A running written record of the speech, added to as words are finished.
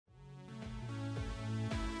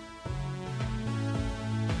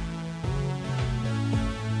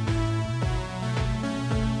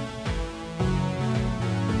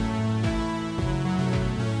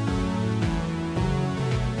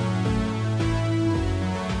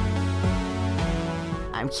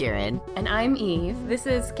I'm Kieran. And I'm Eve. This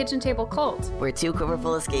is Kitchen Table Cult. We're two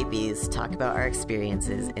quiverful escapees talk about our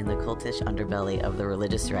experiences in the cultish underbelly of the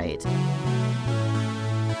religious right.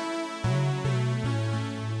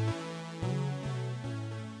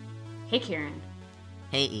 Hey, Kieran.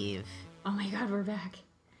 Hey, Eve. Oh my god, we're back.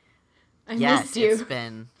 I missed you.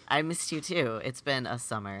 I missed you too. It's been a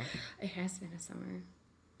summer. It has been a summer.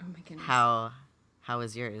 Oh my goodness. How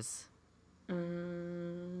was yours? I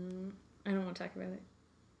don't want to talk about it.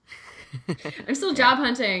 I'm still job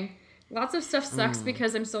hunting. Lots of stuff sucks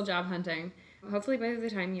because I'm still job hunting. Hopefully by the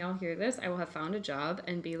time y'all hear this, I will have found a job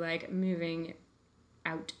and be like moving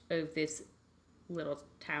out of this little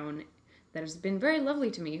town that has been very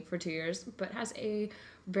lovely to me for 2 years, but has a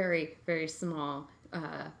very, very small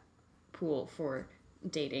pool for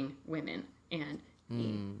dating women. And,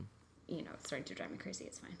 you know, it's starting to drive me crazy.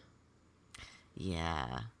 It's fine.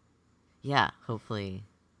 Yeah, hopefully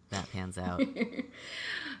that pans out.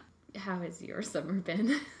 How has your summer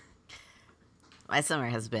been? My summer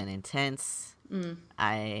has been intense.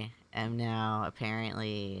 I am now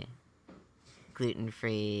apparently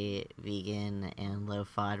gluten-free, vegan, and low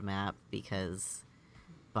FODMAP because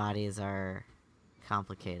bodies are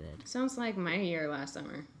complicated. Sounds like my year last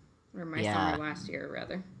summer. Or my summer last year,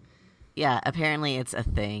 rather. Yeah, apparently it's a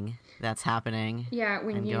thing that's happening. Yeah,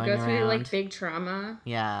 when you go through, like, big trauma.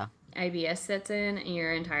 Yeah. IBS sets in, and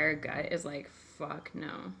your entire gut is like, fuck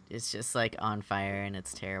no. It's just, like, on fire, and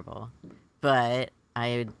it's terrible. But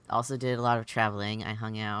I also did a lot of traveling. I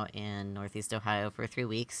hung out in Northeast Ohio for 3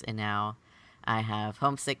 weeks, and now I have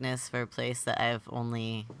homesickness for a place that I've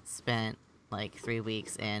only spent, like, 3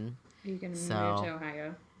 weeks in. You can move to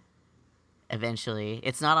Ohio. Eventually.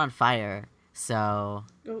 It's not on fire, so,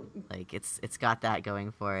 like, it's got that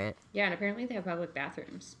going for it. Yeah, and apparently they have public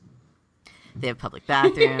bathrooms. They have public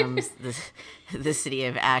bathrooms. The city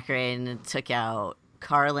of Akron took out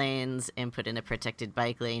car lanes and put in a protected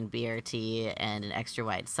bike lane, BRT, and an extra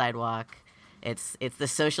wide sidewalk. It's the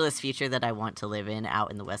socialist future that I want to live in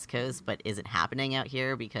out in the West Coast, but isn't happening out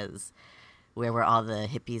here because where all the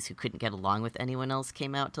hippies who couldn't get along with anyone else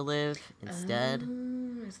came out to live instead.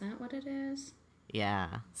 Is that what it is?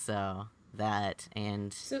 Yeah, so that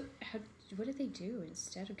and... So what did they do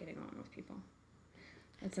instead of getting along with people?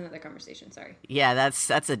 That's another conversation, sorry. Yeah,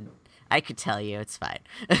 that's I could tell you, it's fine.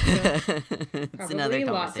 It's another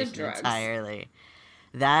conversation entirely.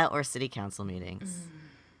 That or city council meetings.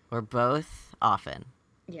 Or both, often.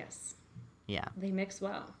 Yes. Yeah. They mix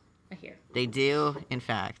well, I hear. They do, in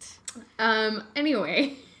fact.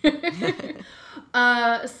 Anyway.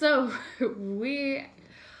 So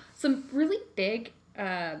some really big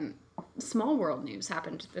small world news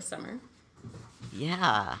happened this summer.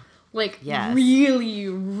 Yeah. Like, really,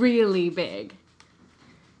 really big.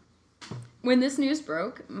 When this news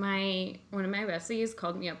broke, one of my besties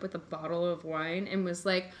called me up with a bottle of wine and was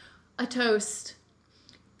like, a toast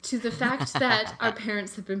to the fact that our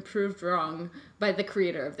parents have been proved wrong by the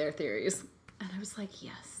creator of their theories. And I was like,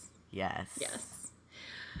 yes. Yes.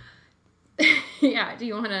 Yeah, do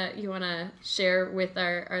you wanna share with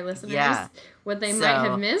our listeners what they might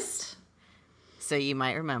have missed? So you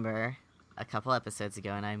might remember a couple episodes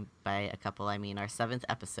ago, and by a couple I mean our 7th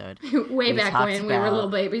episode. Way back when we were little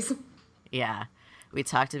babies. Yeah. We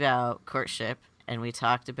talked about courtship, and we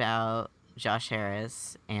talked about Josh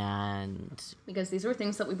Harris, and... Because these were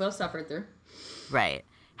things that we both suffered through. Right.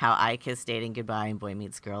 How I Kissed Dating Goodbye and Boy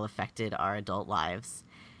Meets Girl affected our adult lives.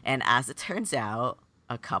 And as it turns out,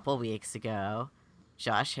 a couple weeks ago,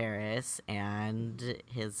 Josh Harris and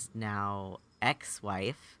his now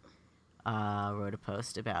ex-wife wrote a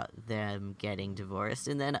post about them getting divorced,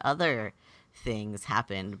 and then other things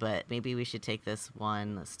happened, but maybe we should take this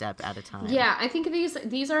one step at a time. Yeah, I think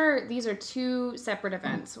these are two separate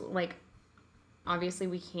events. Like, obviously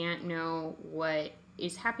we can't know what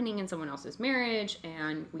is happening in someone else's marriage,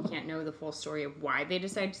 and we can't know the full story of why they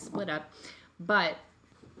decided to split up, but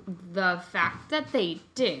the fact that they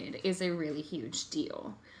did is a really huge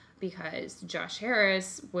deal, because Josh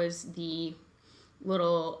Harris was the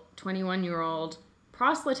little 21-year-old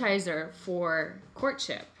proselytizer for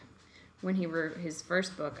courtship when he wrote his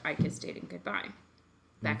first book, I Kissed Dating Goodbye,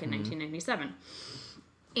 back in 1997.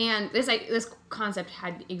 And this concept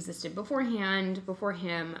had existed before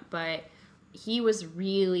him, but he was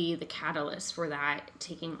really the catalyst for that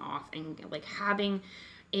taking off and like having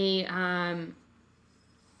a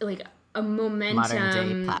momentum,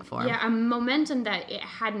 modern day platform. Yeah, a momentum that it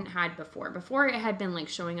hadn't had before. Before it had been like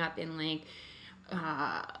showing up in like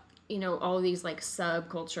all these like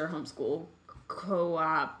subculture homeschool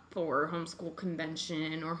co-op or homeschool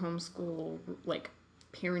convention or homeschool like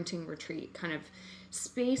parenting retreat kind of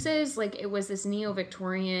spaces. Like, it was this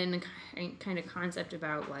neo-Victorian kind of concept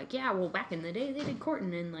about, like, yeah, well, back in the day they did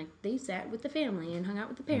courting, and like they sat with the family and hung out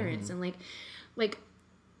with the parents, and like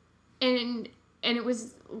and it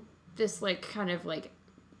was this like kind of like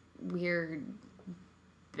weird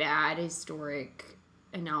bad historic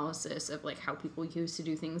analysis of like how people used to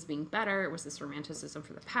do things being better. It was this romanticism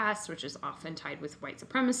for the past, which is often tied with white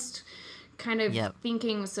supremacist kind of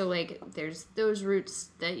thinking. So like there's those roots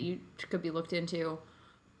that you could be looked into.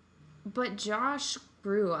 But Josh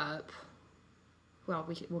grew up, well,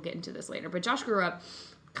 we'll get into this later, but Josh grew up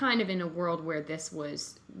kind of in a world where this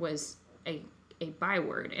was a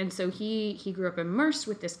byword. And so he grew up immersed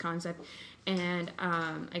with this concept. And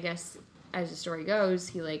I guess as the story goes,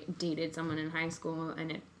 he like dated someone in high school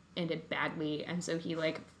and it ended badly. And so he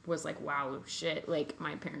like was like, wow, shit, like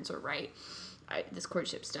my parents are right. This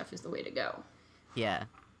courtship stuff is the way to go. Yeah.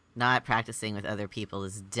 Not practicing with other people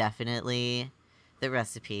is definitely the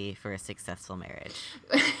recipe for a successful marriage.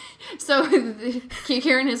 So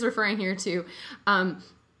Karen is referring here to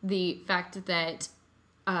the fact that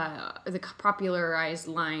the popularized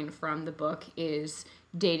line from the book is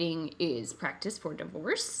dating is practice for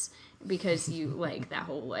divorce, because you like that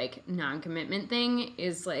whole like non-commitment thing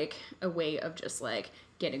is like a way of just like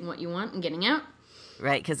getting what you want and getting out.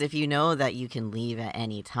 Right, because if you know that you can leave at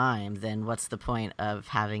any time, then what's the point of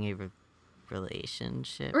having a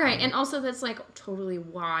relationship? Right, and also that's like totally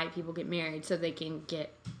why people get married, so they can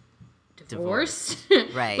get divorced.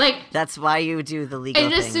 Right, like that's why you do the legal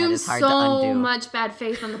thing. It assumes that is hard to undo. so much bad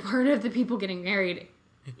faith on the part of the people getting married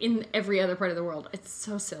in every other part of the world. It's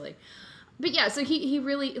so silly. But yeah, so he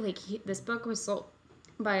really like this book was sold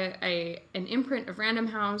by an imprint of Random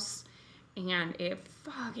House, and it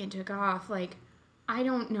fucking took off. Like, I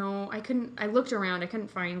don't know. I looked around. I couldn't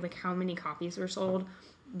find like how many copies were sold,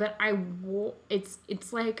 but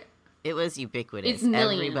it's like it was ubiquitous. It's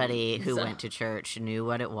millions. Everybody who went to church knew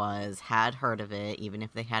what it was, had heard of it, even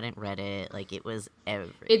if they hadn't read it. Like, it was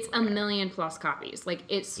everywhere. It's 1 million plus copies. Like,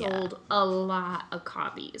 it sold a lot of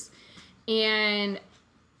copies, and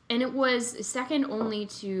it was second only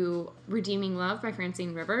to Redeeming Love by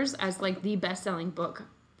Francine Rivers as like the best-selling book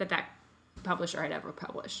that publisher had ever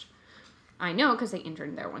published. I know because I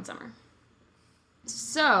interned there one summer.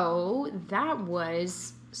 So that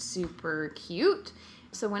was super cute.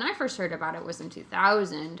 So when I first heard about it was in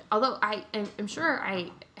 2000. Although I'm sure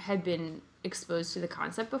I had been exposed to the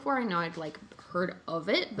concept before. I know I'd like heard of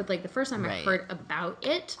it, but like the first time I heard about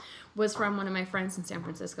it was from one of my friends in San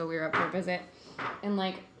Francisco. We were up for a visit, and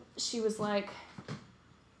like she was like,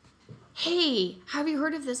 "Hey, have you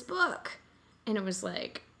heard of this book?" And it was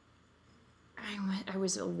like I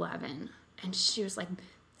was 11. And she was like,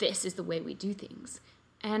 this is the way we do things.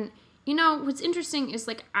 And, you know, what's interesting is,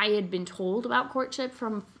 like, I had been told about courtship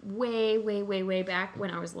from way, way, way, way back when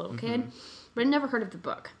I was a little kid. But I never heard of the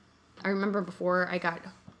book. I remember before I got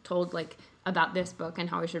told, like, about this book and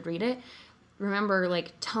how I should read it. I remember,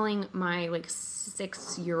 like, telling my, like,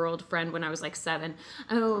 6-year-old friend when I was, like, 7,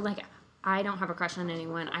 oh, like, I don't have a crush on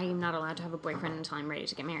anyone. I am not allowed to have a boyfriend until I'm ready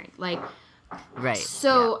to get married. Like, right.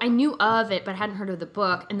 So I knew of it, but hadn't heard of the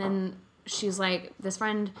book. And then she's like, this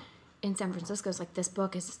friend in San Francisco is like, this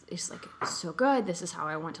book is like so good. This is how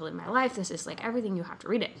I want to live my life. This is like everything. You have to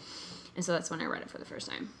read it. And so that's when I read it for the first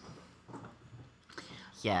time.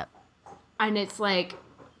 Yeah. And it's like,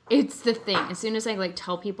 it's the thing. As soon as I like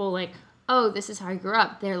tell people like, oh, this is how I grew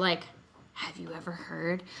up, they're like, have you ever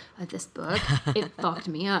heard of this book? It fucked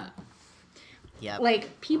me up. Yep.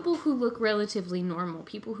 Like, people who look relatively normal,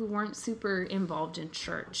 people who weren't super involved in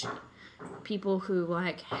church, people who,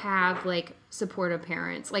 like, have, like, supportive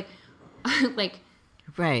parents, like, like...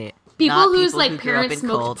 Right. People Not whose, people like, who grew parents up in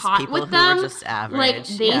smoked cults, pot people with who them, were just average. like,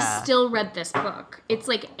 they still read this book. It's,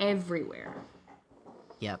 like, everywhere.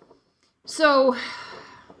 Yep. So,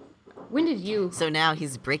 when did you... So now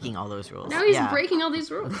he's breaking all those rules. Now he's breaking all these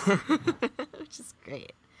rules. Which is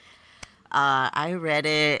great. I read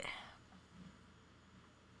it...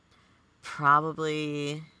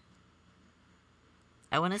 Probably,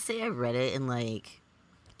 I want to say I read it in like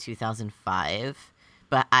 2005,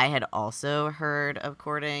 but I had also heard of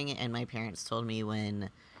courting, and my parents told me when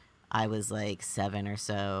I was like 7 or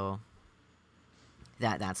so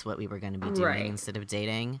that that's what we were going to be doing instead of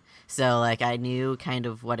dating. So like I knew kind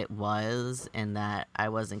of what it was and that I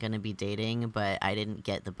wasn't going to be dating, but I didn't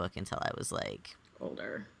get the book until I was like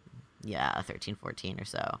older. Yeah, 13, 14 or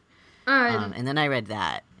so. And then I read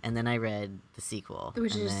that, and then I read the sequel,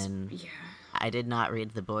 I did not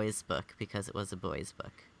read the boys' book because it was a boys'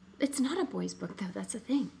 book. It's not a boys' book though. That's the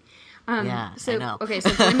thing. I know. Okay,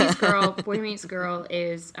 so Boy Meets Girl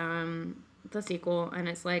is the sequel, and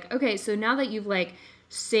it's like, okay, so now that you've like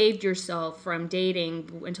saved yourself from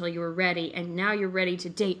dating until you were ready, and now you're ready to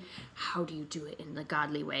date, how do you do it in the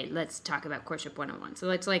godly way? Let's talk about courtship 101. So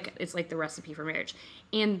it's like the recipe for marriage.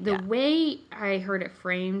 And the way I heard it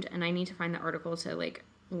framed, and I need to find the article to like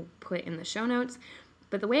put in the show notes,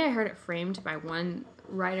 but the way I heard it framed by one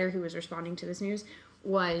writer who was responding to this news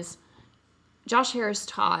was Josh Harris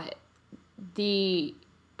taught the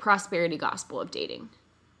prosperity gospel of dating.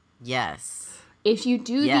 Yes. If you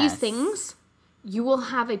do these things, you will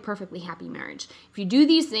have a perfectly happy marriage. If you do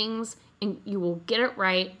these things, and you will get it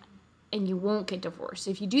right, and you won't get divorced.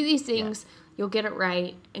 If you do these things, you'll get it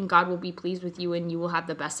right, and God will be pleased with you, and you will have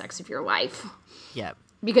the best sex of your life. Yep.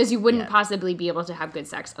 Because you wouldn't possibly be able to have good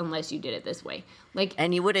sex unless you did it this way. Like,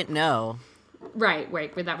 and you wouldn't know. Right.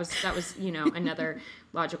 But that was another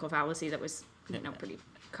logical fallacy that was pretty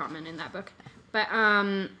common in that book. But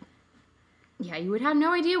yeah, you would have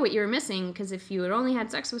no idea what you were missing, because if you had only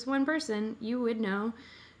had sex with one person, you would know,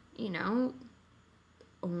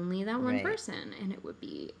 only that one person, and it would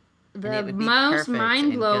be the most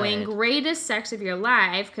mind-blowing, greatest sex of your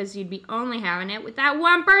life, because you'd be only having it with that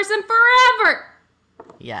one person forever.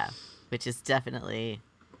 Yeah, which is definitely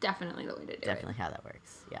the way to do it. Definitely how that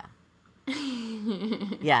works. Yeah.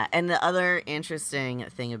 Yeah, and the other interesting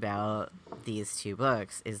thing about these two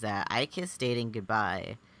books is that I Kissed Dating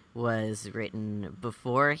Goodbye was written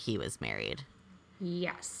before he was married.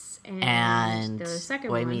 Yes. And the second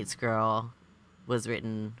Boy one, Meets Girl was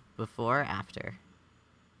written before or after?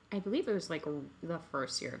 I believe it was like the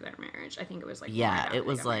first year of their marriage. I think it was like it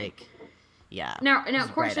was like Now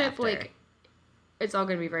courtship, right, like, it's all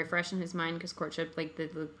going to be very fresh in his mind, because courtship, like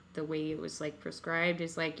the way it was like prescribed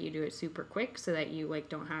is like you do it super quick so that you like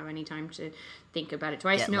don't have any time to think about it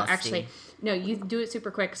twice. You do it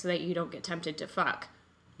super quick so that you don't get tempted to fuck.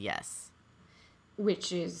 Yes.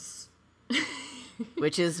 Which is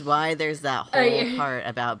why there's that whole part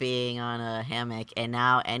about being on a hammock, and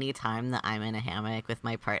now anytime that I'm in a hammock with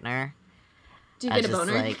my partner, do you get a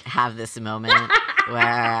boner? Like have this moment where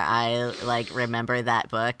I like remember that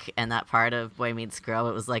book and that part of Boy Meets Girl.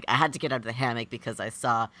 It was like I had to get out of the hammock because I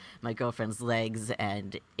saw my girlfriend's legs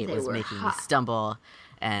and it was making me stumble,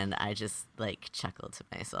 and I just like chuckled to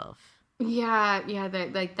myself. Yeah,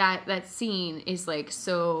 that scene is like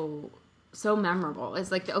so memorable.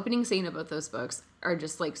 It's like the opening scene of both those books are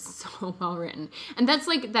just like so well written, and that's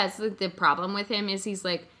the problem with him is he's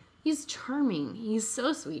charming, he's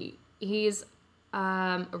so sweet, he's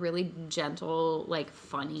a really gentle, like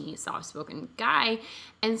funny, soft-spoken guy,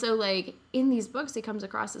 and so like in these books he comes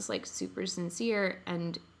across as like super sincere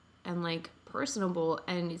and like personable,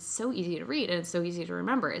 and it's so easy to read and it's so easy to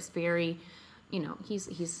remember. It's very,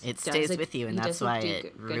 it stays with you, and that's why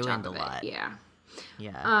it ruined a lot. Yeah.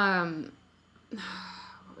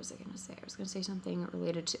 What was I going to say? I was going to say something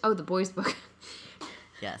related to the boys book.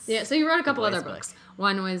 Yes. Yeah. So you wrote a couple other books.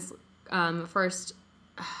 One was first.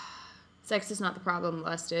 Sex is Not the Problem,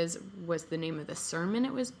 Lust Is, was the name of the sermon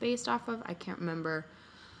it was based off of. I can't remember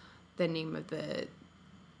the name of the...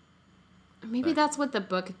 Maybe that's what the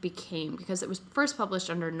book became, because it was first published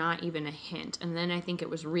under Not Even a Hint, and then I think it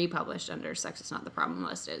was republished under Sex is Not the Problem,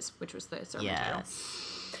 Lust Is, which was the sermon title.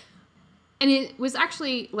 And it was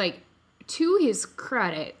actually, like, to his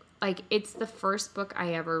credit, like, it's the first book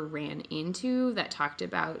I ever ran into that talked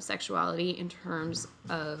about sexuality in terms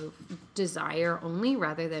of desire only,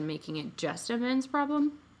 rather than making it just a men's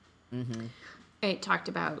problem. Mm-hmm. It talked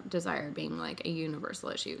about desire being, like, a universal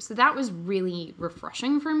issue. So that was really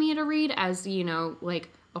refreshing for me to read as, like,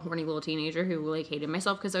 a horny little teenager who, like, hated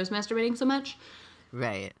myself because I was masturbating so much.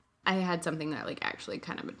 Right. I had something that, like, actually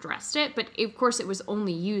kind of addressed it. But, of course, it was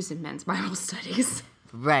only used in men's Bible studies.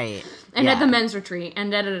 Right. And at the men's retreat,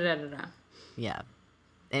 and da-da-da-da-da. Yeah.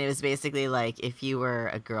 And it was basically like, if you were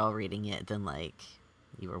a girl reading it, then, like,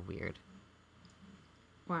 you were weird.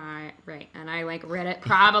 Why, right. And I, like, read it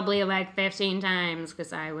probably, like, 15 times,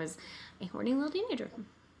 because I was a horny little teenager.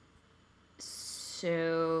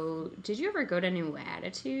 So, did you ever go to New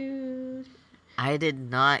Attitude? I did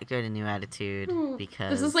not go to New Attitude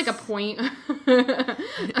because... This is like a point of,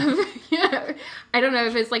 I don't know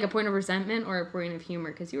if it's like a point of resentment or a point of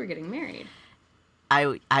humor, because you were getting married.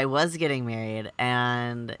 I was getting married,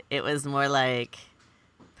 and it was more like...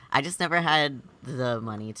 I just never had the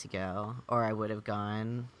money to go, or I would have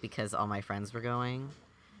gone because all my friends were going.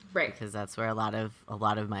 Right. Because that's where a lot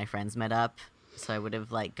of my friends met up. So I would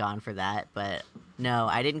have, like, gone for that. But no,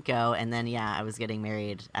 I didn't go. And then, I was getting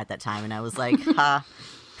married at that time. And I was like,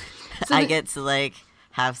 I get to, like,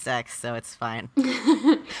 have sex, so it's fine.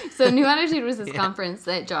 So New Attitude was this conference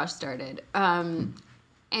that Josh started. And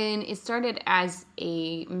it started as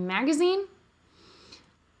a magazine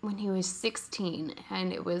when he was 16,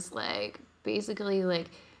 and it was like basically like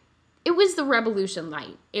it was the revolution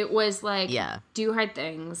light. It was like do hard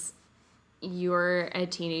things. You're a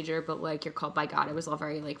teenager, but like you're called by God. It was all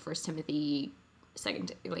very like First and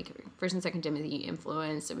Second Timothy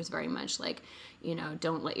influence. It was very much like, you know,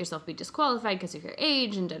 don't let yourself be disqualified because of your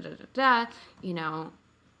age and you know.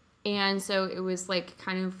 And so it was like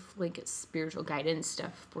kind of like spiritual guidance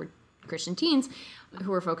stuff for Christian teens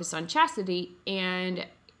who were focused on chastity. And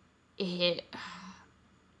I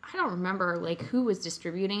don't remember like who was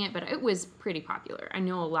distributing it, but it was pretty popular. I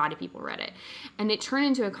know a lot of people read it. And it turned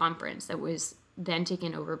into a conference that was then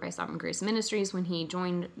taken over by Sovereign Grace Ministries when he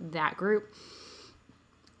joined that group.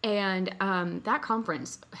 And that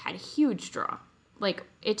conference had a huge draw. Like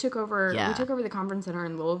it took over, we took over the conference center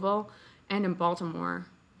in Louisville and in Baltimore,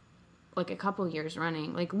 like a couple years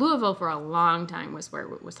running. Like Louisville for a long time was where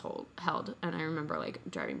it was held. And I remember like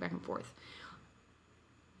driving back and forth.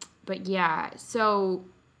 But yeah, so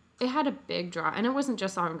it had a big draw. And it wasn't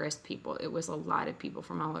just Sovereign Grace people. It was a lot of people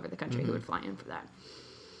from all over the country who would fly in for that.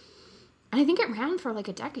 And I think it ran for like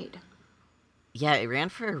a decade. Yeah, it ran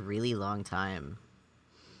for a really long time.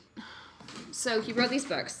 So he wrote these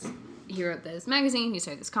books. He wrote this magazine. He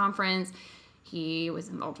started this conference. He was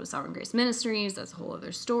involved with Sovereign Grace Ministries. That's a whole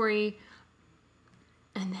other story.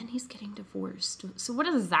 And then he's getting divorced. So what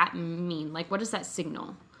does that mean? Like, what does that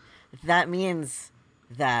signal? That means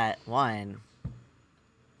that, one,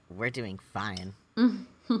 we're doing fine.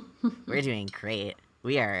 We're doing great.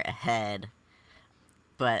 We are ahead.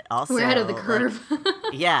 But also... we're ahead of the curve.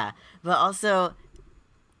 Like, yeah. But also...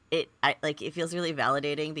 it feels really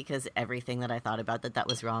validating because everything that I thought about that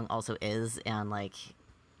was wrong also is, and like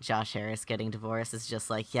Josh Harris getting divorced is just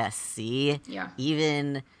like, yes, see? Yeah.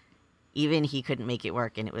 Even he couldn't make it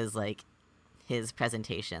work, and it was like his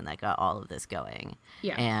presentation that got all of this going.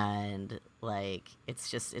 Yeah. And like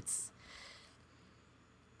it's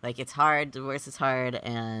hard, divorce is hard,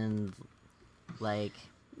 and like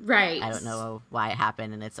right. I don't know why it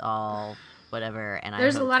happened, and it's all whatever. And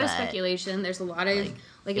there's a lot of that, speculation. There's a lot of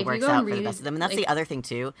like it if works you go out and read, for the best of them. And that's like, the other thing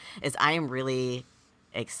too, is I am really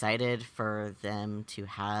excited for them to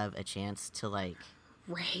have a chance to like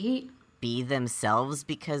right, be themselves,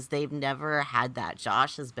 because they've never had that.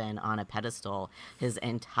 Josh has been on a pedestal his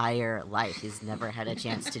entire life. He's never had a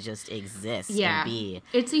chance to just exist and be.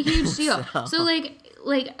 It's a huge deal. So like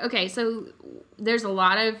okay, so there's a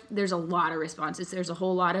lot of responses. There's a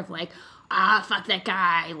whole lot of like, fuck that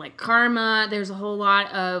guy, like karma. There's a whole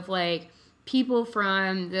lot of like people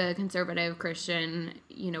from the conservative Christian,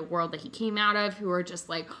 world that he came out of who are just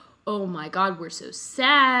like, oh my God, we're so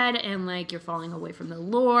sad, and like you're falling away from the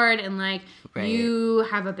Lord, and like you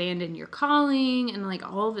have abandoned your calling, and like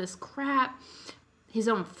all this crap. His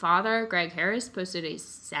own father, Greg Harris, posted a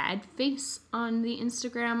sad face on the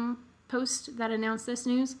Instagram post that announced this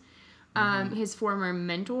news. His former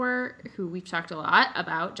mentor, who we've talked a lot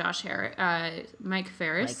about, Mike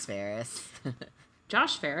Ferris.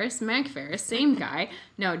 Josh Ferris, Mike Ferris, same guy.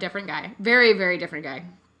 No, different guy. Very, very different guy.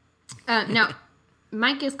 Now,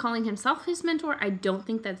 Mike is calling himself his mentor. I don't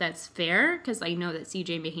think that that's fair, because I know that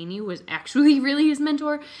CJ Mahaney was actually really his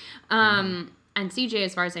mentor. And CJ,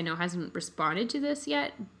 as far as I know, hasn't responded to this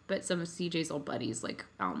yet, but some of CJ's old buddies, like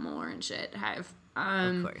Al Moore and shit, have.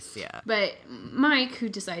 Of course, yeah. But Mike, who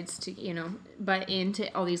decides to, butt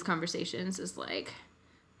into all these conversations, is like,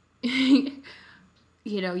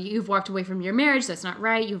 you've walked away from your marriage. That's not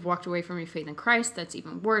right. You've walked away from your faith in Christ. That's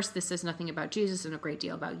even worse. This says nothing about Jesus and a great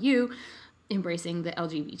deal about you. Embracing the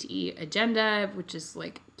LGBT agenda, which is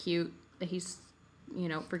like cute that he's,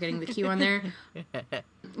 forgetting the Q on there.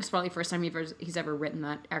 It's probably the first time he's ever written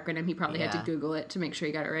that acronym. He probably had to Google it to make sure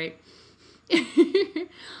he got it right.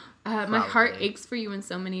 My heart aches for you in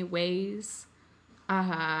so many ways.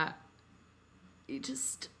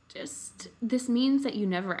 Just this means that you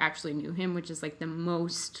never actually knew him, which is like the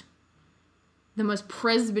most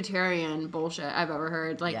Presbyterian bullshit I've ever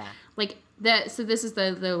heard. Like that. So this is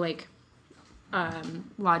the like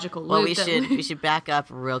logical loop. Well, we should back up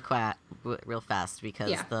real fast,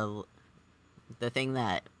 because the thing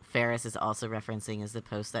that Ferris is also referencing is the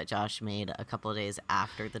post that Josh made a couple of days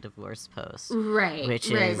after the divorce post. Right.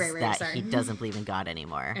 Which is that he doesn't believe in God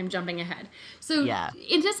anymore. I'm jumping ahead. So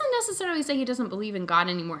it doesn't necessarily say he doesn't believe in God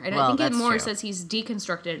anymore. And I think it more says he's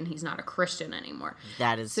deconstructed and he's not a Christian anymore.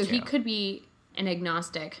 That is true. So he could be an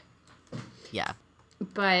agnostic. Yeah.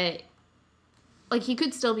 But like he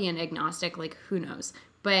could still be an agnostic, like who knows.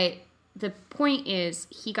 But the point is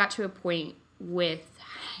he got to a point with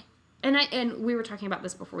and we were talking about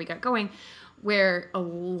this before we got going, where a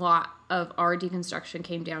lot of our deconstruction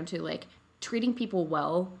came down to like treating people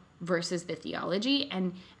well versus the theology.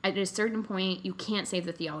 And at a certain point, you can't save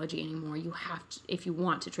the theology anymore. You have to, if you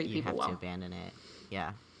want to treat people well. You have to abandon it.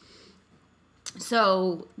 Yeah.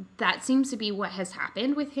 So that seems to be what has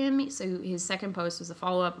happened with him. So his second post was a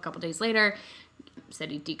follow-up a couple days later.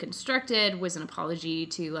 Said he deconstructed, was an apology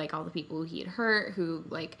to, like, all the people he had hurt, who,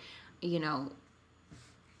 like, you know,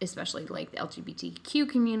 especially, like, the LGBTQ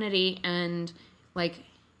community. And, like,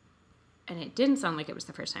 and it didn't sound like it was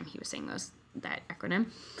the first time he was saying that acronym.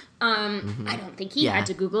 I don't think he had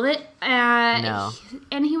to Google it. No.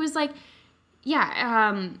 And he was like,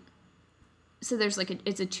 yeah, so there's, like,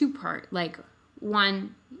 it's a two-part. Like,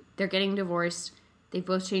 one, they're getting divorced. They've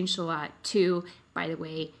both changed a lot. Two, by the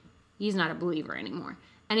way, he's not a believer anymore.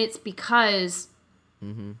 And it's because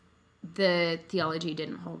the theology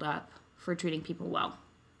didn't hold up for treating people well.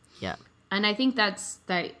 Yeah. And I think that's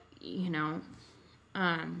a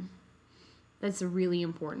really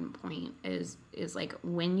important point is like,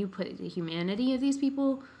 when you put the humanity of these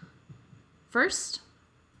people first,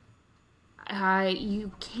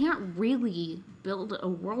 you can't really build a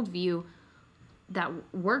worldview that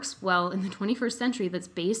works well in the 21st century that's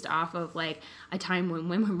based off of, like, a time when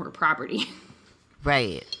women were property.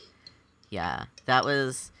 Right. Yeah.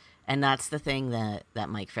 And that's the thing that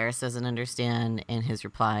Mike Ferris doesn't understand in his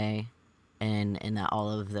reply, and that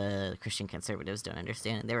all of the Christian conservatives don't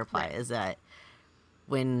understand in their reply, is that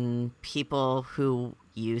when people who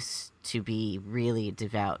used to be really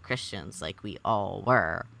devout Christians, like we all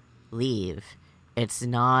were, leave, it's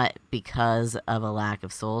not because of a lack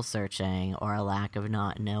of soul searching or a lack of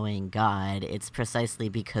not knowing God. It's precisely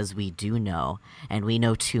because we do know, and we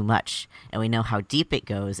know too much, and we know how deep it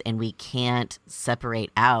goes, and we can't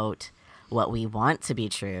separate out what we want to be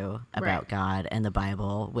true about God and the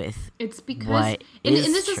Bible with it's because what and is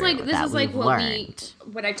this is true like that we've learned.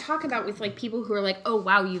 what I talk about with, like, people who are like, oh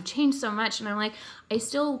wow, you've changed so much, and I'm like, I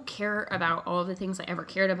still care about all of the things I ever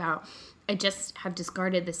cared about. I just have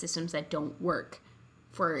discarded the systems that don't work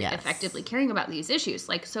for effectively caring about these issues.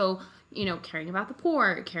 Like, so, you know, caring about the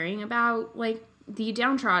poor, caring about, like, the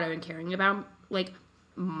downtrodden, caring about, like,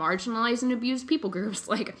 marginalized and abused people groups,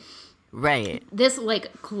 like, right. This,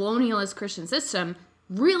 like, colonialist Christian system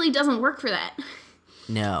really doesn't work for that.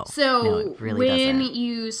 No. So no, it really when doesn't.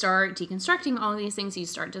 you start deconstructing all of these things, you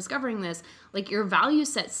start discovering this, like, your value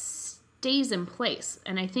set stays in place.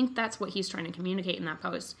 And I think that's what he's trying to communicate in that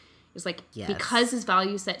post. Is like, because his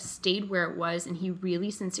value set stayed where it was, and he really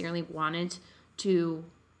sincerely wanted to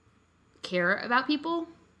care about people,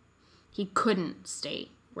 he couldn't stay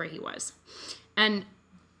where he was. And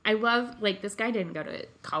I love, like, this guy didn't go to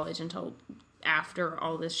college until after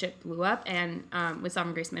all this shit blew up, and with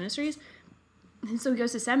Sovereign Grace Ministries. And so he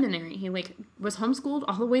goes to seminary. He, like, was homeschooled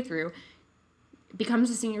all the way through, becomes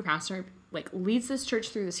a senior pastor, like, leads this church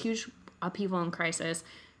through this huge upheaval and crisis.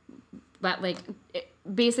 But, like, it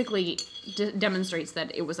basically demonstrates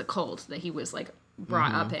that it was a cult that he was, like,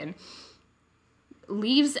 brought up in.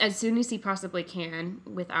 Leaves as soon as he possibly can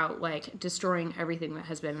without, like, destroying everything that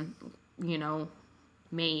has been, you know,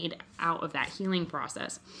 made out of that healing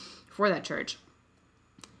process for that church.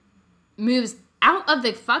 Moves out of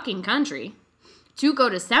the fucking country to go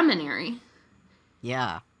to seminary.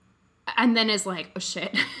 Yeah. And then is like, oh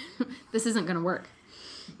shit, this isn't gonna work.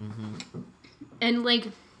 And, like,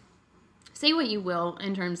 say what you will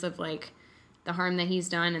in terms of, like, the harm that he's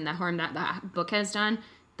done and the harm that that book has done.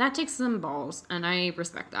 That takes some balls, and I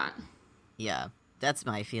respect that. Yeah, that's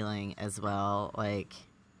my feeling as well. Like,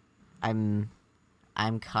 I'm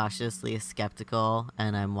cautiously skeptical,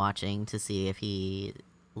 and I'm watching to see if he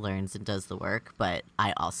learns and does the work. But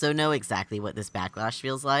I also know exactly what this backlash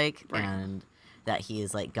feels like, and that he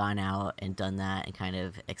has, like, gone out and done that and kind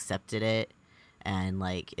of accepted it, and,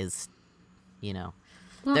 like, is, you know,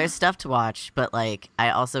 there's stuff to watch, but, like,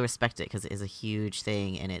 I also respect it because it is a huge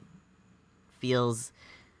thing, and it feels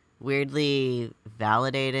weirdly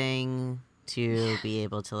validating to be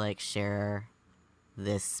able to, like, share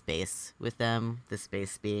this space with them. This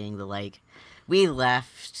space being the, like, we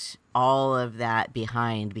left all of that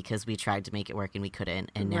behind because we tried to make it work and we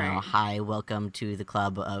couldn't, and now hi, welcome to the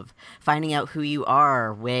club of finding out who you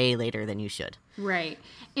are way later than you should. Right.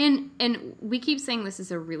 And we keep saying this is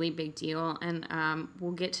a really big deal, and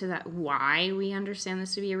we'll get to that, why we understand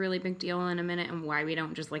this to be a really big deal in a minute, and why we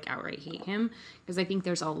don't just, like, outright hate him, because I think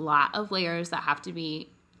there's a lot of layers that have to be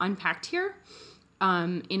unpacked here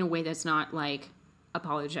in a way that's not, like,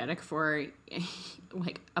 apologetic for,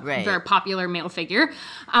 like, a very popular male figure.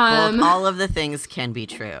 Well, all of the things can be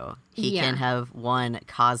true. He can have, one,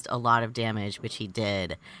 caused a lot of damage, which he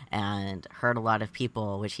did, and hurt a lot of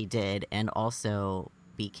people, which he did, and also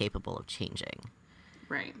be capable of changing.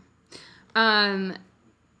 Right.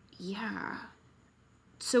 Yeah.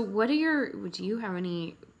 So do you have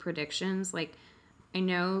any predictions? Like, I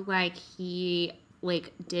know, like, he,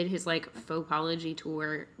 like, did his, like, faux apology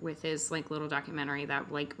tour with his, like, little documentary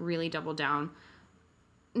that, like, really doubled down.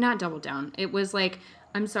 Not doubled down. It was, like,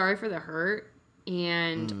 I'm sorry for the hurt,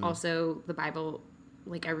 and also the Bible,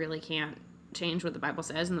 like, I really can't change what the Bible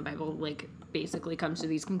says, and the Bible, like, basically comes to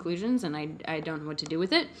these conclusions, and I don't know what to do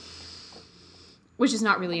with it, which is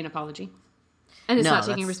not really an apology. And it's not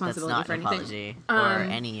taking responsibility that's not for an anything. apology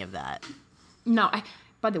or any of that. No,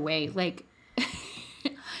 by the way, like,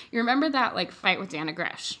 you remember that, like, fight with Dana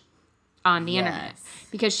Gresh on the internet?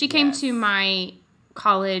 Because she came to my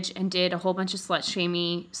college and did a whole bunch of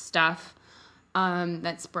slut-shamey stuff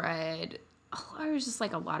that spread, there was just,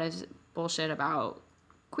 like, a lot of bullshit about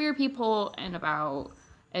queer people and about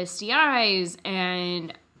STIs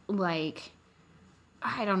and, like,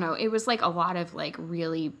 I don't know. It was, like, a lot of, like,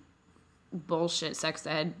 really bullshit sex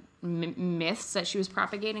ed myths that she was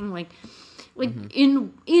propagating, like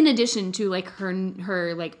in addition to, like,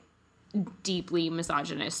 her like deeply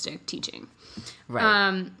misogynistic teaching,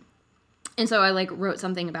 Right. and so I, like, wrote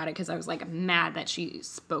something about it because I was, like, mad that she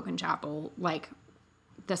spoke in chapel, like,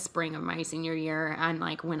 the spring of my senior year and,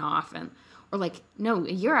 like, went off or like, no, a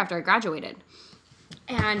year after I graduated,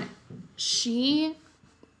 and she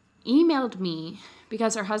emailed me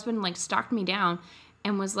because her husband, like, stalked me down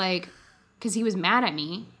and was like, because he was mad at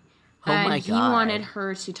me. Oh And my he God. wanted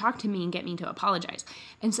her to talk to me and get me to apologize.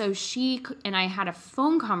 And so she and I had a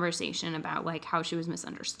phone conversation about, like, how she was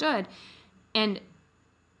misunderstood. And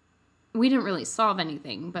we didn't really solve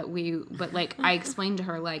anything, but like, I explained to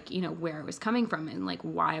her, like, you know, where I was coming from and, like,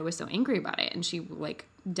 why I was so angry about it. And she, like,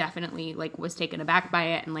 definitely, like, was taken aback by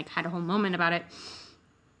it and, like, had a whole moment about it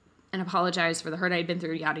and apologized for the hurt I'd been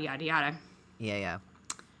through, yada, yada, yada. Yeah.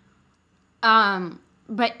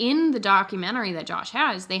 But in the documentary that Josh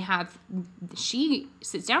has, she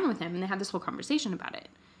sits down with him and they have this whole conversation about it.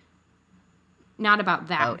 Not about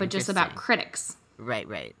that, but just about critics.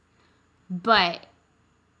 Right. But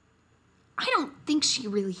I don't think she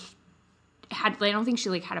really I don't think she,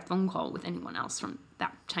 like, had a phone call with anyone else from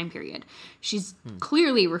that time period. She's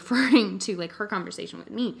clearly referring to, like, her conversation with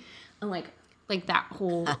me and, like that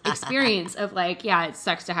whole experience of, like, yeah, it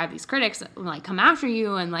sucks to have these critics, like, come after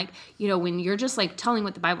you and, like, you know, when you're just, like, telling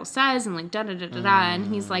what the Bible says and, like, da-da-da-da-da, and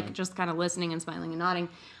he's, like, just kind of listening and smiling and nodding.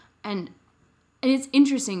 And it's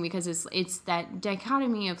interesting because it's that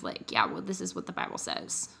dichotomy of, like, yeah, well, this is what the Bible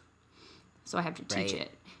says, so I have to teach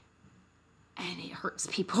it. And it hurts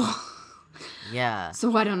people. Yeah.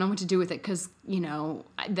 So I don't know what to do with it because, you know,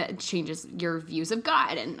 that changes your views of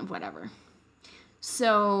God and whatever.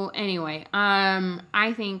 So anyway,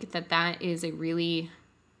 I think that is a really,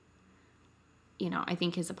 you know, I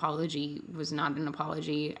think his apology was not an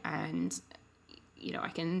apology, and, you know, I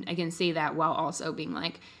can say that while also being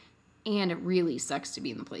like, and it really sucks to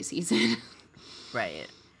be in the place he's in. Right.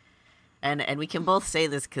 And we can both say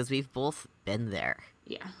this because we've both been there.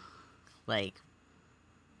 Yeah. Like,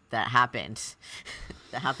 that happened.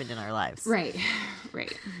 That happened in our lives. Right.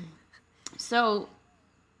 So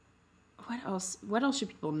what else should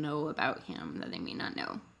people know about him that they may not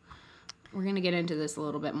know? We're going to get into this a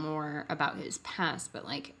little bit more about his past, but,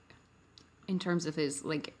 like, in terms of his,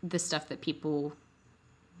 like, the stuff that people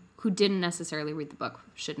who didn't necessarily read the book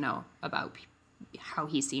should know about how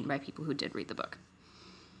he's seen by people who did read the book.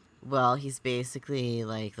 Well, he's basically,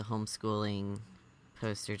 like, the homeschooling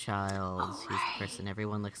poster child. Oh, right. He's the person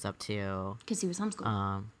everyone looks up to. Because he was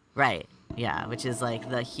homeschooled. Right. Yeah, which is, like,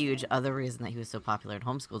 the huge other reason that he was so popular in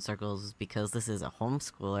homeschool circles is because this is a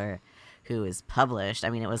homeschooler who is published. I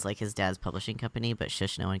mean, it was, like, his dad's publishing company, but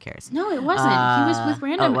shush, no one cares. No, it wasn't. He was with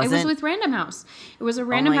Random. it was with Random House. It was a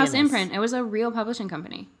Random House imprint. It was a real publishing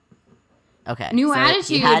company. Okay. New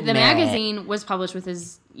Attitude, the magazine, was published with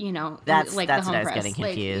his, you know, that's like, that's the what home I was press. getting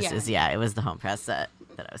confused. Like, it was the home press that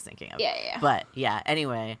I was thinking of. Yeah. But yeah,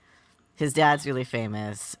 anyway, his dad's really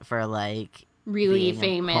famous for, like, really being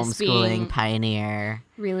famous, homeschooling pioneer.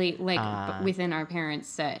 Really, like, within our parents'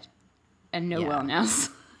 set, and no one else.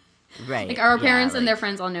 Right. Like, our parents and their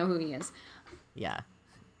friends all know who he is. Yeah.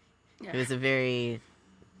 He was a very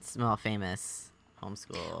small, famous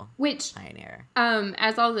homeschool pioneer.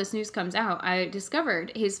 As all this news comes out, I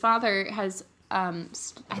discovered his father has, I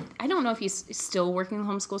don't know if he's still working the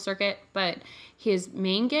homeschool circuit, but his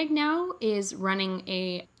main gig now is running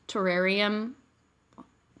a terrarium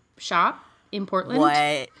shop in Portland.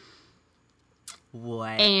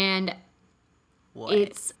 What? And what?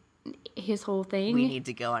 It's his whole thing. We need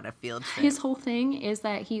to go on a field trip. His whole thing is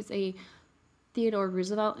that he's a Theodore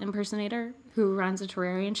Roosevelt impersonator who runs a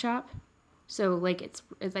terrarium shop. So, like,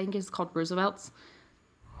 I think it's called Roosevelt's.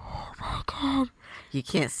 my God. You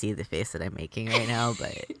can't see the face that I'm making right now,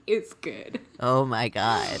 but It's good. oh my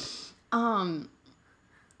God.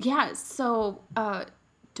 Yeah, so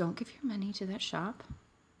don't give your money to that shop.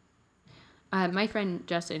 My friend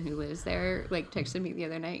Justin, who lives there, like texted me the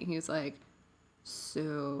other night, and he was like,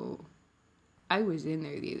 so I was in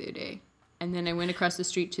there the other day, and then I went across the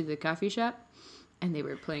street to the coffee shop, and they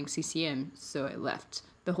were playing CCM, so I left.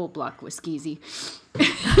 The whole block was skeezy.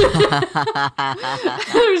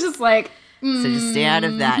 I was just like, So just stay out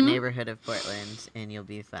of that neighborhood of Portland, and you'll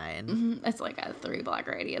be fine. it's like a 3-block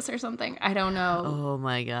radius or something. I don't know. Oh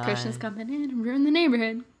my God. Christians coming in and ruin the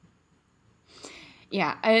neighborhood.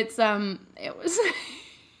 Yeah, it was.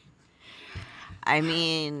 I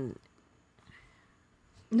mean,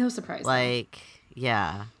 No surprise. like,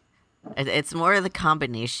 yeah. It's more the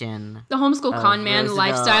combination. The homeschool of con man Roosevelt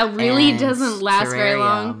lifestyle really and doesn't last very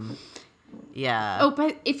long. Terrarium. Yeah. Oh,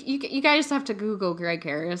 but if you guys have to Google Greg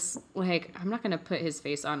Harris, like, I'm not gonna put his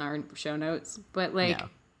face on our show notes, but like, No.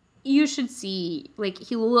 you should see, like,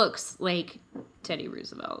 he looks like Teddy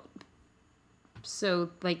Roosevelt. So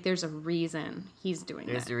like, there's a reason he's doing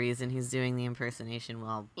There's that. a reason he's doing the impersonation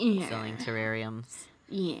while Yeah. selling terrariums.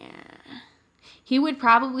 Yeah. He would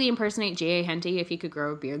probably impersonate G.A. Henty if he could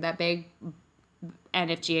grow a beard that big,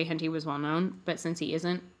 and if G.A. Henty was well known, but since he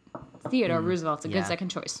isn't, Theodore Roosevelt's a good yeah. second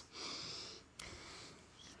choice.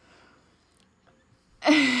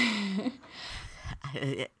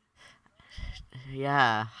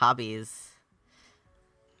 Yeah, hobbies.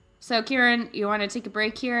 So, Kieran, you want to take a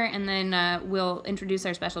break here, and then we'll introduce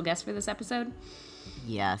our special guest for this episode?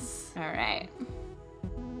 Yes. All right.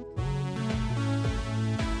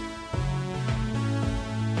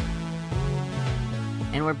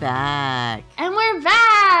 And we're back. And we're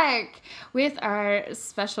back with our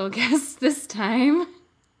special guest this time.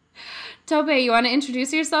 Tope, you want to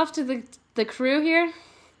introduce yourself to the crew here?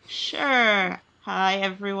 Sure. Hi,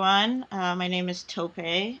 everyone. My name is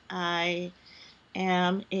Tope. I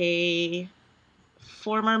am a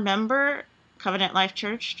former member, Covenant Life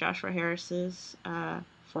Church, Joshua Harris's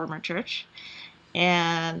former church,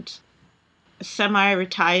 and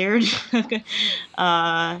semi-retired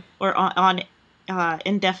or on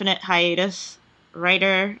indefinite hiatus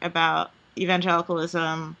writer about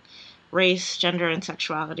evangelicalism, race, gender, and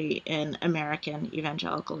sexuality in American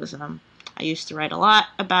evangelicalism. I used to write a lot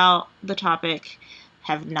about the topic,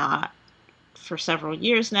 have not for several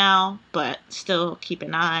years now, but still keep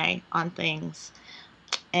an eye on things,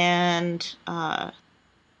 and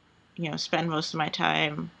spend most of my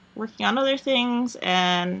time working on other things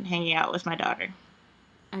and hanging out with my daughter.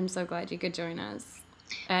 I'm so glad you could join us.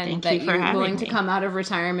 And Thank that you for you're having willing to me. come out of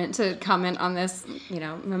retirement to comment on this,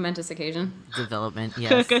 momentous occasion. Development,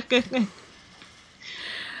 yes.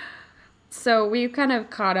 So we've kind of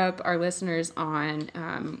caught up our listeners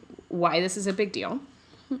on why this is a big deal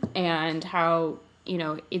and how,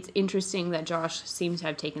 it's interesting that Josh seems to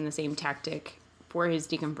have taken the same tactic for his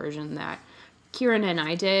deconversion that Kieran and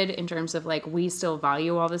I did, in terms of like, we still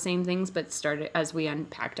value all the same things, but started as we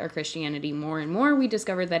unpacked our Christianity more and more, we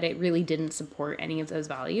discovered that it really didn't support any of those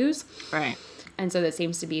values. Right. And so that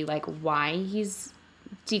seems to be like why he's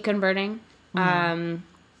deconverting.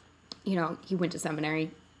 He went to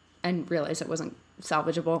seminary and realized it wasn't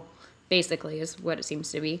salvageable, basically, is what it seems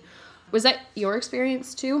to be. Was that your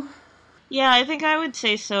experience too? Yeah, I think I would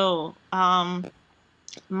say so.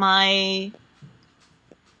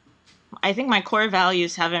 I think my core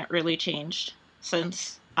values haven't really changed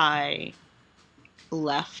since I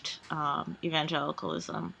left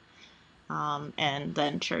evangelicalism and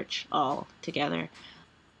then church altogether.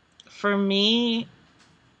 For me,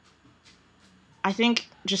 I think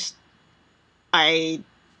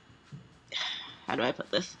how do I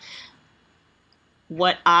put this?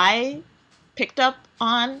 What I picked up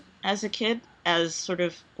on as a kid as sort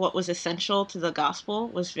of what was essential to the gospel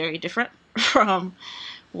was very different from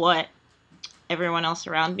what everyone else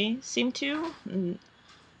around me seemed to.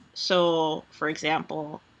 So, for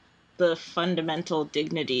example, the fundamental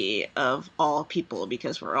dignity of all people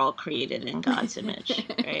because we're all created in God's image,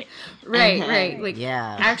 right? Right. Like,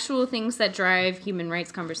 Yeah. actual things that drive human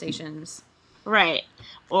rights conversations. Right.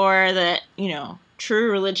 Or that,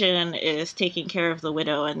 true religion is taking care of the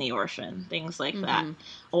widow and the orphan, things like that.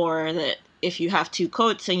 Or that if you have 2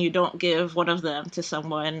 coats and you don't give one of them to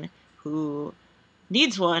someone who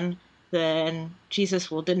needs one, then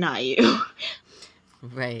Jesus will deny you.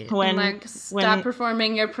 Right. Stop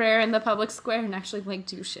performing your prayer in the public square and actually,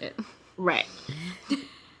 do shit. Right.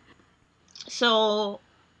 So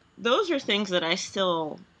those are things that I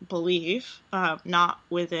still believe, not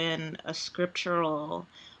within a scriptural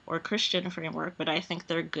or Christian framework, but I think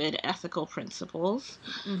they're good ethical principles.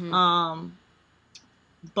 Mm-hmm.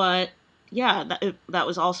 But yeah, that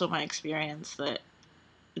was also my experience, that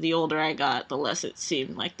the older I got, the less it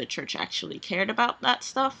seemed like the church actually cared about that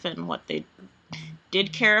stuff, and what they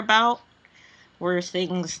did care about were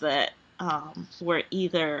things that were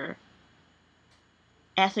either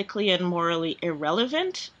ethically and morally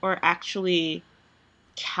irrelevant or actually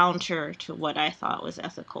counter to what I thought was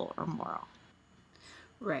ethical or moral.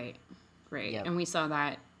 Right. Right. Yep. And we saw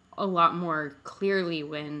that a lot more clearly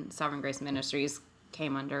when Sovereign Grace Ministries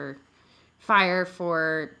came under fire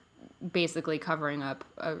for basically covering up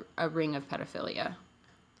a ring of pedophilia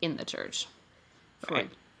in the church for Right.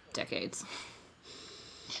 decades.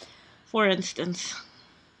 For instance.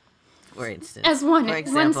 As one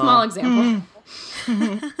small example.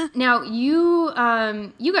 Mm. Now, you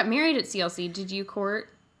got married at CLC. Did you court?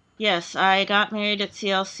 Yes, I got married at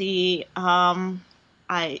CLC.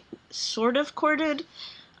 I sort of courted.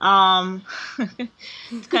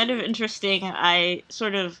 It's kind of interesting. I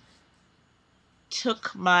sort of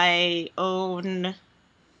took my own,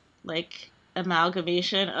 like,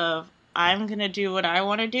 amalgamation of, I'm gonna do what I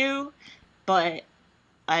want to do, but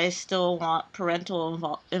I still want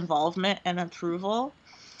parental involvement and approval.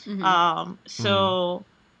 Mm-hmm. So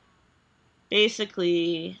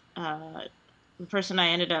basically, the person I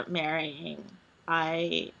ended up marrying,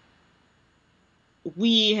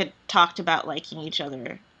 we had talked about liking each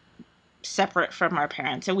other separate from our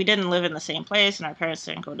parents, and we didn't live in the same place, and our parents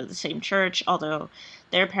didn't go to the same church, although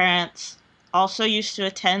their parents also used to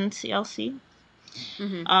attend CLC.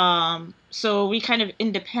 Mm-hmm. So we kind of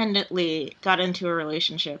independently got into a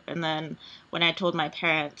relationship, and then when I told my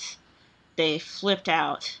parents, they flipped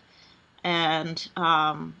out and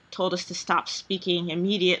told us to stop speaking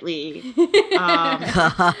immediately. This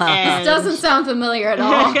doesn't sound familiar at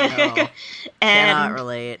all. No. And Cannot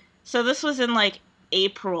relate. so this was in like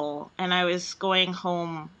April, and I was going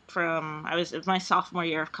home I was in my sophomore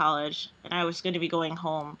year of college, and I was going to be going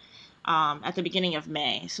home at the beginning of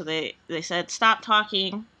May. So they said, stop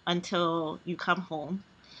talking until you come home,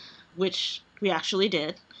 which we actually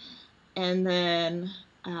did. And then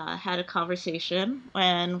had a conversation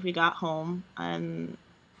when we got home, and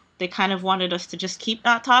they kind of wanted us to just keep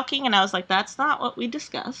not talking, and I was like, that's not what we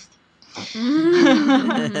discussed.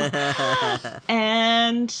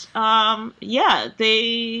 And yeah,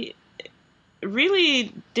 they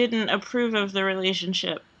really didn't approve of the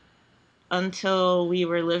relationship until we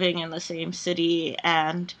were living in the same city,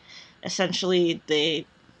 and essentially they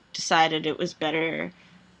decided it was better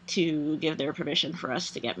to give their permission for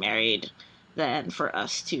us to get married than for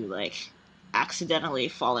us to, like, accidentally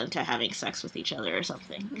fall into having sex with each other or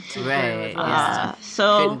something. Right. Yeah.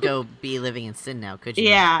 So couldn't go be living in sin now, could you?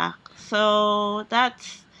 yeah. So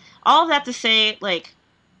that's all of that to say, like,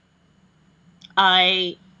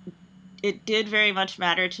 it did very much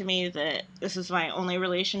matter to me that this is my only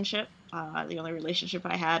relationship, the only relationship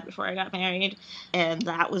I had before I got married, and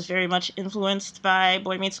that was very much influenced by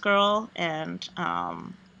Boy Meets Girl and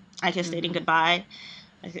I Kissed Dating Goodbye.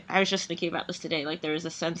 I was just thinking about this today. Like, there was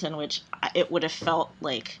a sense in which it would have felt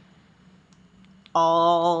like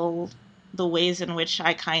all the ways in which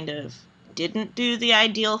I kind of didn't do the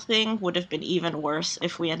ideal thing would have been even worse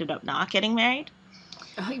if we ended up not getting married.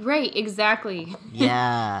 Right, exactly.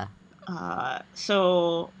 Yeah.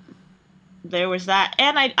 So there was that.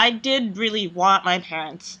 And I did really want my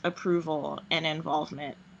parents' approval and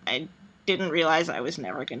involvement. I didn't realize I was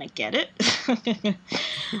never going to get it.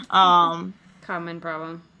 Common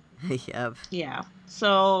problem. Yep. Yeah.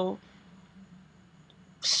 So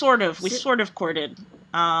we sort of courted.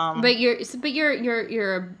 But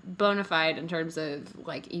you're bona fide in terms of,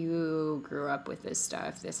 like, you grew up with this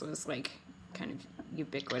stuff. This was, like, kind of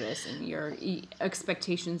ubiquitous in your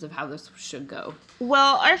expectations of how this should go.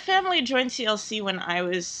 Well, our family joined CLC when I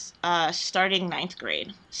was starting 9th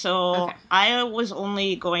grade. So okay. I was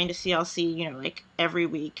only going to CLC, like, every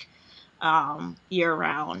week, year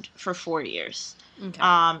round for 4 years. Okay.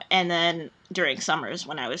 And then during summers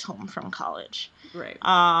when I was home from college. Right.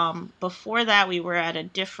 Before that, we were at a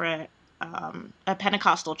different, a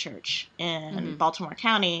Pentecostal church in Baltimore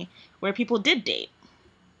County where people did date.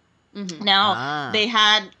 Mm-hmm. Now, they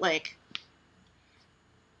had, like,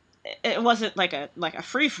 it wasn't like a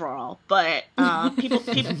free for all, but people.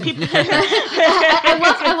 I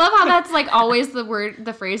love how that's, like, always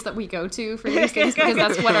the phrase that we go to for these things, because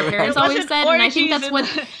that's what our parents always said, and I think that's what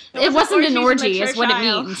it wasn't an orgy is what it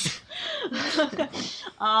means.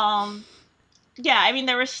 Yeah, I mean,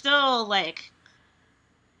 there were still, like,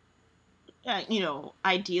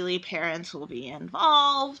 ideally parents will be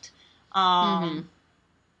involved.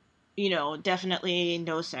 definitely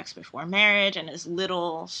no sex before marriage and as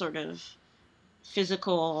little sort of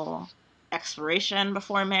physical exploration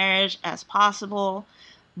before marriage as possible.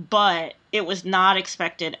 But it was not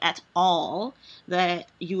expected at all that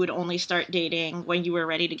you would only start dating when you were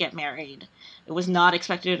ready to get married. It was not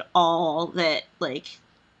expected at all that, like,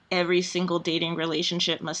 every single dating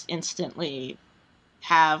relationship must instantly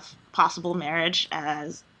have possible marriage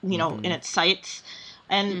as, in its sights.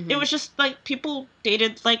 And it was just like people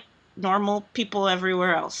dated like normal people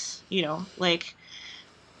everywhere else, like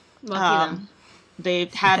Lucky them. they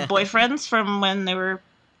had boyfriends from when they were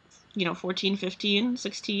 14, 15,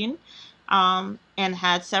 16, and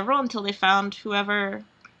had several until they found whoever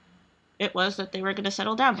it was that they were going to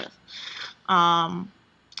settle down with.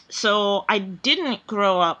 So I didn't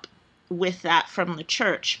grow up with that from the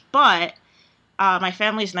church, but my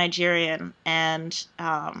family's Nigerian, and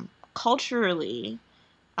culturally,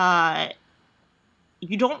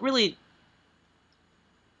 you don't really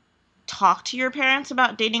talk to your parents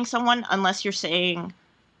about dating someone unless you're saying,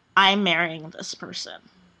 I'm marrying this person,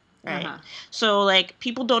 right? So, like,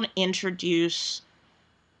 people don't introduce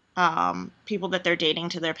people that they're dating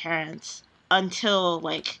to their parents until,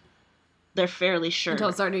 like, they're fairly sure until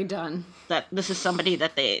it's already done that this is somebody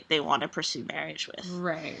that they want to pursue marriage with.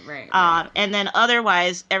 Right. And then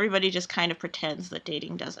otherwise, everybody just kind of pretends that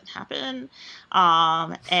dating doesn't happen.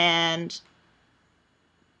 And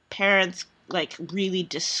parents, like, really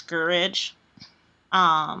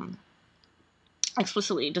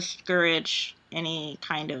explicitly discourage any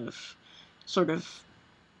kind of sort of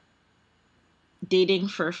dating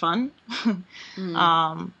for fun.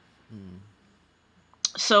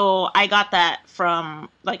 So I got that from,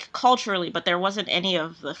 like, culturally, but there wasn't any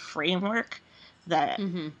of the framework that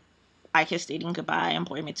I Kissed Dating Goodbye and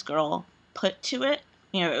Boy Meets Girl put to it.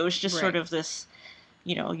 It was just sort of this,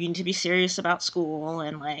 you need to be serious about school,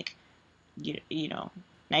 and, like,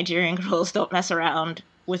 Nigerian girls don't mess around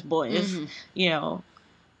with boys,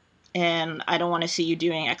 and I don't want to see you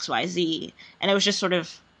doing XYZ. And it was just sort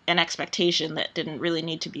of an expectation that didn't really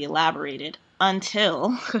need to be elaborated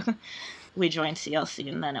until we joined CLC,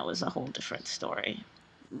 and then it was a whole different story.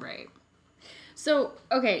 Right. So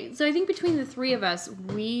I think between the three of us,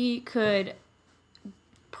 we could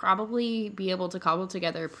probably be able to cobble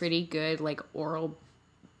together a pretty good, like, oral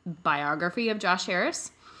biography of Josh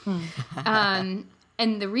Harris.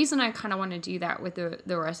 And the reason I kind of want to do that with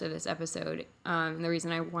the rest of this episode, the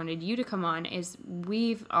reason I wanted you to come on, is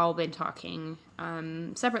we've all been talking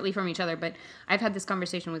separately from each other, but I've had this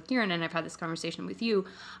conversation with Kieran and I've had this conversation with you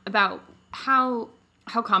about how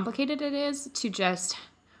complicated it is to just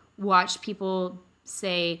watch people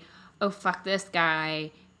say, oh, fuck this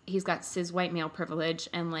guy, he's got cis white male privilege,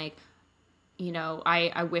 and, like,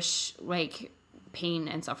 I wish, like, pain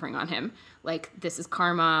and suffering on him. Like, this is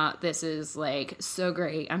karma. This is, like, so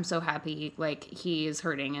great. I'm so happy, like, he is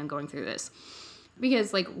hurting and going through this.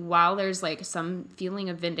 Because, like, while there's, like, some feeling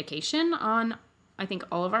of vindication on, I think,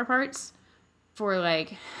 all of our parts for,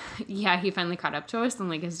 like, yeah, he finally caught up to us and,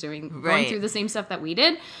 like, is going through the same stuff that we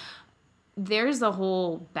did, there's a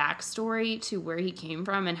whole backstory to where he came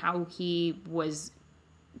from and how he was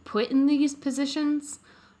put in these positions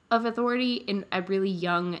of authority at really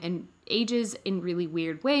young and ages in really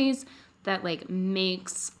weird ways that, like,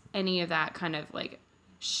 makes any of that kind of, like,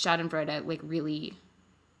 schadenfreude, like, really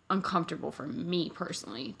uncomfortable for me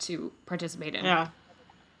personally to participate in. Yeah.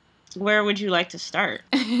 Where would you like to start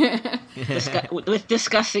with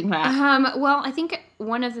discussing that? Well, I think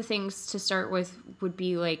one of the things to start with would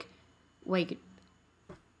be, like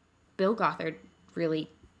Bill Gothard really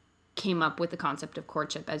came up with the concept of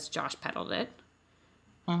courtship as Josh peddled it.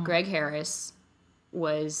 Greg Harris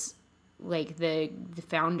was, like, the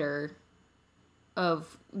founder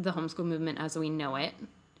of the homeschool movement as we know it,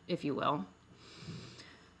 if you will.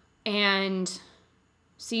 And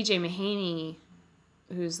CJ Mahaney,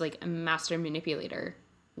 who's, like, a master manipulator,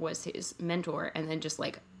 was his mentor, and then just,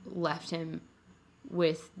 like, left him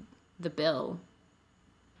with the bill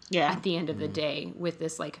at the end of the day with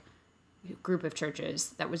this, like, group of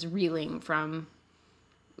churches that was reeling from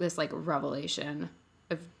this, like, revelation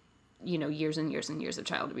of, years and years and years of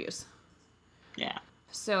child abuse. Yeah.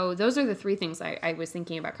 So those are the three things I was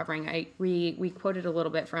thinking about covering. We quoted a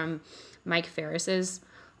little bit from Mike Ferris's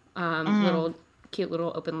cute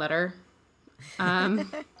little open letter.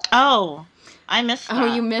 Oh, I missed that.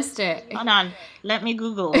 Oh, you missed it. Hold on, let me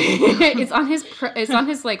Google. It's on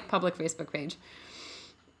his like public Facebook page.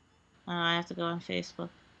 I have to go on Facebook.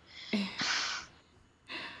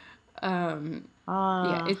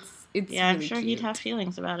 Yeah, it's yeah, I'm really sure cute. he'd have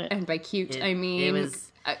feelings about it. And by cute, It, I it mean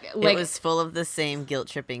was like it was full of the same guilt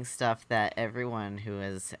tripping stuff that everyone who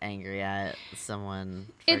is angry at someone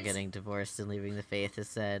for It's- getting divorced and leaving the faith has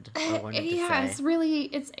said or wanted to yeah, say.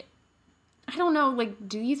 it's I don't know, like,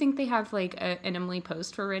 do you think they have like an Emily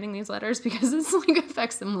Post for writing these letters? Because it's like a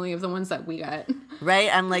facsimile of the ones that we got. Right?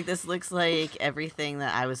 I'm like, this looks like everything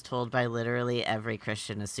that I was told by literally every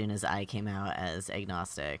Christian as soon as I came out as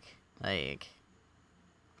agnostic. Like,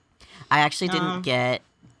 I actually didn't get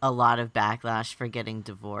a lot of backlash for getting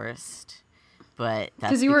divorced, but that's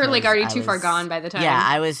Because you were like already I too far was- gone by the time. Yeah,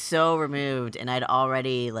 I was so removed, and I'd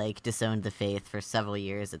already like disowned the faith for several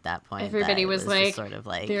years at that point. Everybody that it was just like, sort of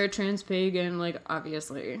like, they're trans pagan. Like,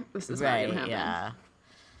 obviously, this is not right, gonna happen. yeah.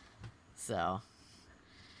 So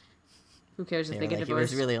Who cares if they they were get like, it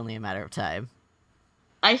divorced? was really only a matter of time.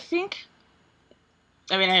 I think.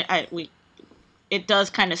 I mean, it does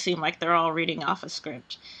kind of seem like they're all reading off a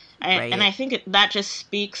script. Right. And I think that just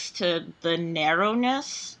speaks to the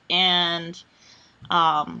narrowness and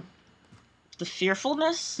the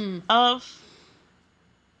fearfulness of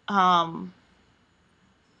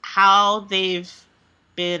how they've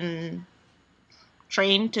been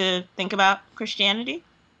trained to think about Christianity.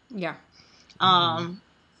 Yeah. I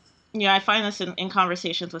find this in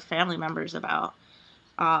conversations with family members about,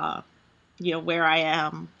 where I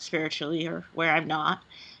am spiritually or where I'm not,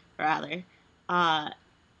 rather.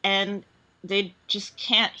 And they just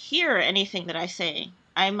can't hear anything that I say.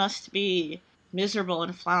 I must be miserable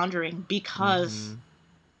and floundering because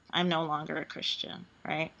I'm no longer a Christian,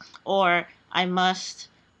 right? Or I must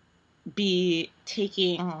be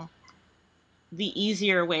taking the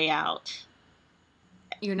easier way out.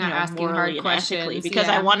 You're not asking hard questions because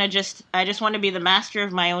I just want to be the master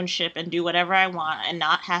of my own ship and do whatever I want and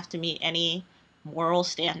not have to meet any moral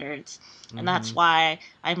standards. And that's why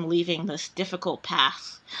I'm leaving this difficult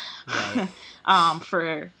path.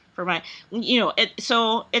 Right. For my,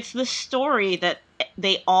 so it's the story that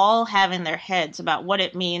they all have in their heads about what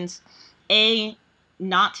it means,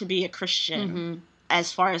 not to be a Christian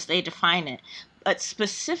as far as they define it, but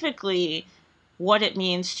specifically what it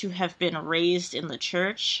means to have been raised in the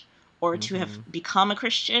church or to have become a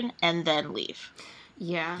Christian and then leave.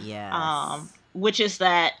 Yeah. Yes. Which is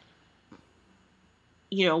that,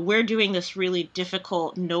 we're doing this really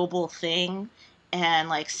difficult, noble thing, and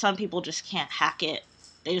like some people just can't hack it.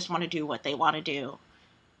 They just want to do what they want to do.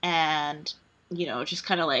 And, just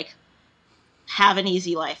kind of like have an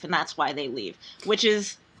easy life, and that's why they leave. Which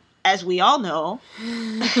is, as we all know,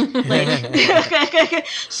 like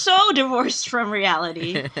so divorced from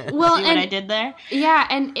reality. Well, see what I did there? Yeah,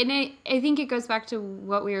 and I think it goes back to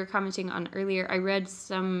what we were commenting on earlier. I read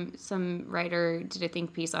some writer did a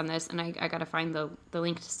think piece on this, and I got to find the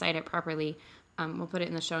link to cite it properly. We'll put it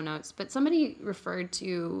in the show notes. But somebody referred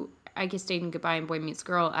to I Kiss Dating Goodbye and Boy Meets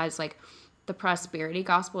Girl as like the prosperity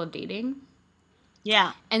gospel of dating.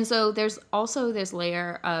 Yeah. And so there's also this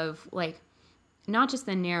layer of like not just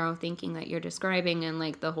the narrow thinking that you're describing and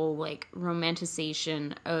like the whole like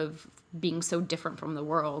romanticization of being so different from the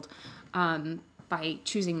world by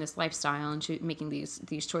choosing this lifestyle and making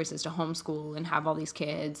these choices to homeschool and have all these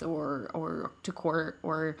kids or to court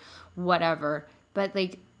or whatever. But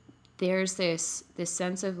like there's this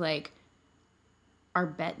sense of like our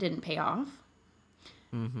bet didn't pay off.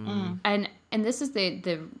 And this is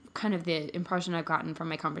the kind of the impression I've gotten from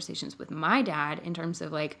my conversations with my dad in terms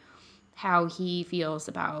of like how he feels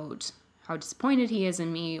about how disappointed he is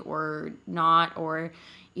in me or not, or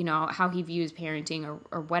how he views parenting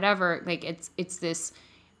or whatever. Like it's this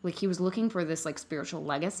like he was looking for this like spiritual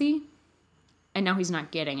legacy and now he's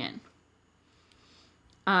not getting it.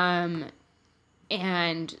 And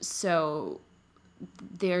so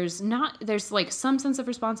there's like some sense of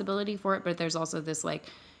responsibility for it, but there's also this like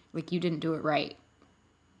you didn't do it right.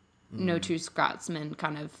 No true Scotsman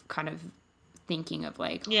kind of thinking of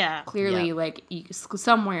like, clearly like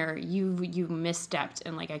somewhere you misstepped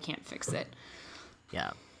and like I can't fix it.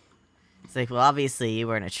 Yeah. It's like, well, obviously you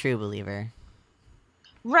weren't a true believer.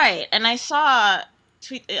 Right. And I saw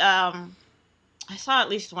at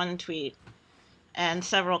least one tweet and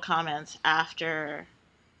several comments after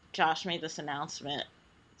Josh made this announcement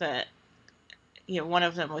that one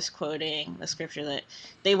of them was quoting the scripture that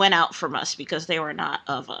they went out from us because they were not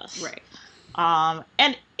of us. Right.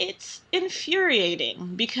 And it's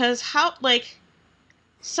infuriating because how, like,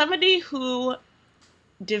 somebody who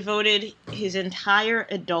devoted his entire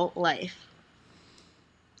adult life,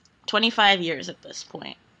 25 years at this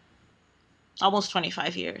point, almost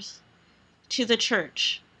 25 years, to the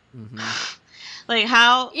church, Like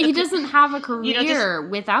how he doesn't have a career just,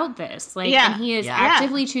 without this. Like, Yeah. and he is Yeah.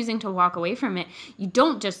 actively choosing to walk away from it. You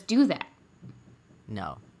don't just do that.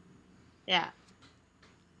 No. yeah.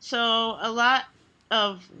 So a lot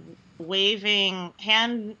of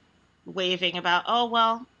hand waving about, oh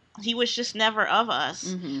well, he was just never of us.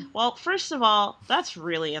 Mm-hmm. Well, first of all, that's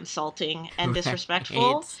really insulting and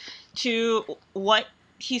disrespectful Right. to what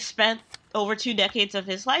he spent over 2 decades of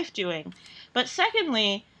his life doing. But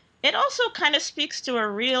secondly, it also kind of speaks to a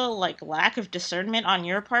real like lack of discernment on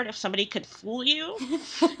your part if somebody could fool you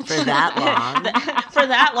For that long. for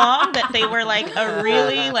that long that they were like a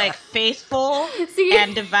really like faithful See?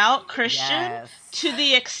 and devout Christian Yes. to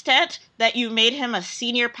the extent that you made him a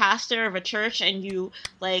senior pastor of a church and you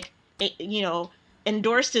like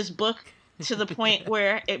endorsed his book to the point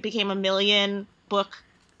where it became a million book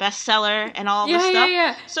bestseller and all this stuff.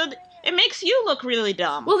 Yeah. So it makes you look really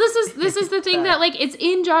dumb. Well, this is the thing that like it's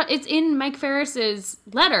in Mike Ferris's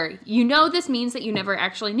letter. You know, this means that you never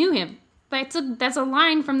actually knew him. That's a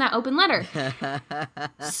line from that open letter.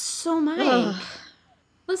 So Mike,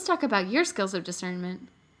 let's talk about your skills of discernment.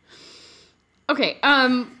 Okay,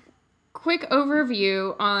 quick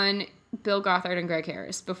overview on Bill Gothard and Greg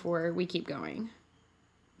Harris before we keep going.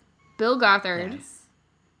 Bill Gothard Yes.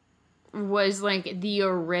 was like the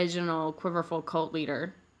original Quiverful cult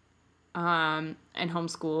leader, and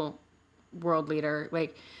homeschool world leader.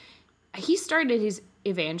 Like, he started his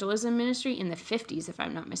evangelism ministry in the 50s, if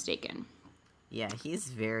I'm not mistaken. Yeah, he's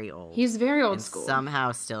very old. He's very old and school.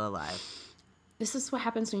 somehow still alive. This is what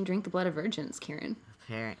happens when you drink the blood of virgins, Karen.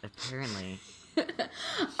 Apparently.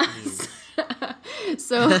 Jeez.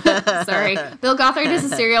 So, sorry. Bill Gothard is a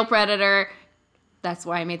serial predator. That's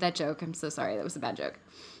why I made that joke. I'm so sorry. That was a bad joke.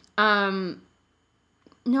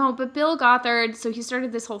 No, but Bill Gothard, so he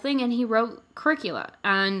started this whole thing and he wrote curricula.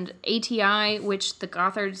 And ATI, which the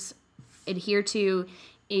Gothards adhere to,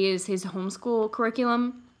 is his homeschool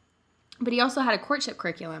curriculum. But he also had a courtship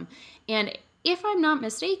curriculum. And if I'm not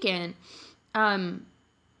mistaken,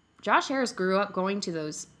 Josh Harris grew up going to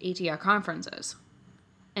those ATI conferences.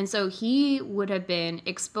 And so he would have been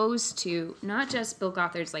exposed to not just Bill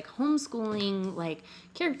Gothard's like homeschooling, like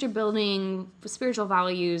character building, spiritual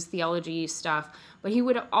values, theology stuff, but he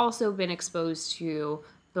would have also been exposed to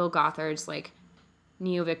Bill Gothard's like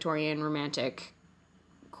neo-Victorian romantic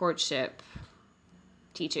courtship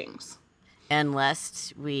teachings. And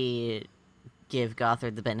lest we give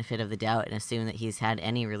Gothard the benefit of the doubt and assume that he's had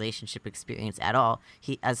any relationship experience at all,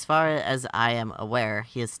 he, as far as I am aware,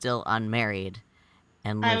 he is still unmarried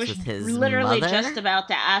and I lives was with his literally mother. just about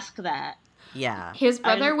to ask that. Yeah. His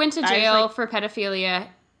brother went to I was jail like- for pedophilia,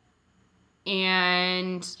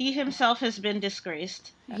 and He himself has been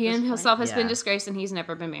disgraced. at he this point. himself has been Yeah. disgraced, and he's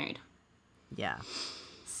never been married. Yeah.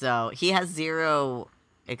 So he has zero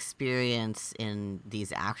experience in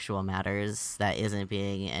these actual matters that isn't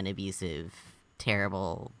being an abusive,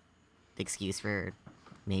 terrible excuse for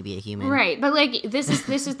maybe a human. Right, but like this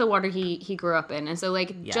is the water he grew up in, and so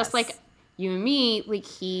like Yes. just like you and me, like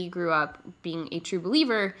he grew up being a true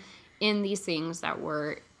believer in these things that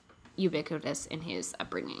were ubiquitous in his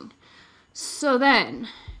upbringing. So then,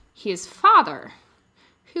 his father,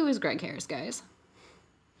 who is Greg Harris, guys?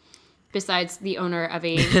 Besides the owner of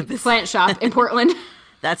a plant shop in Portland.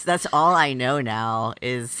 That's all I know now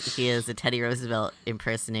is he is a Teddy Roosevelt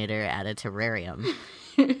impersonator at a terrarium.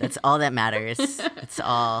 That's all that matters. It's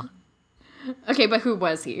all. Okay, but who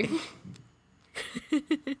was he?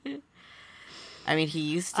 I mean, he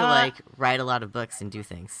used to like write a lot of books and do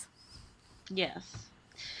things. Yes.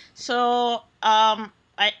 So,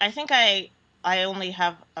 I think I only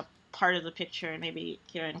have a part of the picture, and maybe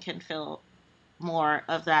Kieran can fill more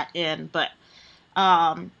of that in. But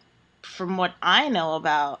from what I know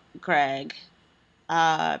about Greg,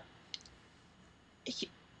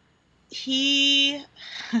 he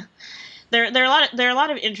there are a lot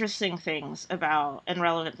of interesting things about and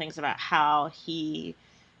relevant things about how he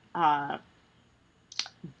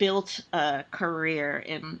built a career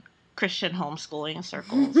in Christian homeschooling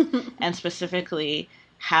circles, and specifically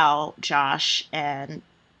how Josh and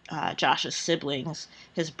Josh's siblings,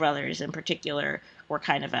 his brothers in particular, were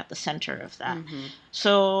kind of at the center of that. Mm-hmm.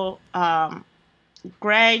 So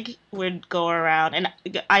Greg would go around, and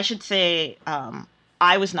I should say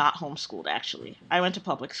I was not homeschooled, actually. I went to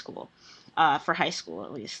public school, for high school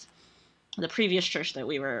at least. The previous church that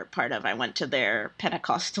we were part of, I went to their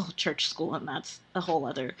Pentecostal church school, and that's a whole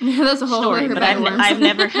other That's a whole story. other But bag of worms.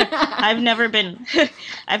 I've never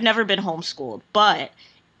been homeschooled. But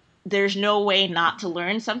there's no way not to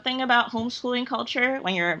learn something about homeschooling culture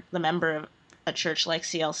when you're the member of a church like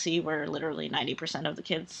CLC where literally 90% of the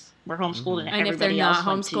kids were homeschooled, And if they're not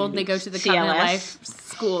homeschooled, they go to the Covenant Life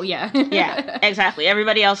school. Yeah. Yeah, exactly.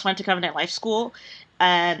 Everybody else went to Covenant Life school,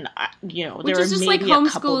 and there Which were is just maybe like a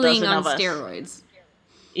couple dozen homeschooling on of us. steroids.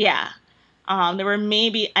 Yeah. There were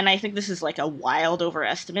maybe, and I think this is like a wild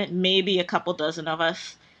overestimate, maybe a couple dozen of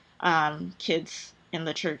us kids in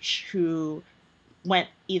the church who went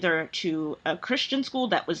either to a Christian school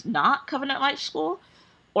that was not Covenant Life school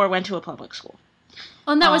or went to a public school.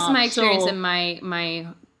 Well, and that was my experience in my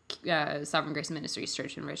Sovereign Grace Ministries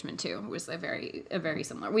church in Richmond too. It was a very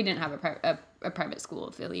similar. We didn't have a private school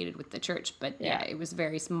affiliated with the church, but yeah, it was a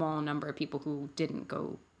very small number of people who didn't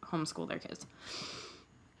go homeschool their kids.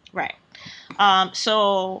 Right.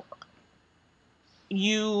 So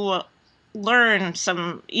you learn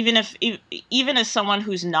some, even as someone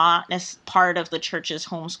who's not as part of the church's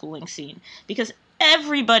homeschooling scene, because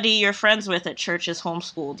everybody you're friends with at church is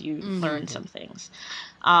homeschooled, you learn some things.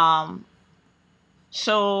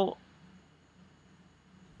 So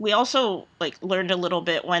we also learned a little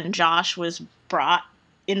bit when Josh was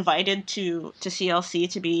invited to CLC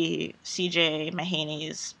to be CJ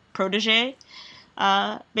Mahaney's protege.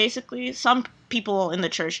 Basically, some people in the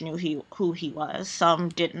church knew who he was, some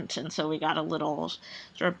didn't, and so we got a little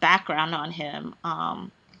sort of background on him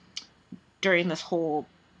during this whole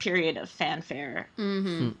period of fanfare,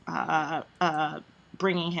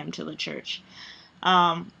 bringing him to the church.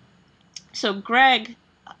 So Greg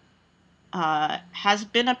has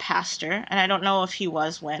been a pastor, and I don't know if he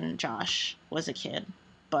was when Josh was a kid,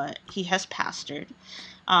 but he has pastored.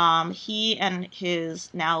 He and his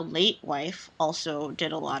now late wife also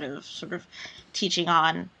did a lot of sort of teaching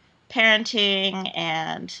on parenting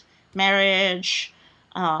and marriage.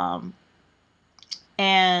 And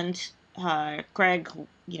Greg,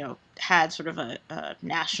 had sort of a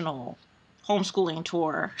national homeschooling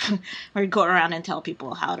tour where he'd go around and tell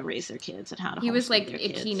people how to raise their kids and how to He was like their a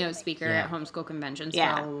kids. keynote speaker at homeschool conventions for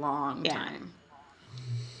a long time.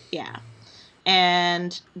 Yeah.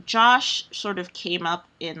 And Josh sort of came up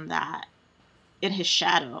in his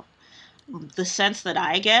shadow. The sense that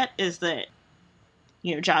I get is that,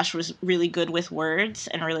 Josh was really good with words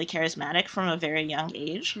and really charismatic from a very young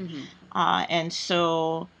age. And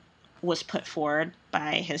so was put forward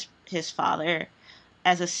by his father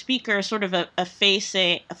as a speaker, sort of a face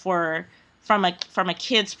from a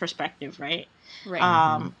kid's perspective, right?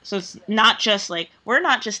 Right. So it's not just we're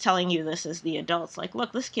not just telling you this as the adults.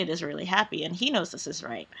 Look, this kid is really happy and he knows this is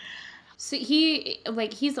right. So he's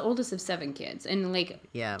the oldest of 7 kids, and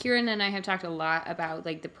Kieran and I have talked a lot about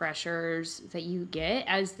the pressures that you get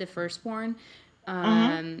as the firstborn,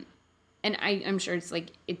 and I'm sure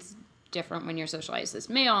it's different when you're socialized as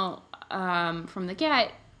male from the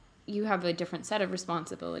get. You have a different set of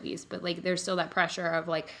responsibilities, but there's still that pressure of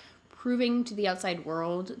proving to the outside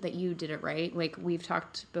world that you did it right. We've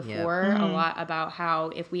talked before a lot about how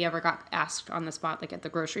if we ever got asked on the spot, at the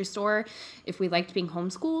grocery store, if we liked being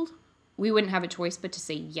homeschooled, we wouldn't have a choice but to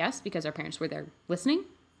say yes because our parents were there listening.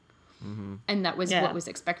 And that was what was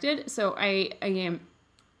expected. So I am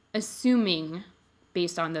assuming,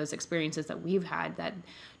 based on those experiences that we've had, that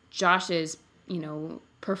Josh is,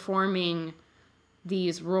 performing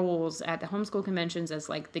these roles at the homeschool conventions as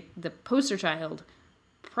the poster child,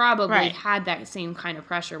 probably had that same kind of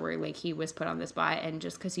pressure where he was put on the spot, and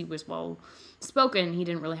just because he was well spoken, he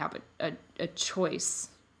didn't really have a choice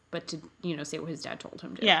but to say what his dad told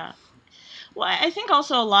him to. Yeah. Well, I think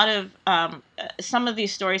also a lot of some of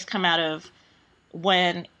these stories come out of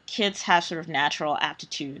when kids have sort of natural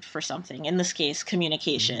aptitude for something, in this case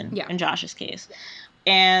communication, in Josh's case,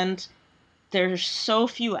 and there's so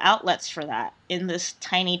few outlets for that in this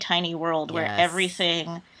tiny world where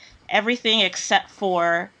everything except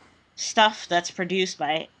for stuff that's produced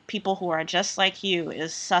by people who are just like you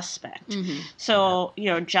is suspect. So,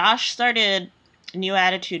 Josh started New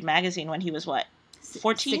Attitude magazine when he was what?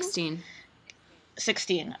 14?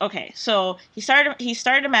 16. Okay. So he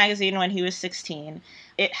started a magazine when he was 16.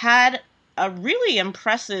 It had a really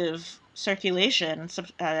impressive circulation,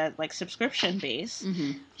 subscription base.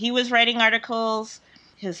 He was writing articles.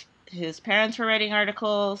 His parents were writing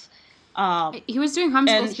articles. He was doing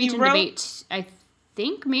homeschool speech and debate. I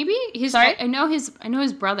think maybe I know his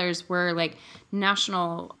brothers were the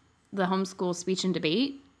homeschool speech and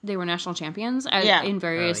debate. They were national champions in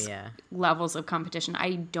various levels of competition.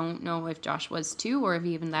 I don't know if Josh was too, or if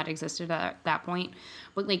even that existed at that point.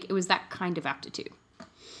 But it was that kind of aptitude.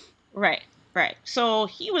 Right. So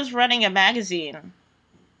he was running a magazine,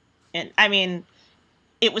 and I mean,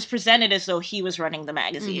 it was presented as though he was running the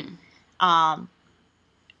magazine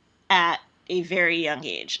at a very young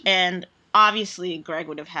age. And obviously Greg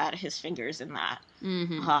would have had his fingers in that.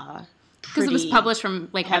 Because it was published from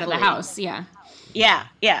like heavily. Out of the house. Yeah.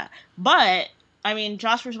 Yeah. But I mean,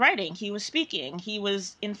 Josh was writing. He was speaking. He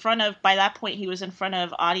was in front of, by that point, he was in front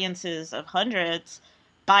of audiences of hundreds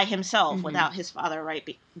by himself without his father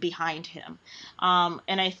behind him.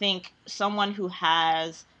 And I think someone who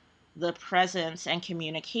has the presence and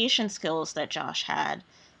communication skills that Josh had,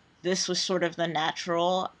 this was sort of the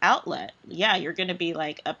natural outlet. Yeah, you're going to be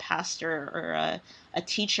like a pastor or a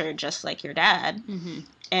teacher just like your dad.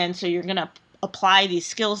 And so you're going to apply these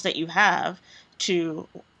skills that you have to,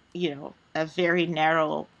 a very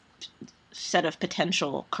narrow set of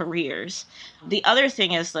potential careers. The other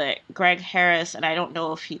thing is that Greg Harris, and I don't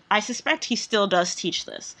know if I suspect he still does teach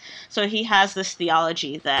this. So he has this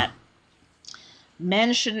theology that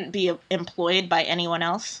men shouldn't be employed by anyone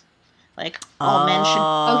else. Like all men should.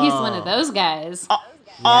 Oh, he's one of those guys.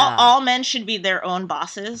 All men should be their own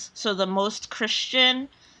bosses. So the most Christian,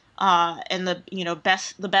 and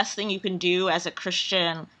the best thing you can do as a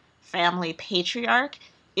Christian family patriarch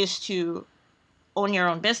is to own your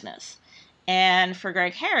own business. And for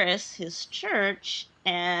Greg Harris, his church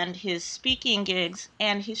and his speaking gigs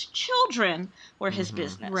and his children were his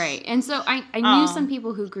business. Right. And so I knew some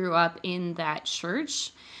people who grew up in that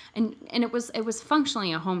church, and it was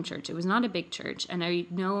functionally a home church. It was not a big church. And I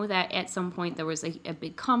know that at some point there was a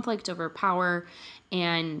big conflict over power,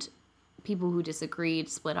 and people who disagreed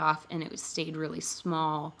split off, and it stayed really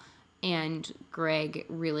small. And Greg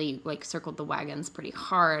really circled the wagons pretty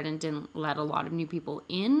hard and didn't let a lot of new people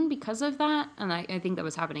in because of that. And I think that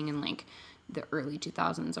was happening in the early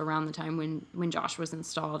 2000s, around the time when Josh was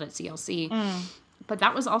installed at CLC. But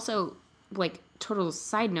that was also total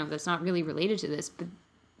side note that's not really related to this, but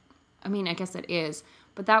I mean, I guess it is.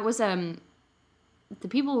 But that was the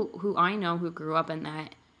people who I know who grew up in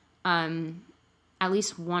that, at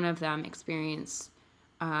least one of them experienced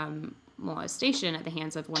molestation at the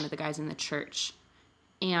hands of one of the guys in the church.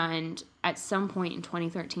 And at some point in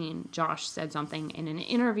 2013, Josh said something in an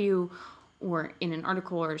interview or in an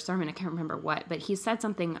article or a sermon, I can't remember what, but he said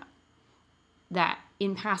something that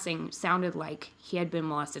in passing sounded like he had been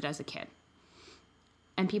molested as a kid.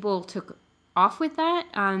 And people took off with that.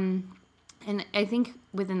 And I think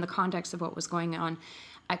within the context of what was going on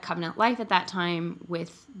at Covenant Life at that time,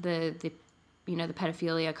 with the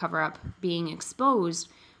pedophilia cover-up being exposed,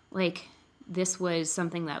 this was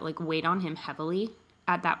something that weighed on him heavily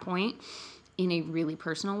at that point in a really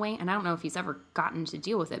personal way. And I don't know if he's ever gotten to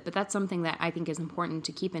deal with it, but that's something that I think is important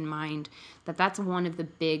to keep in mind, that's one of the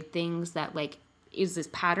big things that is this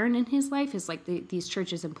pattern in his life, is these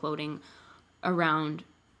churches imploding around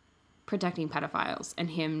protecting pedophiles, and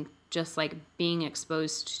him just being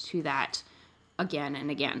exposed to that again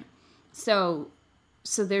and again. So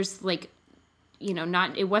there's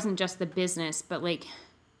not, it wasn't just the business, but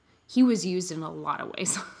he was used in a lot of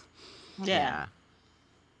ways. Yeah.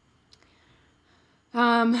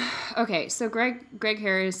 Okay, so Greg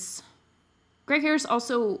Harris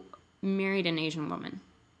also married an Asian woman.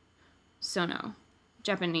 Sono,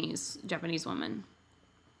 Japanese woman.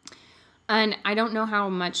 And I don't know how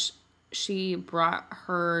much she brought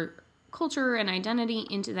her culture and identity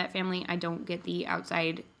into that family. I don't get the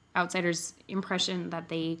outsider's impression that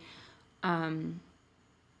they are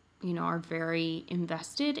very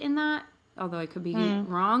invested in that, although I could be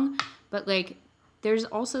wrong. But there's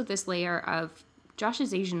also this layer of Josh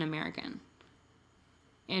is Asian American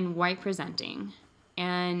and white presenting,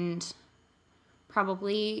 and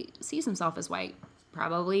probably sees himself as white.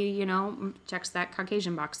 Probably, checks that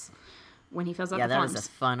Caucasian box when he fills out the forms. Yeah, that was a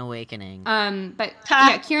fun awakening. But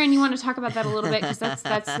yeah, Kieran, you want to talk about that a little bit, because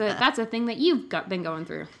that's a thing that you've been going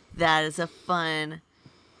through. That is a fun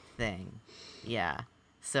thing. Yeah.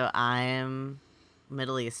 So I'm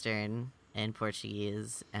Middle Eastern and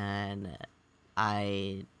Portuguese, and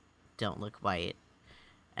I don't look white.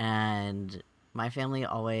 And my family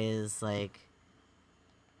always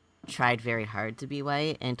tried very hard to be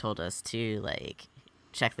white and told us to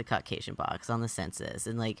check the Caucasian box on the census,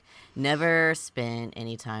 and never spent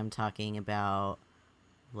any time talking about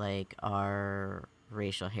our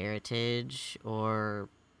racial heritage or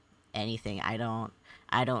anything. I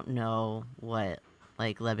don't know what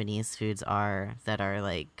Lebanese foods are that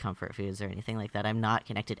are comfort foods or anything like that. I'm not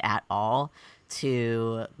connected at all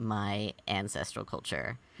to my ancestral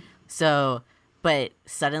culture. So, but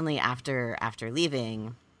suddenly after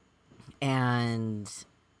leaving and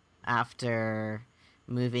after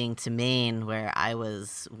moving to Maine, where I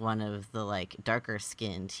was one of the darker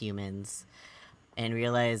skinned humans, and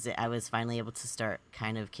realized that I was finally able to start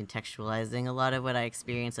kind of contextualizing a lot of what I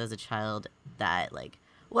experienced as a child that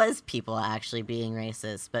was people actually being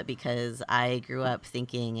racist, but because I grew up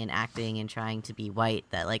thinking and acting and trying to be white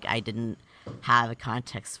that like I didn't have a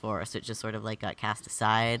context for, so it just sort of like got cast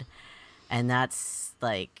aside. And that's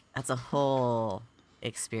a whole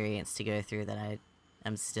experience to go through that I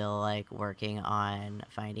am still like working on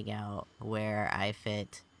finding out where I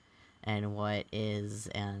fit and what is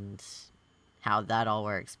and how that all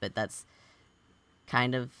works. But that's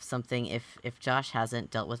kind of something, if Josh hasn't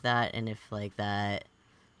dealt with that, and if like that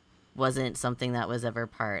wasn't something that was ever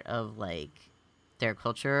part of like their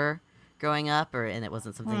culture growing up, or and it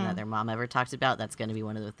wasn't something that their mom ever talked about, that's going to be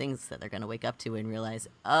one of the things that they're going to wake up to and realize,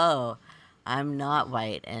 oh, I'm not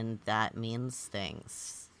white, and that means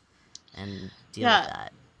things, and deal with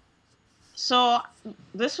that. So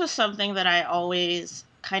this was something that I always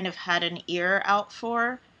kind of had an ear out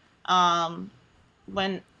for,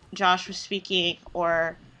 when Josh was speaking,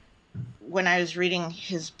 or when I was reading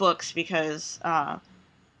his books, because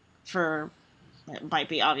it might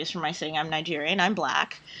be obvious from my saying I'm Nigerian, I'm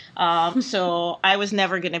black, so I was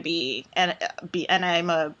never going to be, and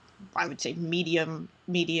I'm I would say medium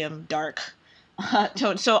dark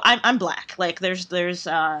tone. So I'm black. Like there's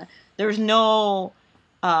no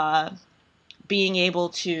being able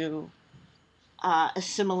to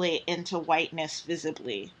assimilate into whiteness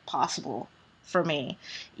visibly possible for me,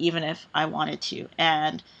 even if I wanted to.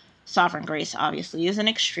 And Sovereign Grace obviously is an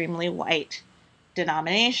extremely white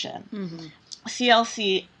denomination. Mm-hmm.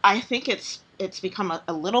 CLC, I think it's become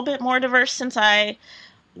a little bit more diverse since I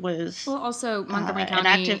was also Montgomery County, an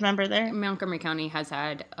active member there. Montgomery County has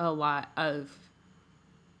had a lot of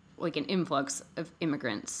like an influx of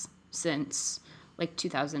immigrants since like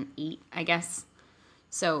 2008, I guess.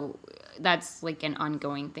 So that's like an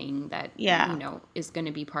ongoing thing that, is going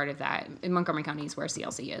to be part of that. In Montgomery County is where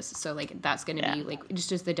CLC is. So like that's going to be like, it's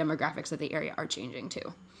just the demographics of the area are changing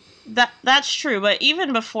too. That's true. But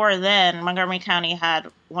even before then, Montgomery County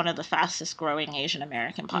had one of the fastest growing Asian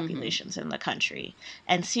American populations in the country.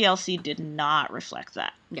 And CLC did not reflect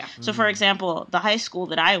that. Yeah. So for example, the high school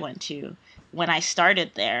that I went to, when I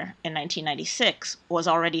started there in 1996, was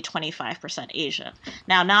already 25% Asian.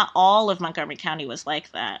 Now, not all of Montgomery County was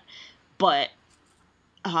like that, but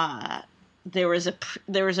there was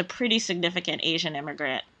a pretty significant Asian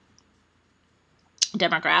immigrant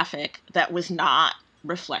demographic that was not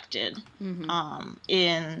reflected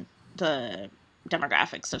in the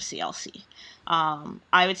demographics of CLC.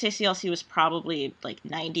 I would say CLC was probably like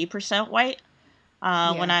 90% white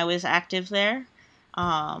when I was active there.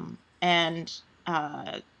 And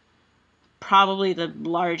probably the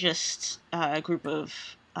largest group of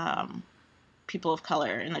people of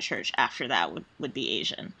color in the church after that would be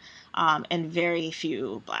Asian, and very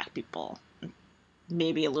few black people,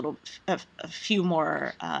 maybe a few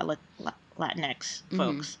more Latinx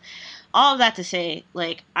folks. All of that to say,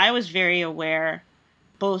 like, I was very aware,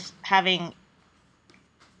 both having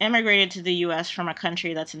immigrated to the U.S. from a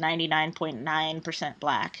country that's 99.9%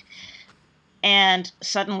 black, and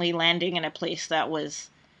suddenly landing in a place that was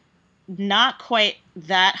not quite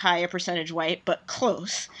that high a percentage white, but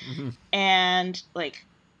close. And like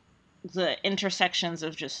the intersections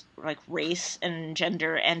of just like race and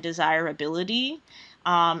gender and desirability.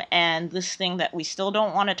 And this thing that we still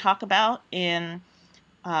don't want to talk about in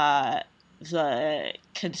the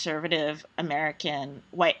conservative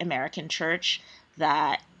white American church,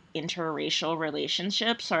 that interracial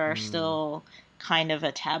relationships are still kind of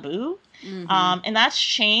a taboo. And that's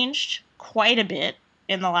changed quite a bit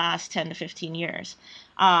in the last 10 to 15 years.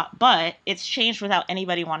 But it's changed without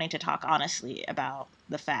anybody wanting to talk honestly about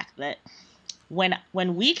the fact that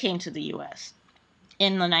when we came to the U.S.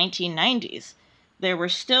 in the 1990s, there were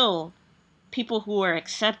still people who were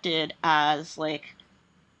accepted as like,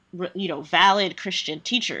 valid Christian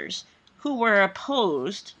teachers who were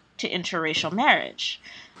opposed to interracial marriage.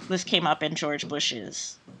 This came up in George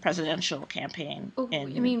Bush's presidential campaign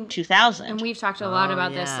in 2000. And we've talked a lot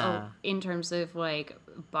about this in terms of like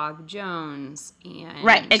Bob Jones and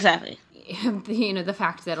right, exactly. The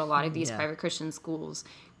fact that a lot of these private Christian schools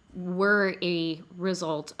were a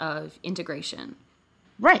result of integration.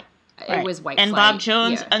 Right. It was white and flight. Bob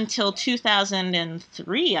Jones until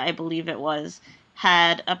 2003, I believe it was,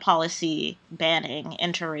 had a policy banning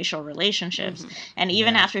interracial relationships. And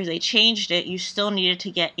even after they changed it, you still needed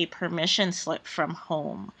to get a permission slip from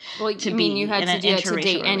home. Well, you had to do it to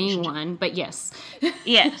date anyone, but yes.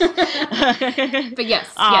 Yes. But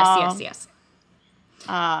yes.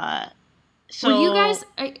 So were you guys,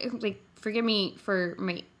 forgive me for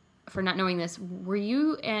not knowing this, were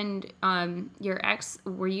you and your ex,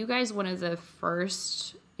 were you guys one of the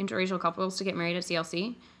first interracial couples to get married at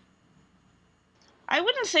CLC? I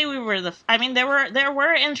wouldn't say we were I mean, there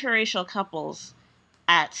were interracial couples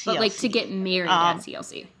at CLC. But like to get married at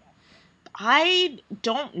CLC. I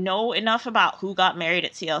don't know enough about who got married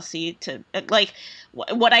at CLC to like.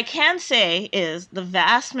 What I can say is the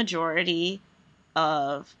vast majority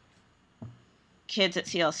of kids at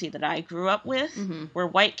CLC that I grew up with were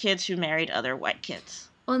white kids who married other white kids.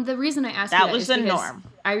 Well, and the reason I asked that was the norm.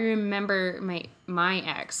 I remember my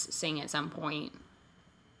ex saying at some point,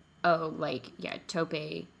 "Oh, like yeah,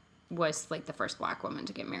 Tope was like the first black woman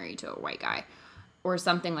to get married to a white guy," or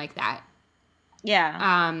something like that.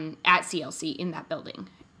 Yeah. At CLC in that building.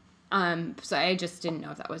 So I just didn't know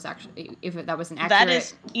if that was actually that was an accurate. That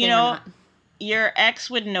is, you know, your ex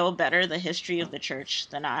would know better the history of the church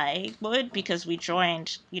than I would, because we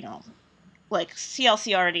joined, you know, like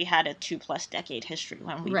CLC already had a 2+ decade history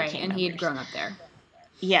when we became and members. He had grown up there.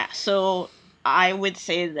 Yeah, so I would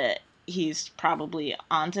say that he's probably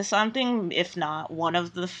onto something, if not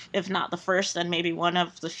the first, then maybe one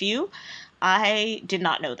of the few. I did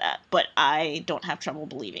not know that, but I don't have trouble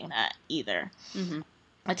believing that either.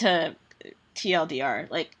 To TLDR,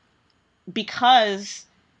 like, because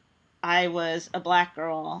I was a black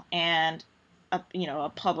girl and a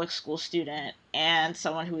public school student and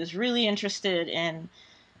someone who was really interested in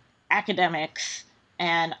academics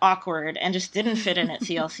and awkward and just didn't fit in at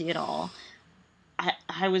CLC at all.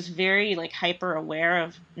 I was very like hyper aware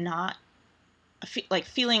of not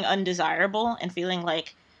feeling undesirable and feeling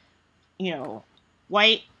like, you know,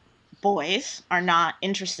 white boys are not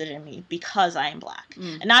interested in me because I am black.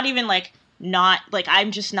 And not even like,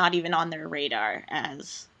 I'm just not even on their radar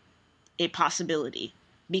as a possibility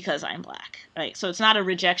because I'm black. Right. So it's not a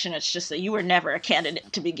rejection. It's just that you were never a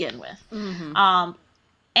candidate to begin with.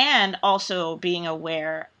 And also being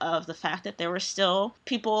aware of the fact that there were still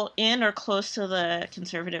people in or close to the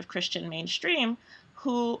conservative Christian mainstream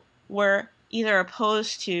who were either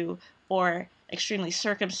opposed to or extremely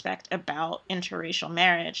circumspect about interracial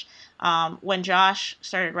marriage. When Josh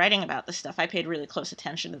started writing about this stuff, I paid really close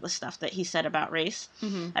attention to the stuff that he said about race.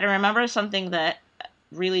 And I remember something that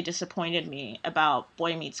really disappointed me about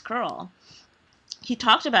Boy Meets Girl. He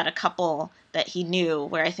talked about a couple that he knew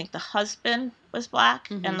where I think the husband was black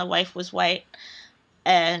and the wife was white.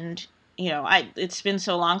 And, you know, it's been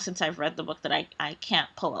so long since I've read the book that I can't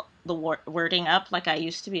pull up the wording up like I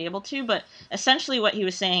used to be able to. But essentially what he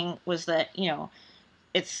was saying was that, you know,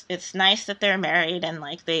 it's nice that they're married and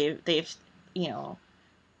like they've you know,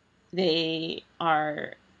 they've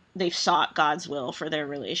sought God's will for their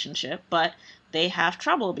relationship, but they have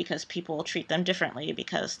trouble because people treat them differently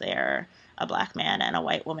because they're a black man and a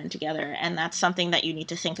white woman together. And that's something that you need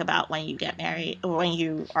to think about when you get married, or when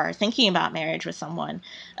you are thinking about marriage with someone,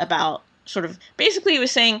 about sort of, basically he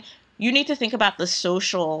was saying, you need to think about the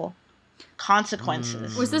social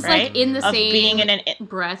consequences. Was this right? like in the of same being in an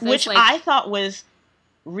breath? Which like... I thought was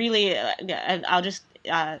really, and I'll just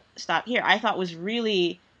stop here. I thought was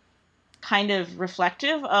really kind of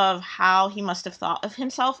reflective of how he must have thought of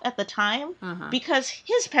himself at the time, because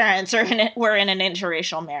his parents were in an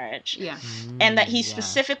interracial marriage. Yeah. And that he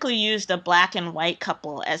specifically used a black and white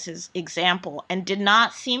couple as his example and did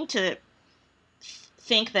not seem to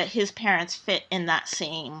think that his parents fit in that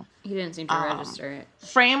same... He didn't seem to register it.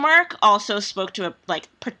 Framework. Also spoke to a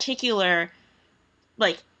particular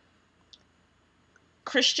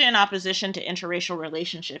Christian opposition to interracial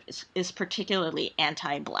relationship is particularly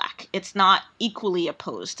anti-black. It's not equally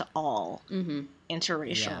opposed to all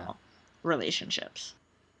interracial relationships.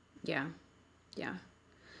 Yeah. Yeah.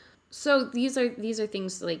 So these are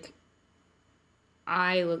things like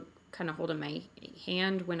I kind of hold in my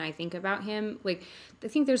hand when I think about him. Like, I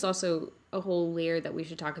think there's also a whole layer that we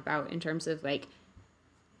should talk about in terms of like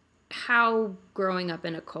how growing up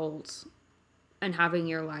in a cult and having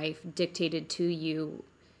your life dictated to you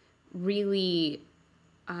really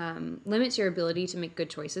limits your ability to make good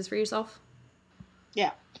choices for yourself.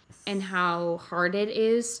 Yeah. And how hard it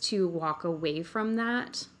is to walk away from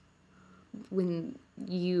that when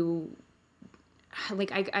you,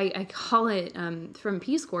 like, I call it, from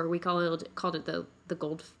Peace Corps, we called it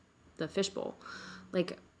the fishbowl.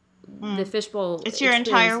 Like, the fishbowl. It's your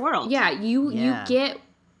entire world. Yeah,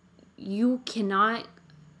 you cannot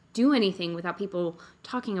do anything without people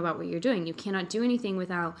talking about what you're doing. You cannot do anything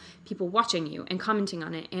without people watching you and commenting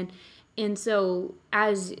on it. And so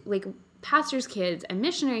as like pastors' kids and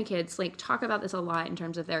missionary kids like talk about this a lot in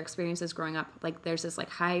terms of their experiences growing up. Like there's this like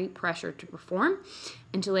high pressure to perform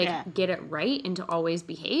and to like get it right and to always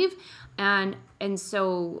behave. And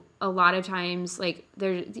so a lot of times like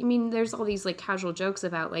there's all these like casual jokes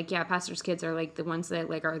about like, yeah, pastors' kids are like the ones that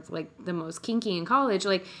like are like the most kinky in college.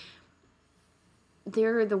 Like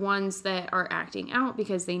they're the ones that are acting out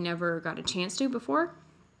because they never got a chance to before.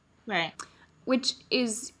 Right. Which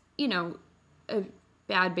is, you know, a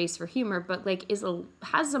bad base for humor, but like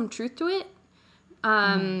has some truth to it.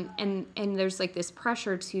 And there's like this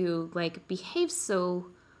pressure to like behave so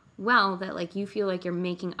well that like you feel like you're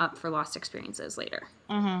making up for lost experiences later.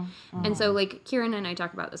 And so like Kieran and I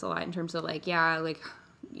talk about this a lot in terms of like, yeah, like,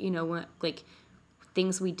 you know, what like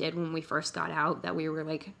things we did when we first got out that we were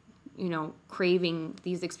like, you know, craving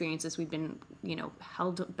these experiences we've been, you know,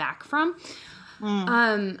 held back from.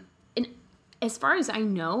 And as far as I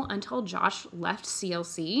know, until Josh left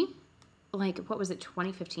CLC, like, what was it,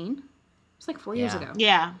 2015? It's like 4 years ago.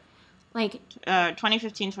 Yeah. Like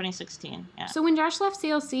 2015, 2016. Yeah. So when Josh left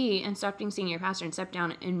CLC and stopped being senior pastor and stepped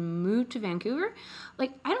down and moved to Vancouver,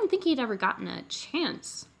 like, I don't think he'd ever gotten a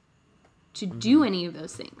chance to do any of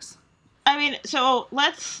those things. I mean, so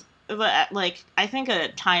let's, like, I think a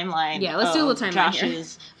timeline. Yeah, let's do a little timeline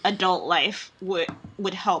Josh's adult life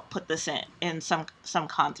would help put this in some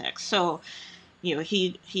context. So, you know,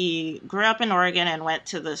 he grew up in Oregon and went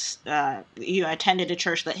to this, attended a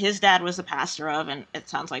church that his dad was the pastor of, and it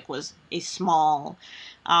sounds like was a small,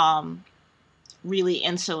 really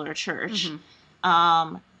insular church.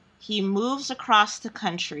 He moves across the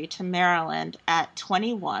country to Maryland at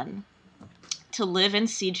 21 to live in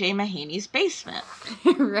C.J. Mahaney's basement.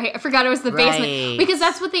 Right. I forgot it was the basement. Because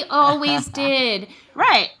that's what they always did.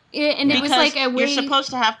 Right. And because it was like a way... you're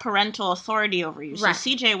supposed to have parental authority over you. So Right.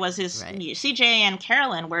 CJ was his... Right. CJ and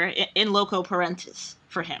Carolyn were in loco parentis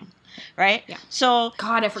for him. Right? Yeah. So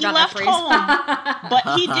God, I forgot he left that phrase. home,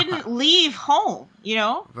 but he didn't leave home, you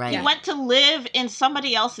know? Right. He went to live in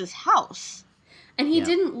somebody else's house. And he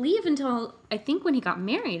didn't leave until, I think, when he got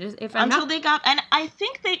married. They got... And I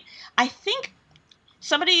think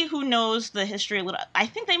somebody who knows the history a little... I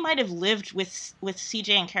think they might have lived with CJ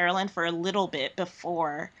and Carolyn for a little bit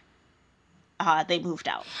before... they moved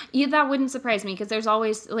out. Yeah, that wouldn't surprise me because there's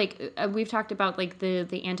always like we've talked about like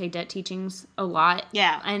the anti-debt teachings a lot.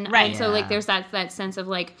 Yeah, and right. And so like there's that sense of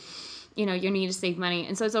like, you know, you need to save money,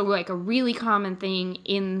 and so it's like a really common thing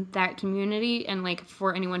in that community. And like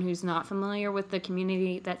for anyone who's not familiar with the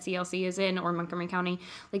community that CLC is in or Montgomery County,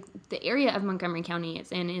 like the area of Montgomery County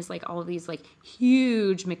it's in is like all of these like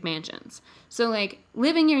huge McMansions. So like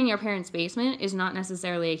living in your parents' basement is not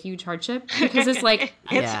necessarily a huge hardship because it's like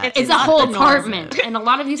it's a whole apartment, and a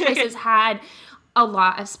lot of these places had a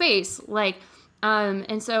lot of space, like.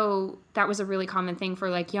 And so that was a really common thing for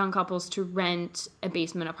like young couples to rent a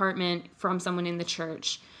basement apartment from someone in the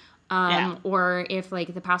church. Or if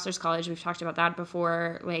like the pastor's college, we've talked about that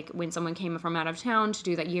before, like when someone came from out of town to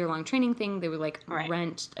do that year-long training thing, they would like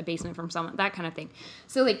rent a basement from someone, that kind of thing.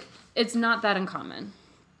 So like, it's not that uncommon.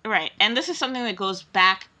 Right. And this is something that goes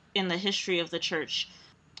back in the history of the church.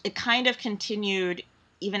 It kind of continued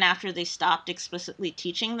even after they stopped explicitly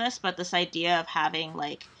teaching this, but this idea of having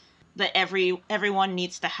like, that everyone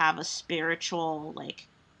needs to have a spiritual like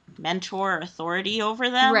mentor or authority over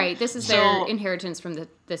them. Right. This is their inheritance from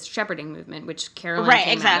this shepherding movement, which Carolyn right,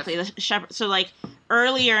 came exactly. out of. The shepherd. So like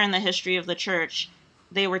earlier in the history of the church,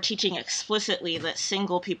 they were teaching explicitly that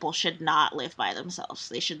single people should not live by themselves.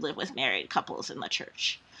 They should live with married couples in the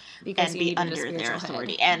church because and be under their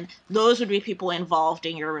authority. And those would be people involved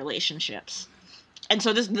in your relationships. And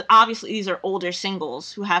so obviously these are older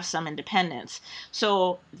singles who have some independence.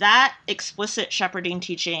 So that explicit shepherding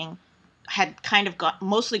teaching had kind of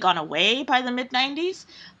mostly gone away by the mid-90s.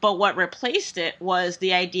 But what replaced it was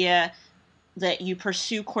the idea that you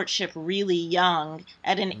pursue courtship really young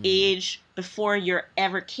at an age before you're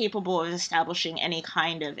ever capable of establishing any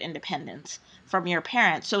kind of independence from your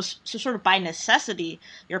parents. So sort of by necessity,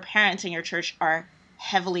 your parents and your church are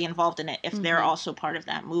heavily involved in it if they're also part of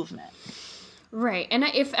that movement. Right. And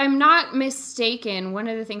if I'm not mistaken, one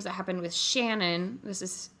of the things that happened with Shannon, this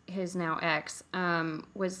is his now ex,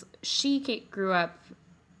 was she grew up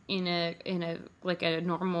in a like a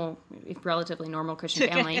normal, relatively normal Christian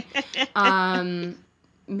family,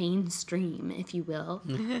 mainstream, if you will.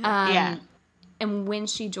 And when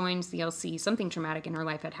she joined CLC, something traumatic in her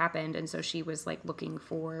life had happened, and so she was like looking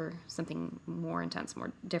for something more intense,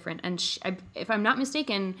 more different. And if I'm not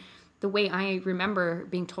mistaken, the way I remember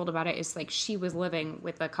being told about it is like she was living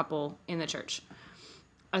with a couple in the church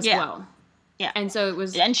as well. Yeah. And so it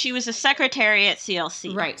was... And she was a secretary at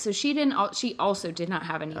CLC. Right. So she also did not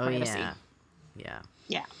have any privacy. Yeah.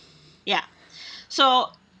 So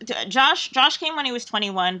Josh came when he was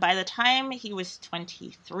 21. By the time he was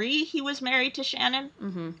 23, he was married to Shannon.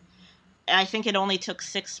 I think it only took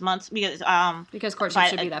 6 months because courtship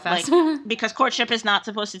should be that fast. Because courtship is not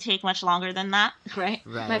supposed to take much longer than that, right?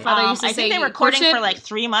 Right. My father used to I say think they were courting courtship, for like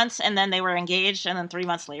 3 months, and then they were engaged, and then 3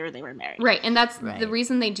 months later they were married. right, and that's Right. the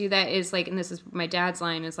reason they do that is like, and this is my dad's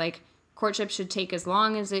line, is like, courtship should take as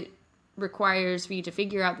long as it requires for you to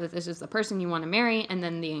figure out that this is the person you want to marry, and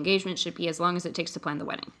then the engagement should be as long as it takes to plan the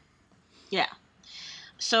wedding. Yeah.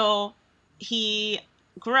 So he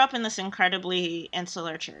grew up in this incredibly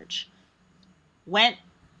insular church, went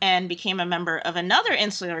and became a member of another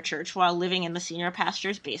insular church while living in the senior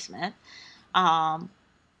pastor's basement.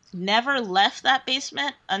 Never left that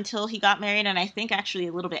basement until he got married, and I think actually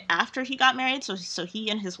a little bit after he got married. So he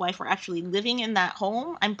and his wife were actually living in that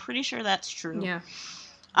home. I'm pretty sure that's true. Yeah.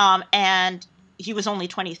 And he was only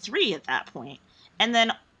 23 at that point. And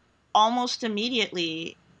then almost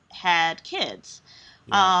immediately had kids.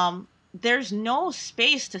 Yeah. There's no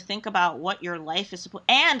space to think about what your life is supposed,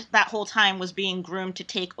 and that whole time was being groomed to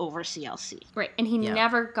take over CLC. Right, and he Yeah.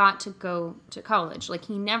 never got to go to college. Like,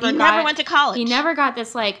 he never went to college. He never got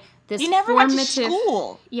this, like, this He never went to formative...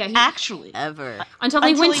 school. Yeah, actually. Ever. Until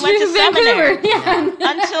he went to seminary. Vancouver.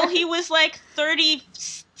 Yeah. Until he was like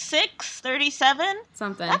 36, 37.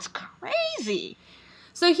 Something. That's crazy.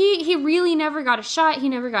 So he really never got a shot. He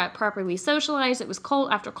never got properly socialized. It was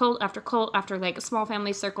cult after cult after cult after, like, a small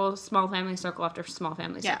family circle after small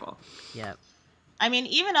family circle. Yep. I mean,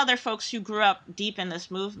 even other folks who grew up deep in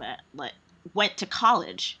this movement, like, went to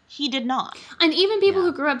college. He did not. And even people Yeah.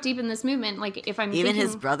 who grew up deep in this movement, like, if I'm Even thinking,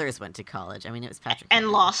 his brothers went to college. I mean, it was Patrick. And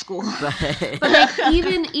law school. But but like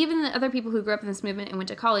even the other people who grew up in this movement and went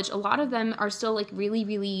to college, a lot of them are still, like, really,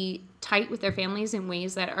 really tight with their families in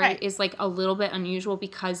ways that are Right. is like a little bit unusual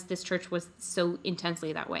because this church was so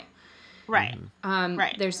intensely that way. Right.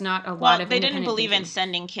 Right. There's not a lot Well, of they didn't independent believe in thinking.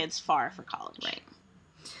 sending kids far for college. Right.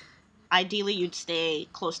 Ideally, you'd stay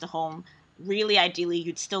close to home. Really, ideally,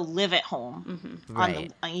 you'd still live at home,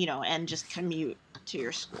 Right. and just commute to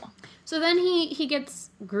your school. So then he gets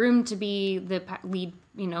groomed to be the lead,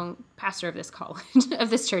 pastor of this college, of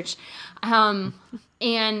this church. And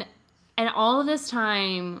all of this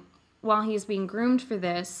time, while he's being groomed for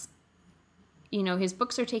this, his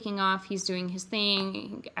books are taking off. He's doing his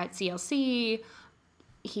thing at CLC.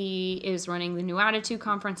 He is running the New Attitude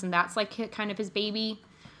Conference, and that's like kind of his baby.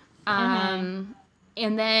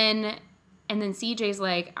 And then CJ's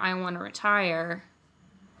like, I want to retire.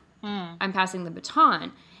 I'm passing the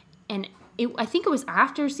baton. And I think it was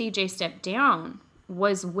after CJ stepped down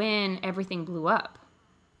was when everything blew up.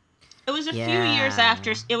 It was a few years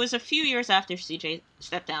after. It was a few years after CJ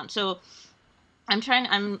stepped down. So I'm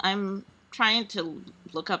trying to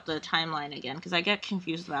look up the timeline again because I get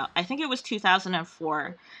confused about. I think it was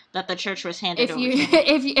 2004 that the church was handed over.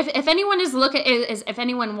 If anyone if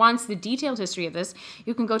anyone wants the detailed history of this,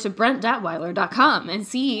 you can go to BrentDatweiler.com and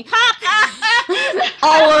see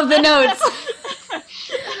all of the notes.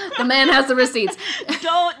 The man has the receipts.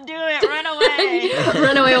 Don't do it. Run away.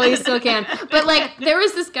 Run away while you still can. But, like, there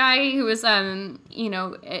was this guy who was, a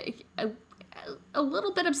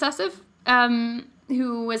little bit obsessive,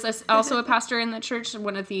 who was also a pastor in the church,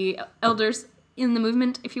 one of the elders in the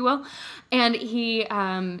movement, if you will. And he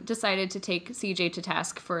decided to take CJ to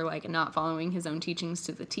task for, like, not following his own teachings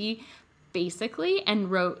to the T, basically, and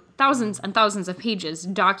wrote thousands and thousands of pages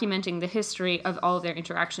documenting the history of all of their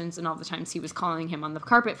interactions and all the times he was calling him on the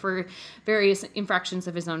carpet for various infractions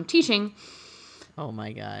of his own teaching. Oh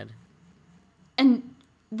my God. And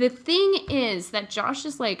the thing is that Josh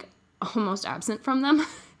is, like, almost absent from them.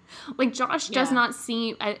 Like, Josh does not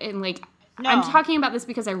seem, and, like, No. I'm talking about this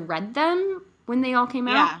because I read them when they all came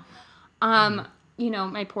out.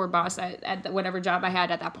 My poor boss at whatever job I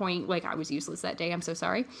had at that point, like, I was useless that day. I'm so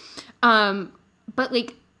sorry. But,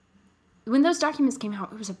 like, when those documents came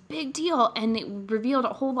out, it was a big deal. And it revealed a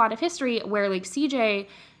whole lot of history where, like, CJ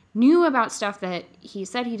knew about stuff that he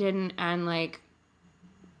said he didn't and, like,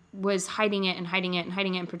 was hiding it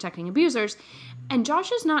and protecting abusers. And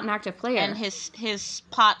Josh is not an active player. And his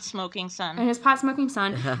pot-smoking son. And his pot-smoking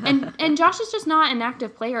son. and Josh is just not an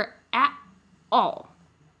active player at all.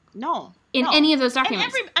 No. In any of those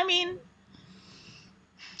documents.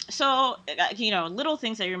 Little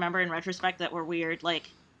things I remember in retrospect that were weird, like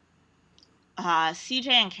CJ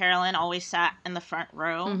and Carolyn always sat in the front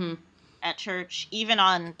row at church, even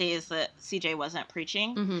on days that CJ wasn't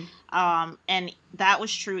preaching. And that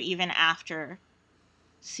was true even after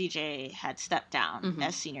CJ had stepped down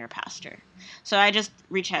as senior pastor. So I just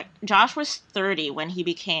rechecked. Josh was 30 when he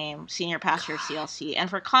became senior pastor of CLC. And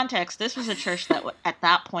for context, this was a church that at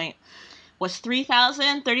that point was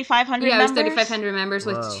 3,000, 3,500 members? Yeah, it was members? 3,500 members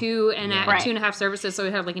with 2.5 services. So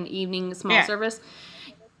we have, like, an evening small service.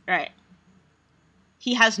 Right.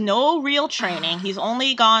 He has no real training. He's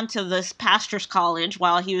only gone to this pastor's college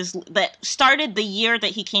that started the year that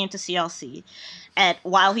he came to CLC,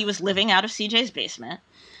 while he was living out of CJ's basement.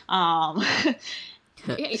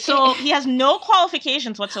 So he has no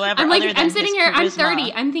qualifications whatsoever. I'm like, other than I'm sitting here, I'm charisma.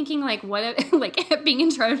 30. I'm thinking like, what, like being in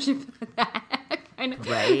charge of that. Kind of.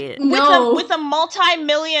 Right. No. With a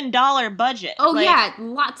multi-million-dollar budget. Oh like, yeah,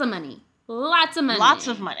 lots of money. Lots of money. Lots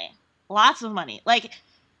of money. Lots of money. Like,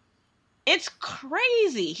 it's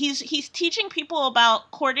crazy. He's teaching people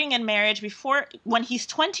about courting and marriage when he's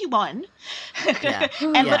 21. Yeah.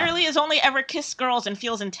 And literally has only ever kissed girls and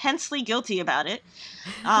feels intensely guilty about it.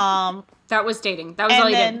 That was dating. That was all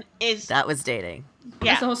he did. That was dating.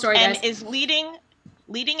 Yeah. That's the whole story, and guys. is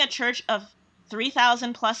leading a church of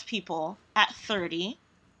 3,000 plus people at 30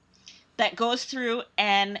 that goes through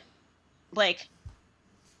and like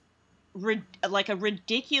a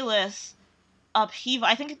ridiculous upheaval.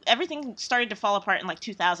 I think everything started to fall apart in like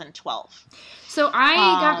 2012. So I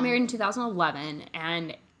got married in 2011,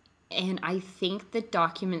 and I think the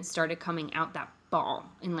documents started coming out that fall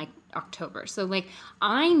in like October. So like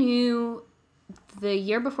I knew the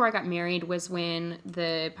year before I got married was when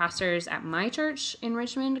the pastors at my church in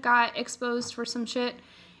Richmond got exposed for some shit,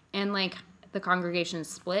 and like the congregation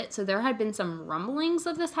split. So there had been some rumblings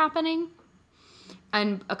of this happening.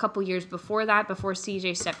 And a couple years before that, before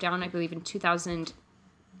CJ stepped down, I believe in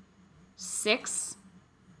 2006,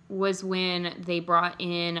 was when they brought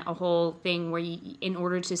in a whole thing where in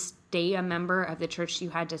order to stay a member of the church, you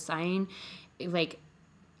had to sign like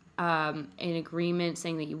an agreement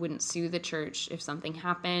saying that you wouldn't sue the church if something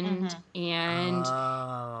happened, and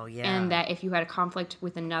and that if you had a conflict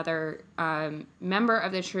with another member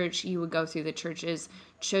of the church, you would go through the church's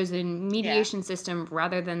chosen mediation system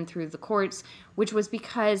rather than through the courts, which was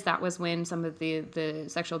because that was when some of the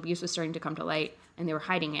sexual abuse was starting to come to light and they were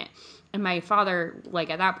hiding it. And my father,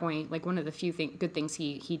 like at that point, like one of the few good things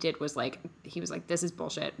he did was like, he was like, this is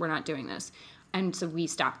bullshit, we're not doing this. And so we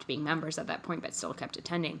stopped being members at that point, but still kept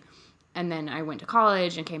attending. And then I went to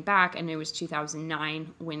college and came back, and it was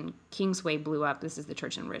 2009 when Kingsway blew up. This is the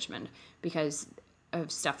church in Richmond, because of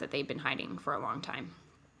stuff that they'd been hiding for a long time.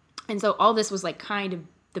 And so all this was like kind of,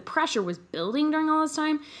 the pressure was building during all this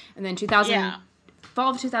time. And then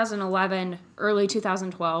fall of 2011, early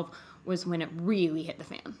 2012 was when it really hit the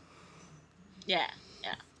fan. Yeah.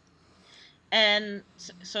 And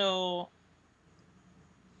so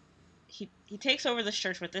he takes over this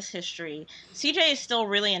church with this history. CJ is still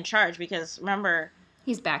really in charge because, remember,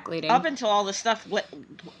 he's backleading. Up until all this stuff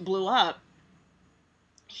blew up,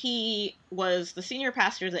 he was the senior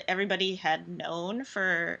pastor that everybody had known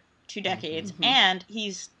for 2 decades, and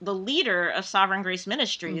he's the leader of Sovereign Grace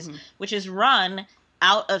Ministries, which is run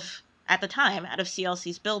out of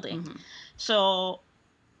CLC's building. So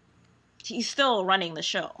he's still running the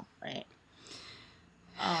show, right?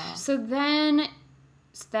 So then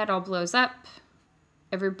that all blows up.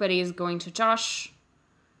 Everybody is going to Josh.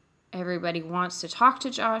 Everybody wants to talk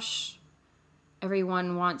to Josh.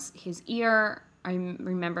 Everyone wants his ear. I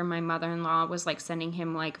remember my mother-in-law was like sending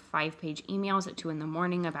him like 5-page emails at 2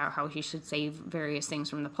 a.m. about how he should say various things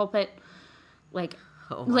from the pulpit. Like,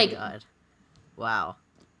 oh my God. Wow.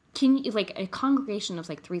 Can you, like, a congregation of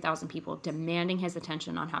like 3,000 people demanding his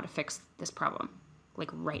attention on how to fix this problem,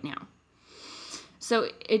 like right now. So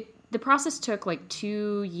the process took like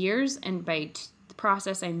 2 years, and by the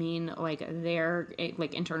process I mean like their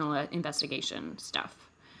like internal investigation stuff.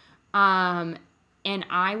 And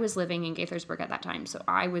I was living in Gaithersburg at that time, so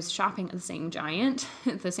I was shopping at the same Giant,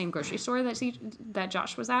 the same grocery store that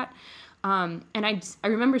Josh was at. And I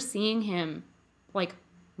remember seeing him like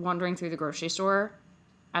wandering through the grocery store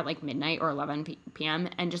at like midnight or 11 p.m.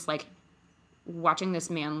 and just like watching this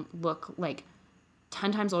man look like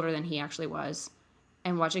 10 times older than he actually was,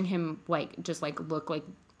 and watching him like just like look like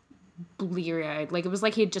bleary-eyed. Like it was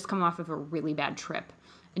like he had just come off of a really bad trip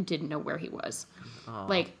and didn't know where he was. Oh.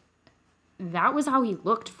 Like that was how he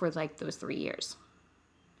looked for like those 3 years.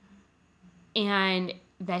 And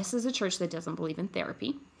this is a church that doesn't believe in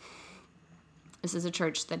therapy. This is a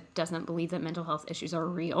church that doesn't believe that mental health issues are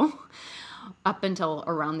real, up until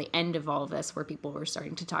around the end of all of this, where people were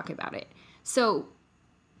starting to talk about it. So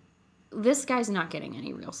this guy's not getting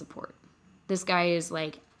any real support. This guy is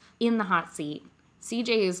like in the hot seat.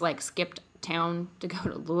 CJ is like skipped town to go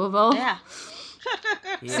to Louisville. Yeah.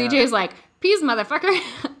 CJ is like, peace, motherfucker.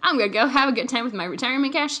 I'm going to go have a good time with my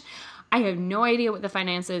retirement cash. I have no idea what the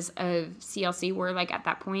finances of CLC were like at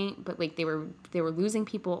that point, but like they were losing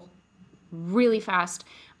people really fast.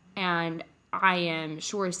 And I am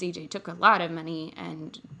sure CJ took a lot of money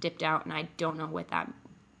and dipped out, and I don't know what that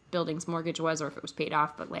building's mortgage was or if it was paid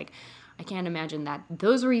off, but like I can't imagine that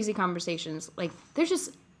those were easy conversations. Like, there's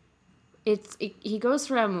just, he goes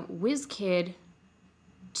from whiz kid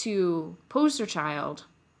to poster child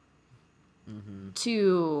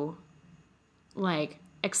to, like,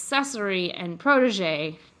 accessory and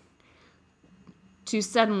protege to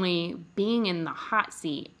suddenly being in the hot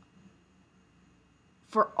seat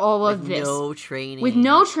for all of this. With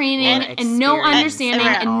no training and no understanding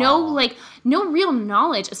and no real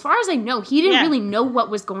knowledge. As far as I know, he didn't really know what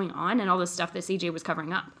was going on and all the stuff that CJ was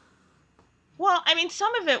covering up. Well, I mean,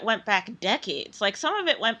 some of it went back decades. Like, some of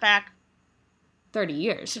it went back 30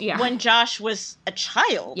 years, yeah. When Josh was a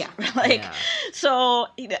child. Yeah. So,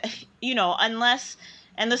 you know, unless...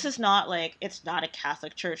 And this is not like, it's not a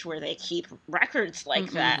Catholic church where they keep records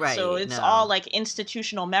like that. Right, so it's all like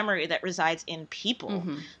institutional memory that resides in people,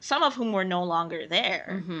 some of whom were no longer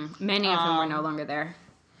there. Many of whom were no longer there.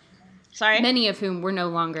 Sorry? Many of whom were no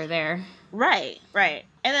longer there. Right. And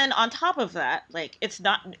then on top of that, like, it's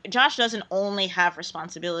not, Josh doesn't only have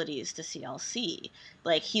responsibilities to CLC.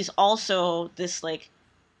 Like, he's also this, like,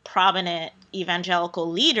 prominent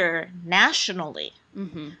evangelical leader nationally.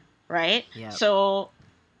 Right? Yeah. So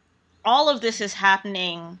all of this is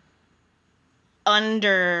happening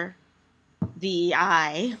under the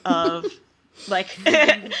eye of like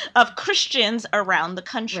of Christians around the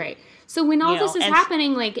country. Right. So when all this is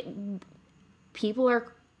happening, like, people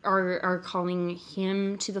are calling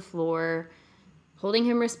him to the floor, holding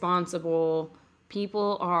him responsible.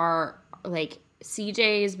 People are like,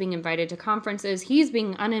 CJ is being invited to conferences. He's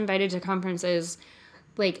being uninvited to conferences.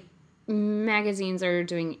 Like, magazines are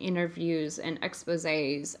doing interviews and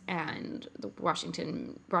exposés, and the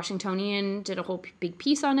Washingtonian did a whole big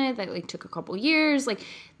piece on it that, like, took a couple years. Like,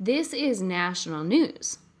 this is national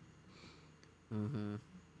news.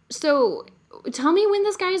 So tell me when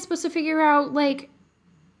this guy is supposed to figure out, like,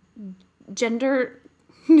 gender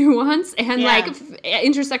nuance and like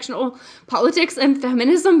intersectional politics and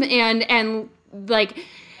feminism and like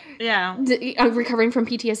recovering from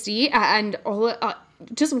PTSD and all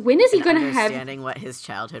just when is he going to have understanding what his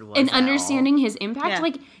childhood was and understanding his impact?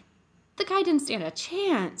 Like, the guy didn't stand a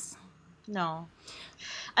chance. No.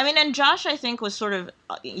 I mean, and Josh, I think, was sort of,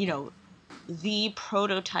 you know, the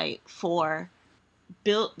prototype for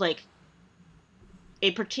built like a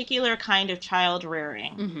particular kind of child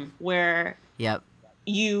rearing where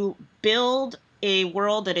you build a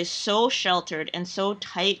world that is so sheltered and so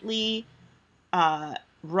tightly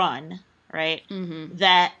run, right,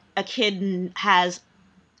 that a kid has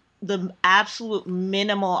the absolute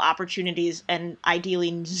minimal opportunities and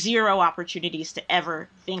ideally zero opportunities to ever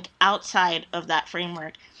think outside of that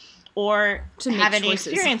framework or to have any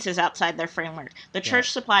experiences outside their framework. The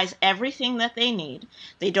church supplies everything that they need.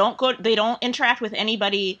 They don't interact with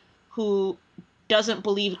anybody who doesn't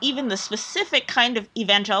believe even the specific kind of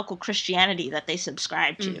evangelical Christianity that they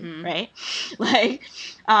subscribe to, right? Like,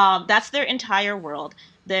 that's their entire world.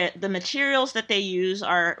 The materials that they use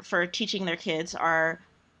are for teaching their kids are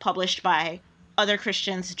published by other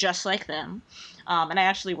Christians just like them. And I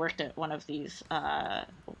actually worked at one of those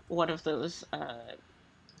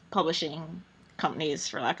publishing companies,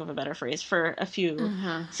 for lack of a better phrase, for a few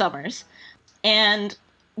summers. And,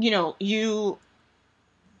 you know,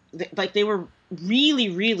 they were really,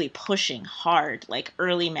 really pushing hard, like,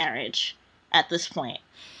 early marriage at this point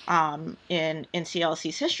in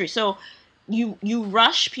CLC's history. So you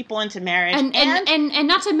rush people into marriage. And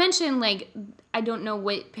not to mention, like, I don't know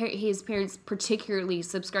what his parents particularly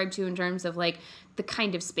subscribed to in terms of, like, the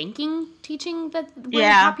kind of spanking teaching that was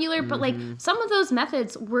popular. But, like, some of those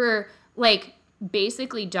methods were, like,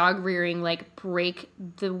 basically dog rearing, like, break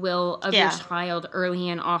the will of your child early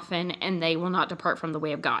and often, and they will not depart from the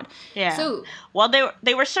way of God. Yeah. So, well,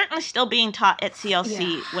 they were certainly still being taught at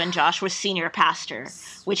CLC when Josh was senior pastor,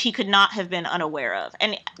 which he could not have been unaware of.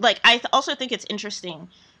 And, like, I also think it's interesting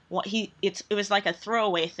it was like a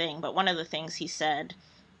throwaway thing, but one of the things he said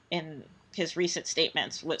in his recent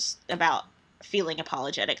statements was about feeling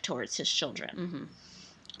apologetic towards his children.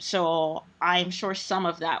 So I'm sure some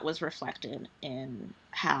of that was reflected in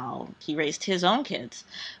how he raised his own kids.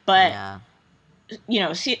 But, you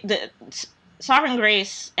know, the Sovereign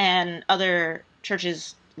Grace and other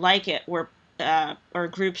churches like it were, or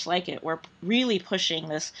groups like it, were really pushing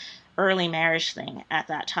this early marriage thing at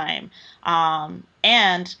that time.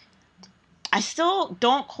 And I still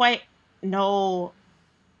don't quite know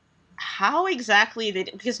how exactly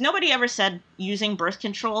because nobody ever said using birth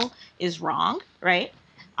control is wrong, right?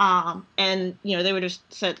 And, you know, they would have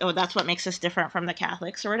said, oh, that's what makes us different from the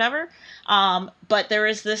Catholics or whatever. But there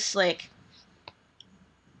is this, like,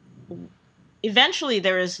 eventually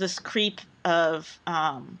there is this creep of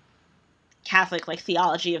Catholic like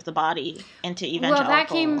theology of the body into evangelical Well, that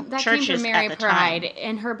came churches from Mary at the Pride, time.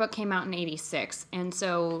 and her book came out in '86, and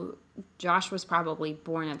so Josh was probably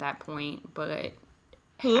born at that point. But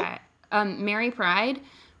Who? Mary Pride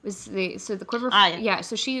was the Quiver. Yeah.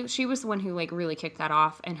 So she was the one who like really kicked that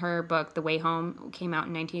off, and her book The Way Home came out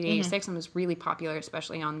in 1986 and was really popular,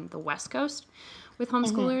 especially on the West Coast with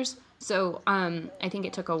homeschoolers. So I think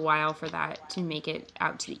it took a while for that to make it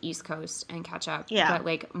out to the East Coast and catch up. Yeah. But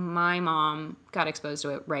like my mom got exposed to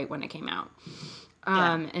it right when it came out.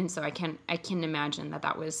 And so I can imagine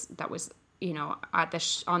that was you know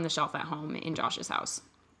at on the shelf at home in Josh's house.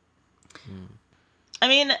 I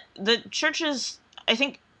mean, the churches, I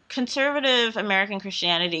think conservative American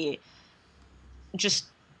Christianity just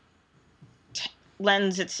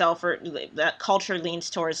lends itself, or that culture leans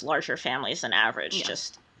towards larger families than average,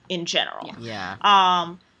 just in general.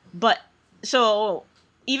 Yeah. But so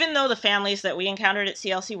even though the families that we encountered at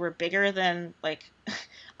CLC were bigger than like,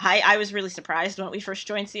 I was really surprised when we first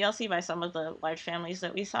joined CLC by some of the large families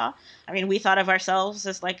that we saw. I mean, we thought of ourselves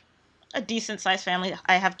as like a decent sized family.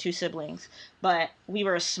 I have 2 siblings, but we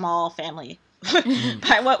were a small family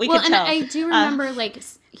by what we could tell. Well, and I do remember like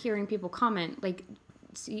hearing people comment like,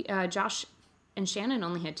 Josh and Shannon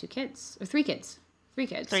only had 2 kids or 3 kids. 3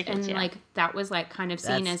 kids. And like that was like kind of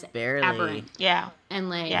seen That's as barely aberrant. Yeah. And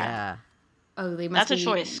like Yeah. oh, they must That's be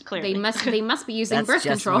a choice, clearly. They must be using That's birth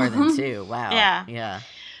just control. more than 2. Wow. Yeah. Yeah.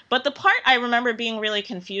 But the part I remember being really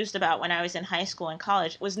confused about when I was in high school and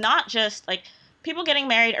college was not just like people getting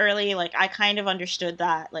married early. Like I kind of understood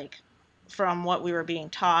that like from what we were being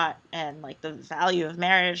taught and like the value of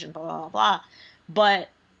marriage and blah, blah, blah. But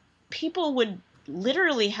people would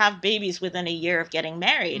literally have babies within a year of getting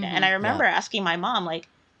married. And I remember asking my mom, like,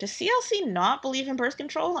 does CLC not believe in birth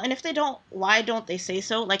control? And if they don't, why don't they say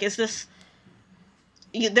so? Like, is this,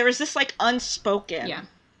 there was this like unspoken,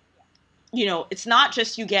 you know, it's not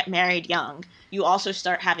just you get married young, you also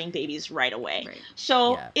start having babies right away. Right.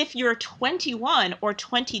 So if you're 21 or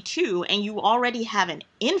 22 and you already have an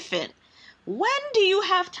infant, when do you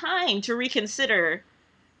have time to reconsider,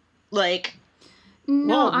 like,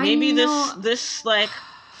 No, well, maybe I know. this like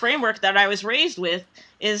framework that I was raised with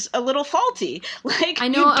is a little faulty. Like, I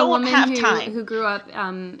know you a don't woman have time. who grew up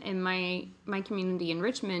in my community in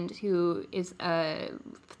Richmond who is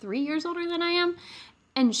 3 years older than I am,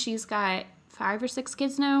 and she's got 5 or 6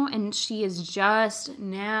 kids now, and she is just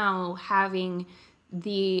now having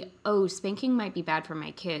the spanking might be bad for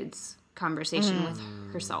my kids conversation with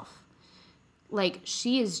herself. Like,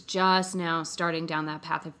 she is just now starting down that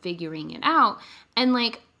path of figuring it out. And,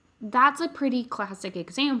 like, that's a pretty classic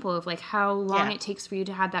example of, like, how long it takes for you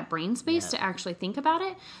to have that brain space to actually think about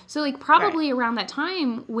it. So, like, probably around that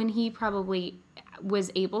time when he probably was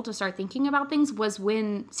able to start thinking about things was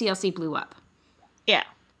when CLC blew up. Yeah.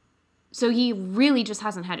 So he really just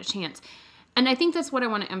hasn't had a chance. And I think that's what I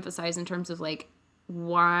want to emphasize in terms of, like,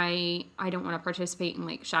 why I don't want to participate in,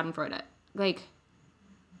 like, Schadenfreude. Like,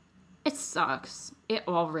 it sucks. It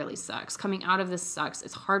all really sucks. Coming out of this sucks.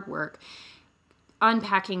 It's hard work.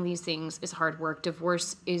 Unpacking these things is hard work.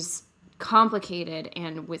 Divorce is complicated,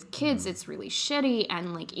 and with kids it's really shitty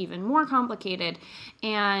and like even more complicated.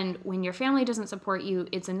 And when your family doesn't support you,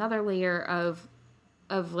 it's another layer of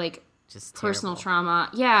like Just personal terrible. trauma.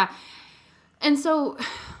 Yeah. And so,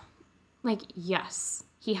 like, yes,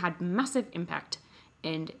 he had massive impact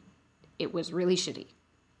and it was really shitty.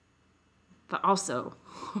 But also,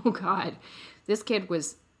 oh God, this kid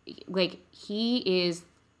was, like, he is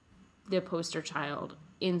the poster child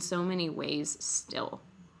in so many ways still.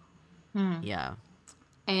 Yeah.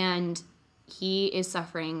 And he is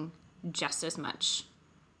suffering just as much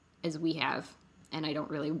as we have. And I don't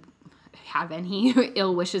really have any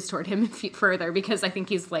ill wishes toward him further because I think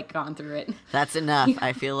he's, like, gone through it. That's enough.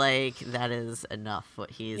 I feel like that is enough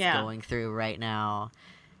what he's going through right now.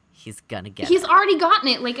 He's gonna get He's it. already gotten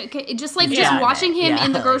it. Like, just gotten watching it. him Yeah,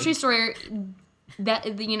 in the like- grocery store,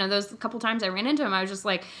 that, you know, those couple times I ran into him, I was just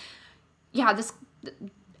like, yeah, this,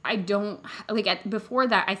 I don't, like, before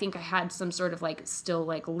that, I think I had some sort of, like, still,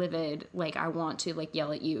 like, livid, like, I want to, like,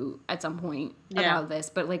 yell at you at some point about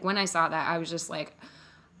this. But, like, when I saw that, I was just like,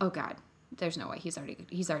 oh God, there's no way. He's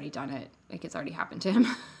already done it. Like, it's already happened to him.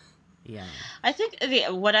 Yeah. I think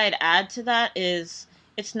what I'd add to that is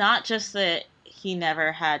it's not just that he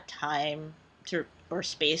never had time to or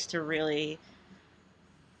space to really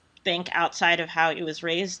think outside of how he was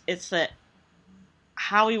raised. It's that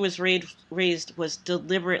how he was raised was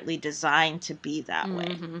deliberately designed to be that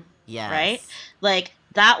way. Yes. Right? Like,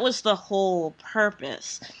 that was the whole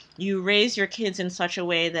purpose. You raise your kids in such a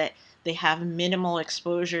way that they have minimal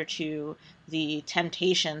exposure to the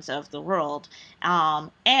temptations of the world.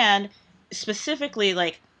 And specifically,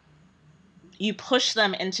 like, you push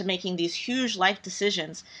them into making these huge life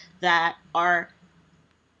decisions that are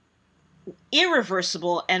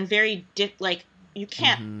irreversible and very like, you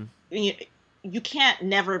can't you can't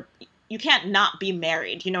never you can't not be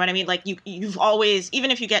married, you know what I mean? Like, you've always,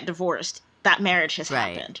 even if you get divorced, that marriage has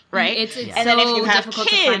happened, right? It's and so then if you have difficult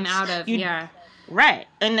kids, to climb out of. Right.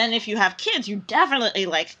 And then if you have kids, you definitely,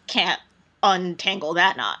 like, can't untangle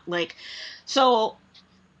that knot. Like, so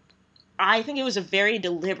I think it was a very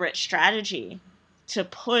deliberate strategy to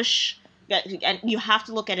push, and you have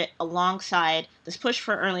to look at it alongside this push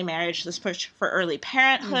for early marriage, this push for early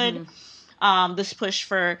parenthood, this push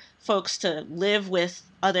for folks to live with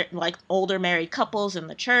other, like, older married couples in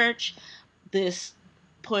the church, this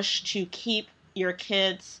push to keep your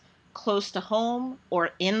kids close to home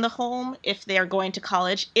or in the home if they are going to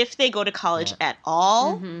college, if they go to college at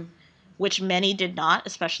all, which many did not,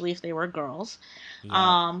 especially if they were girls.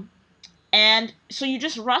 And so you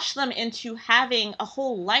just rush them into having a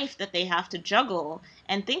whole life that they have to juggle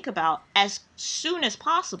and think about as soon as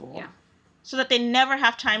possible, so that they never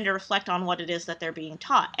have time to reflect on what it is that they're being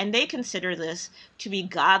taught. And they consider this to be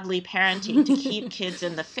godly parenting, to keep kids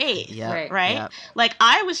in the faith, right? Yep. Like,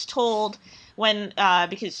 I was told when,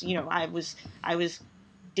 because, you know, I was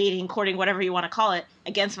dating, courting, whatever you want to call it,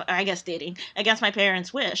 against my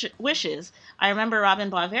parents' wishes. I remember Robin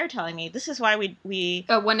Boisvert telling me, this is why we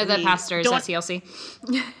one of the pastors at CLC.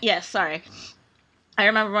 Yes, sorry. I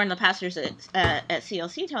remember one of the pastors at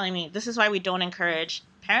CLC telling me, this is why we don't encourage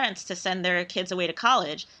parents to send their kids away to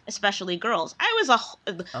college, especially girls. I was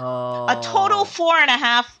a total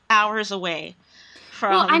 4.5 hours away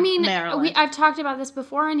from Well, I mean, Maryland. I've talked about this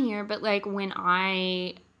before in here, but, like, when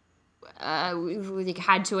I we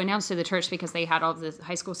had to announce to the church, because they had all the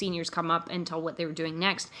high school seniors come up and tell what they were doing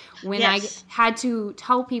next. When I had to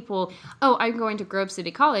tell people, oh, I'm going to Grove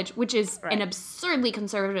City College, which is an absurdly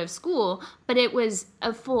conservative school, but it was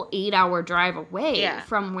a full 8-hour drive away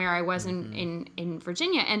from where I was in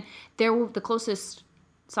Virginia. And the closest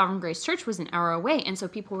Sovereign Grace Church was an hour away. And so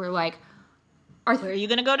people were like, where are you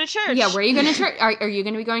going to go to church? Yeah, where are you going to church? Are you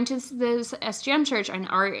going to be going to the SGM church?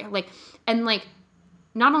 And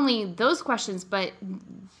not only those questions, but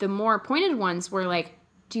the more pointed ones were like,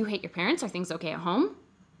 do you hate your parents? Are things okay at home?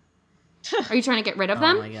 Are you trying to get rid of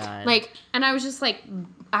them? Oh my God. Like, and I was just like,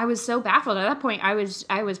 I was so baffled at that point. I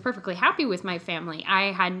was perfectly happy with my family.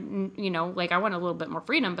 I had, you know, like, I want a little bit more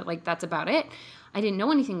freedom, but, like, that's about it. I didn't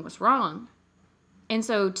know anything was wrong. And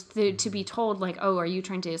so to be told, like, oh, are you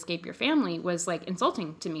trying to escape your family, was, like,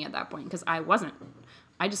 insulting to me at that point, because I wasn't.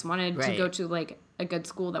 I just wanted to go to, like, a good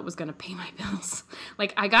school that was going to pay my bills.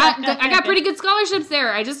 Like, I got pretty good scholarships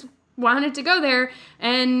there. I just wanted to go there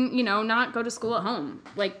and, you know, not go to school at home.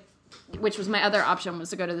 Like, which was my other option,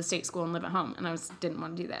 was to go to the state school and live at home. And I didn't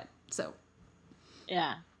want to do that. So.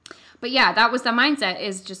 Yeah. But yeah, that was the mindset,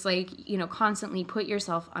 is just, like, you know, constantly put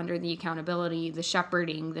yourself under the accountability, the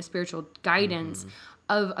shepherding, the spiritual guidance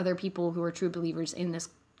of other people who are true believers in this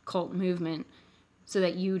cult movement, so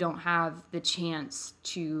that you don't have the chance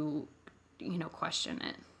to, you know, question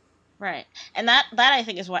it. Right. And that I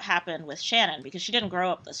think is what happened with Shannon, because she didn't grow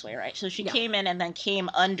up this way, right? So she came in and then came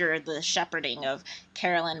under the shepherding of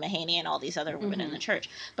Carolyn Mahaney and all these other women in the church.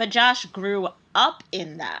 But Josh grew up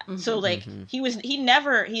in that. So, like, he'd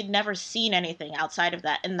never seen anything outside of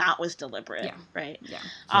that, and that was deliberate, right?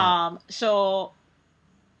 Yeah. So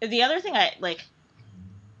the other thing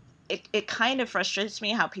it kind of frustrates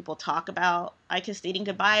me how people talk about I Kissed Dating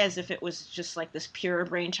Goodbye as if it was just, like, this pure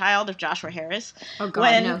brainchild of Joshua Harris. Oh,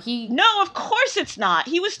 God, no. No, of course it's not.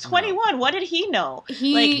 He was 21. No. What did he know?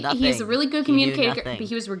 He's a really good communicator, but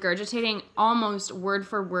he was regurgitating almost word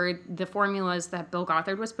for word the formulas that Bill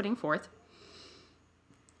Gothard was putting forth.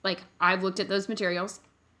 Like, I've looked at those materials.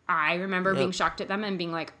 I remember being shocked at them and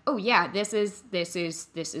being like, oh, yeah, this is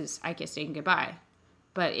I Kissed Dating Goodbye.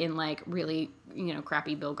 But in, like, really, you know,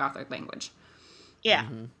 crappy Bill Gothard language. Yeah.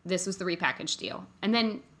 This was the repackaged deal. And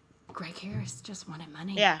then Greg Harris just wanted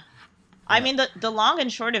money. Yeah. I mean, the long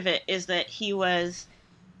and short of it is that he was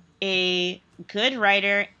a good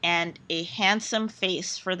writer and a handsome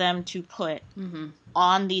face for them to put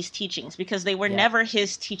on these teachings, because they were never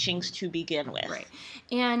his teachings to begin with. Right.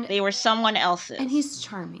 And they were someone else's. And he's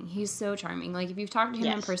charming. He's so charming. Like, if you've talked to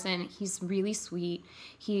him in person, he's really sweet.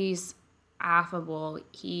 He's affable.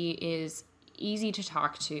 He is easy to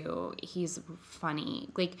talk to. He's funny.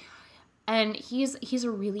 Like, and he's a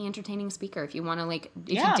really entertaining speaker. If you want to, like,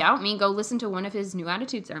 if you doubt me, go listen to one of his New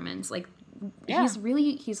Attitude sermons. Like,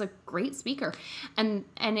 he's a great speaker. And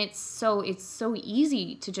it's so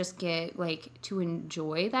easy to just get, like, to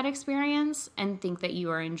enjoy that experience and think that you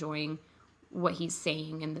are enjoying what he's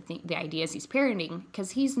saying and the ideas he's parroting,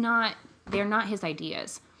 because they're not his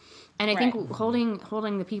ideas. And I think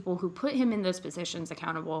holding the people who put him in those positions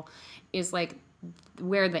accountable is like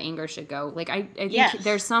where the anger should go. Like I think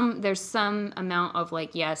there's some amount of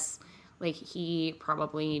like, yes, like he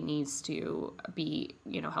probably needs to be,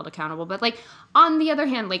 held accountable. But like on the other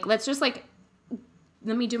hand, like let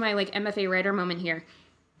me do my like MFA writer moment here.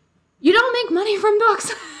 You don't make money from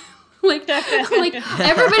books. like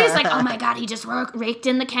everybody's like, oh my God, he just raked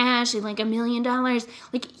in the cash and like $1 million.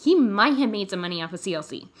 Like he might have made some money off of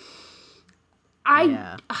CLC.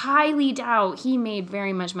 I highly doubt he made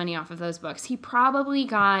very much money off of those books. He probably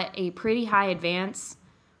got a pretty high advance,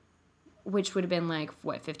 which would have been like,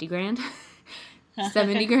 what, 50 grand?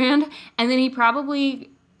 70 grand? And then he probably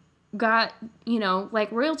got,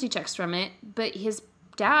 like royalty checks from it, but his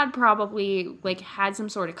dad probably like had some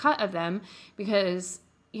sort of cut of them because,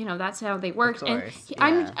 that's how they worked. And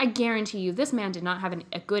I guarantee you this man did not have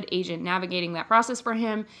a good agent navigating that process for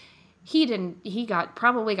him. He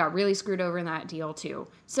probably got really screwed over in that deal too.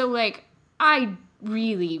 So like, I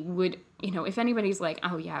really would, if anybody's like,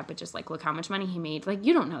 oh yeah, but just like, look how much money he made. Like,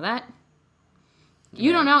 you don't know that.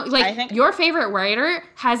 You don't know. Like, I think your favorite writer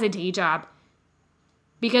has a day job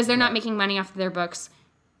because they're not making money off of their books.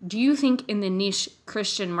 Do you think in the niche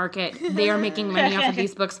Christian market, they are making money off of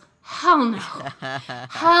these books? Hell no.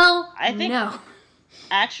 Hell I think no.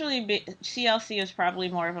 Actually, CLC is probably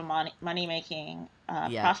more of a money-making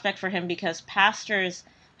prospect for him because pastors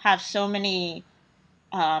have so many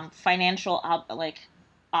financial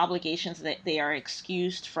obligations that they are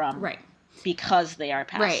excused from because they are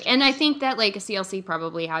pastors. Right, and I think that like CLC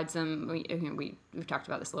probably had some, we've talked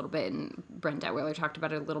about this a little bit, and Brent Detweiler talked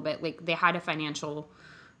about it a little bit, like they had a financial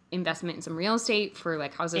investment in some real estate for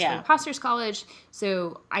like houses for the pastor's college.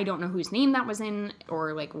 So I don't know whose name that was in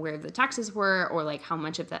or like where the taxes were or like how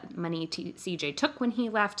much of that money CJ took when he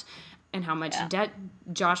left and how much debt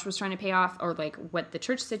Josh was trying to pay off or like what the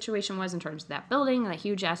church situation was in terms of that building, that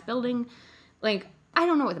huge ass building. Like, I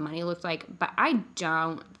don't know what the money looked like, but I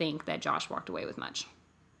don't think that Josh walked away with much.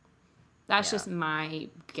 That's just my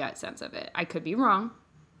gut sense of it. I could be wrong,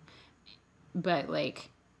 but like,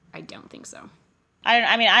 I don't think so.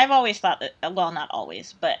 I mean, I've always thought that, well, not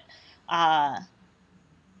always, but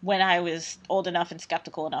when I was old enough and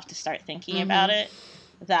skeptical enough to start thinking about it,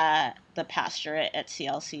 that the pastorate at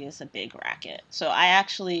CLC is a big racket. So I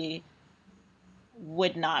actually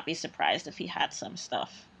would not be surprised if he had some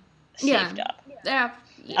stuff saved up. Yeah.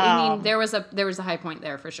 I mean, there was a high point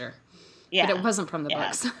there for sure. Yeah. But it wasn't from the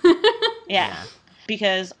books. Yeah.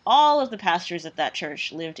 Because all of the pastors at that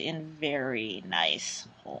church lived in very nice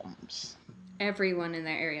homes. Everyone in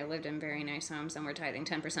that area lived in very nice homes and were tithing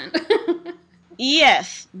 10%.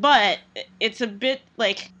 Yes, but it's a bit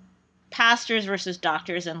like pastors versus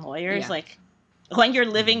doctors and lawyers. Like when you're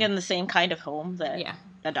living in the same kind of home that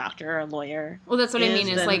a doctor or a lawyer. Well, that's what I mean.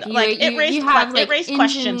 Is like you have like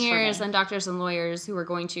engineers and doctors and lawyers who are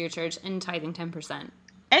going to your church and tithing 10%.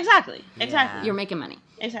 Exactly. You're making money.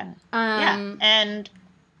 Exactly. And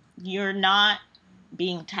you're not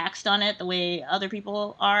being taxed on it the way other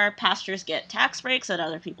people are. Pastors get tax breaks that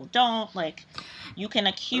other people don't. Like, you can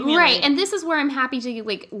accumulate. Right, and this is where I'm happy to,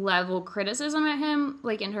 like, level criticism at him,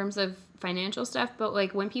 like, in terms of financial stuff. But,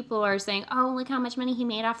 like, when people are saying, oh, look how much money he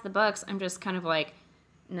made off the books, I'm just kind of like,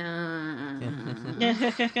 no.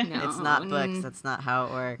 It's not books. That's not how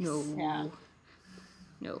it works.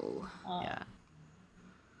 No.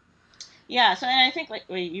 Yeah, so and I think, like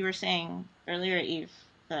what you were saying earlier, Eve,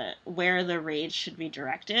 where the rage should be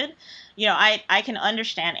directed. I can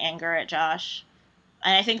understand anger at Josh.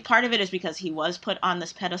 And I think part of it is because he was put on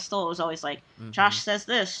this pedestal. It was always like, Josh says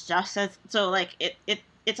this, Josh says... So, like,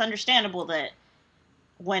 it's understandable that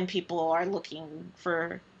when people are looking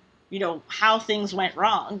for, how things went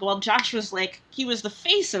wrong, well, Josh was like, he was the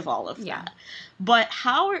face of all of that. But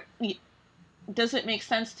how does it make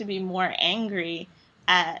sense to be more angry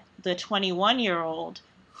at the 21-year-old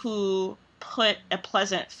who put a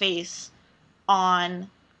pleasant face on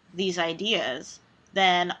these ideas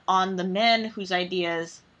than on the men whose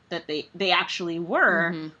ideas that they actually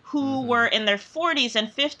were, who were in their 40s and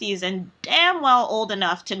 50s and damn well old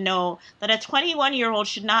enough to know that a 21-year-old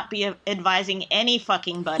should not be advising any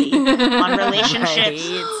fucking buddy on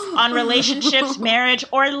relationships, marriage,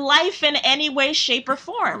 or life in any way, shape, or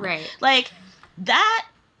form. Right. Like, that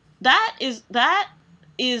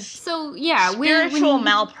is so spiritual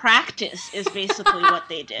malpractice is basically what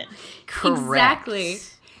they did. Correct. Exactly.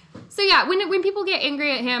 So yeah, when people get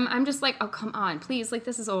angry at him, I'm just like, oh, come on, please, like,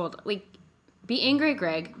 this is old. Like, be angry at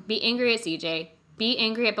Greg, be angry at CJ, be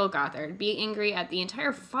angry at Bill Gothard, be angry at the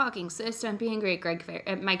entire fucking system, be angry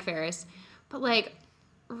at Mike Ferris, But, like,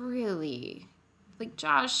 really, like,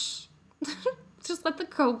 Josh, just let the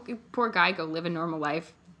poor guy go live a normal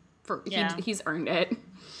life. He's earned it.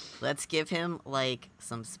 Let's give him, like,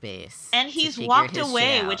 some space. And to he's figure walked his shit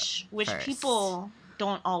away, out which first. people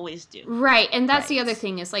don't always do. Right, and that's the Right. other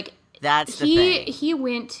thing is, like, That's the thing. he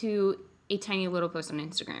went to a tiny little post on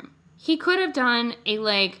Instagram. He could have done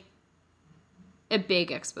a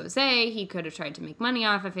big expose. He could have tried to make money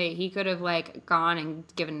off of it. He could have, like, gone and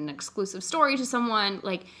given an exclusive story to someone.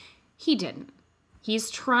 Like, he didn't.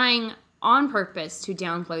 He's trying on purpose to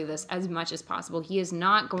downplay this as much as possible. He is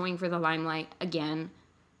not going for the limelight again,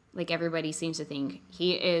 like everybody seems to think.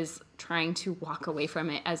 He is trying to walk away from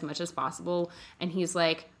it as much as possible. And he's,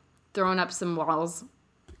 like, throwing up some walls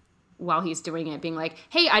while he's doing it, being like,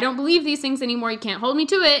 hey, I don't believe these things anymore. You can't hold me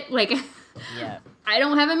to it. Like, Yeah. I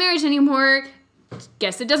don't have a marriage anymore.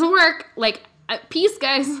 Guess it doesn't work. Like, peace,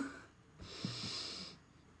 guys.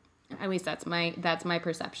 At least that's my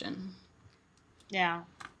perception. Yeah.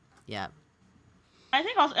 Yeah. I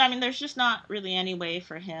think also, I mean, there's just not really any way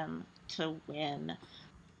for him to win.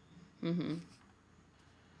 Mm-hmm.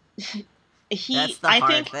 That's the I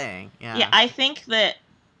hard think, thing. Yeah. Yeah, I think that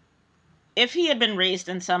if he had been raised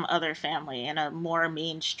in some other family, in a more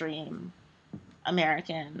mainstream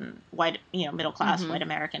American white, middle class white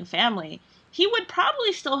American family, he would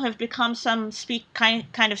probably still have become some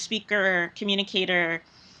kind of speaker, communicator,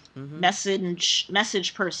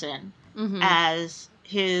 message person as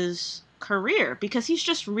his career, because he's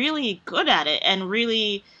just really good at it, and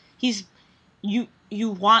really you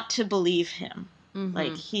want to believe him.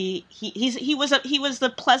 Like he was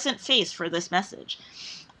the pleasant face for this message,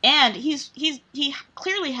 and he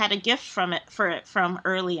clearly had a gift from it from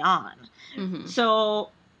early on. So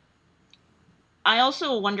I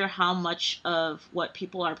also wonder how much of what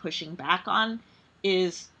people are pushing back on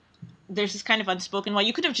is there's this kind of unspoken, well,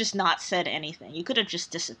 you could have just not said anything. You could have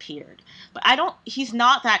just disappeared. But he's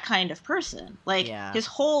not that kind of person. Like, his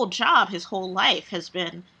whole job, his whole life has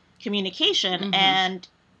been communication, and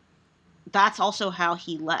that's also how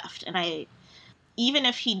he left. And even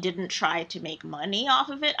if he didn't try to make money off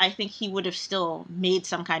of it, I think he would have still made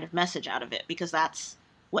some kind of message out of it, because that's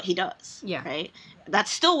what he does. Yeah. Right? That's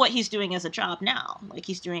still what he's doing as a job now. Like,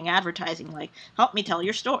 he's doing advertising, like, help me tell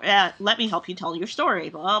your story. Let me help you tell your story,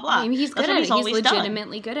 blah, blah. I mean, he's good at it. He's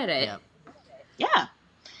legitimately good at it. Yep. Yeah.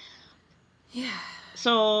 Yeah.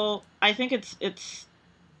 So I think it's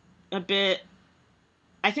a bit,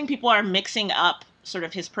 I think people are mixing up sort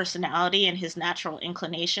of his personality and his natural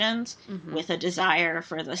inclinations with a desire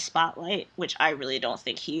for the spotlight, which I really don't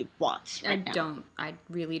think he wants right now. I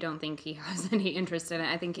really don't think he has any interest in it.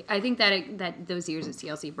 I think that those years at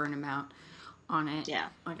CLC burn him out on it. Yeah.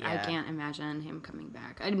 Like, I can't imagine him coming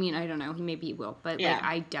back. I mean, I don't know. Maybe he will, but like,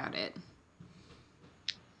 I doubt it.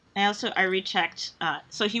 I rechecked.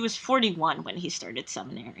 So he was 41 when he started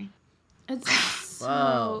seminary. It's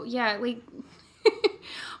Whoa. Yeah, like,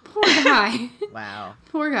 poor guy. Wow.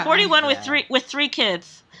 Poor guy. 41 with three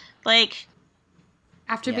kids. Like,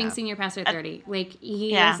 after being senior pastor at 30, like,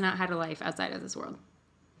 he has not had a life outside of this world.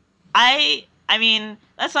 I mean,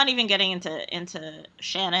 that's not even getting into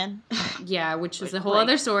Shannon. Yeah, which is a whole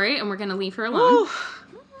other story, and we're gonna leave her alone.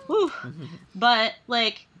 Woo. But,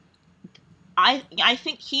 like, I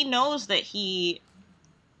think he knows that he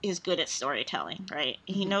is good at storytelling, right?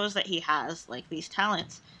 He knows that he has, like, these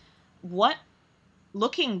talents.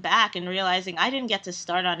 Looking back and realizing I didn't get to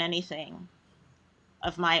start on anything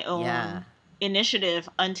of my own initiative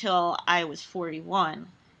until I was 41.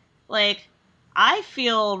 Like, I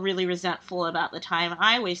feel really resentful about the time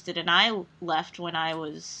I wasted, and I left when I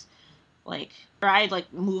was, like, or I,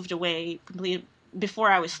 like, moved away completely before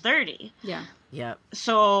I was 30. Yeah. Yep.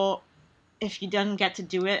 So if you didn't get to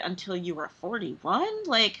do it until you were 41,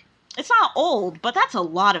 like, it's not old, but that's a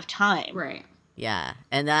lot of time. Right. Yeah.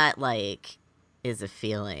 And that, like, is a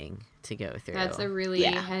feeling to go through. That's a really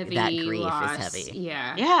heavy that grief loss. is heavy.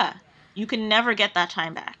 Yeah. Yeah. You can never get that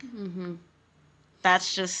time back. Mm-hmm.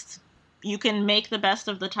 That's just, you can make the best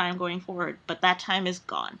of the time going forward, but that time is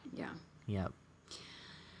gone. Yeah. Yep.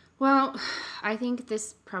 Well, I think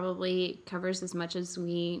this probably covers as much as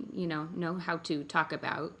we, know how to talk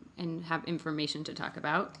about and have information to talk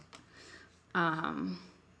about.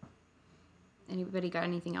 Anybody got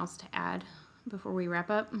anything else to add before we wrap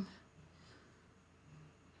up?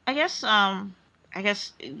 I guess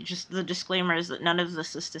just the disclaimer is that none of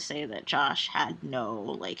this is to say that Josh had no,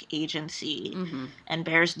 like, agency and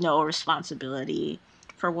bears no responsibility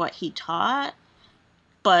for what he taught,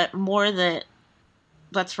 but more that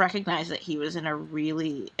let's recognize that he was in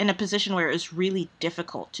a position where it was really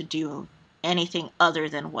difficult to do anything other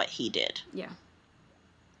than what he did. Yeah.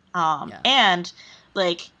 Yeah. And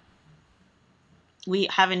like we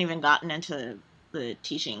haven't even gotten into the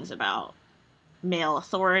teachings about male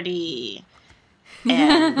authority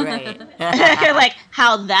and Right. like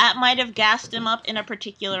how that might have gassed him up in a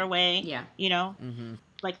particular way. Yeah. You know, Mm-hmm.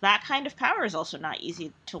 like that kind of power is also not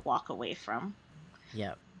easy to walk away from.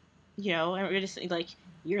 Yep. You know, and we're just like,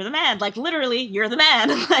 you're the man, like literally, you're the man.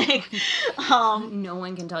 Like, No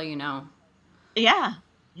one can tell you no yeah,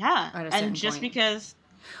 at a and certain just point. because,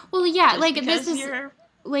 Well, yeah, just like because this is you're,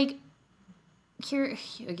 like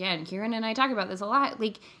Kieran and I talk about this a lot.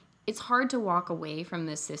 Like, it's hard to walk away from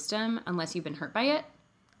this system unless you've been hurt by it.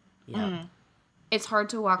 Yep. It's hard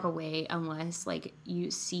to walk away unless like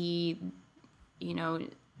you see, you know,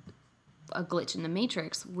 a glitch in the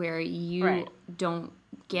matrix where you Right. don't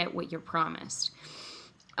get what you're promised.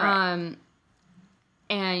 right,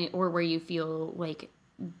 And or where you feel like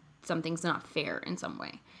something's not fair in some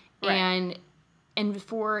way. right, And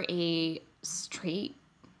for a straight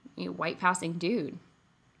white passing dude,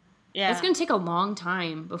 yeah, it's going to take a long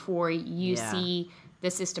time before you Yeah. see the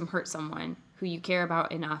system hurt someone who you care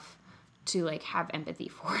about enough to like have empathy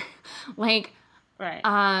for. Like, right,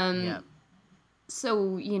 Yep.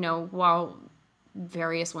 so, you know, while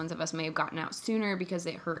various ones of us may have gotten out sooner because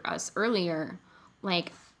it hurt us earlier,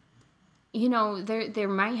 like, you know, there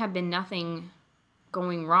might have been nothing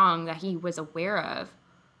going wrong that he was aware of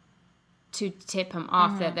to tip him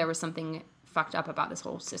off that there was something fucked up about this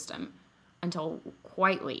whole system until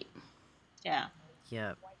quite late. yeah.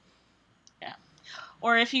 Yep.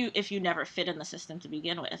 Or if you never fit in the system to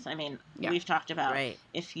begin with. I mean, Yeah. we've talked about Right.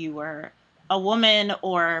 if you were a woman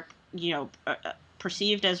or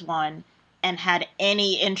perceived as one and had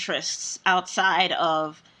any interests outside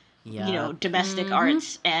of Yep. domestic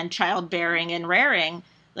arts and childbearing and rearing,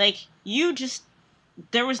 like you just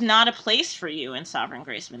there was not a place for you in Sovereign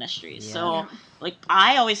Grace Ministries. Yeah. So Yeah. like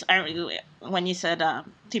when you said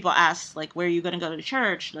people ask like where are you going to go to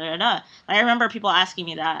church, da, da, da. I remember people asking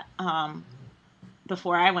me that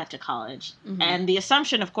before I went to college. And the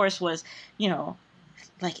assumption, of course, was,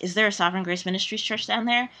 like, is there a Sovereign Grace Ministries church down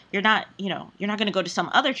there? You're not going to go to some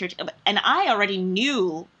other church. And I already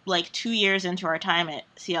knew, like, 2 years into our time at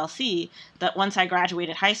CLC, that once I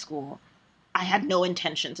graduated high school, I had no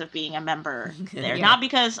intentions of being a member there. Yeah. Not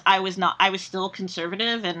because I was still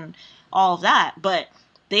conservative and all of that, but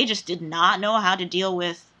they just did not know how to deal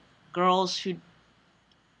with girls who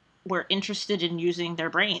were interested in using their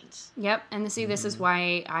brains. Yep. And see, this is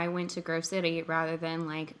why I went to Grove City rather than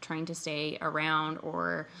like trying to stay around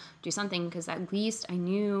or do something, because at least I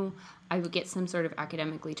knew I would get some sort of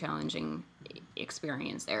academically challenging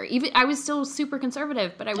experience there. Even I was still super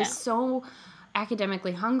conservative, but I was Yeah. so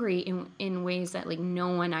academically hungry in ways that like no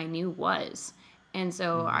one I knew was. And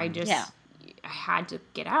so I just Yeah. I had to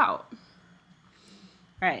get out.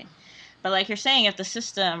 Right. But like you're saying, if the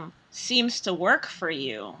system seems to work for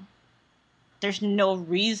you, there's no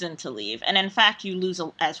reason to leave. And in fact, you lose,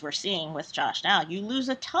 as we're seeing with Josh now, you lose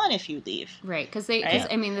a ton if you leave. Right, because Right.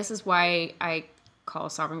 I mean, this is why I call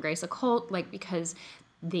Sovereign Grace a cult, like, because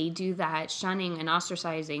they do that shunning and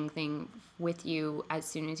ostracizing thing with you as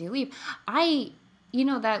soon as you leave.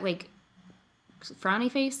 That, like,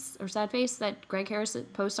 frowny face or sad face that Greg Harris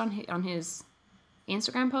posts on his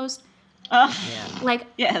Instagram post, Oh, Yeah. like,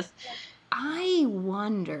 yes. I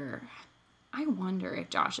wonder if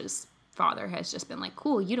Josh's father has just been like,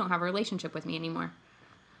 cool, you don't have a relationship with me anymore.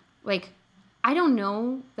 Like, I don't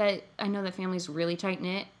know that, I know that family's really tight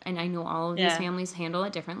knit, and I know all of these Yeah. families handle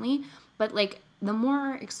it differently, but like, the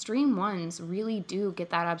more extreme ones really do get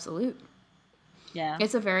that absolute. Yeah.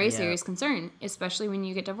 It's a very Yeah. serious concern, especially when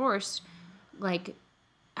you get divorced, like,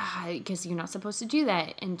 because you're not supposed to do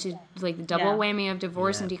that. And to, like, the double Yeah. whammy of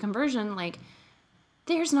divorce Yeah. and deconversion, like,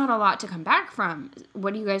 there's not a lot to come back from.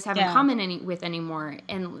 What do you guys have in Yeah. common with anymore?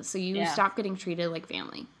 And so you Yeah. stop getting treated like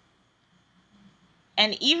family.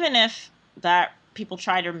 And even if that people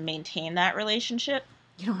try to maintain that relationship,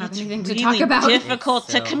 You don't have it's anything to really talk about. difficult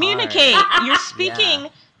It's to so communicate. hard. You're speaking Yeah.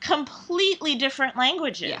 completely different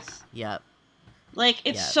languages. Yeah. Yep. Like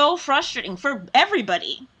it's Yeah. so frustrating for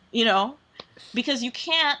everybody, because you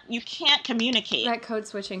can't communicate. That code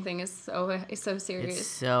switching thing is so serious. It's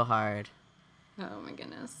so hard. Oh my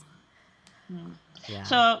goodness. Yeah.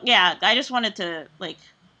 So yeah, I just wanted to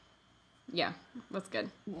Yeah, that's good.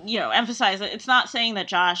 emphasize that it's not saying that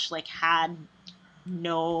Josh has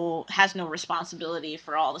no responsibility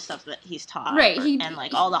for all the stuff that he's taught, Right,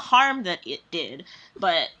 and all the harm that it did,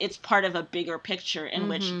 but it's part of a bigger picture in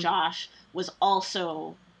which Josh was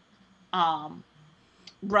also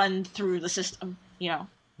run through the system. Yeah.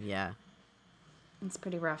 It's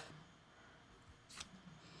pretty rough.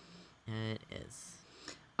 It is.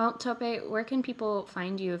 Well, Tope, where can people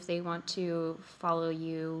find you if they want to follow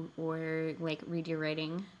you or like read your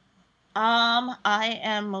writing? I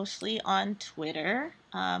am mostly on Twitter.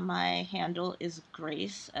 My handle is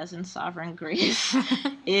Grace, as in Sovereign Grace.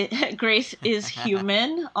 Grace is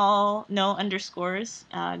human, all no underscores.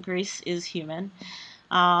 Grace is human.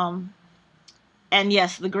 Um, and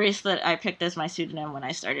yes, the Grace that I picked as my pseudonym when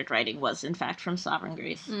I started writing was, in fact, from Sovereign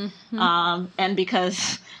Grace. And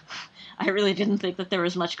because I really didn't think that there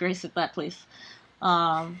was much grace at that place.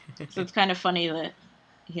 So it's kind of funny that,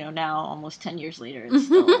 now almost 10 years later,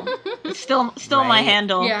 it's still my Right.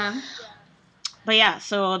 handle. Yeah. But yeah,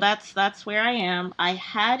 so that's where I am. I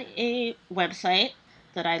had a website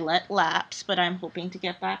that I let lapse, but I'm hoping to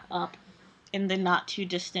get back up in the not too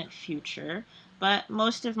distant future. But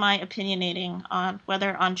most of my opinionating on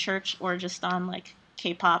whether on church or just on like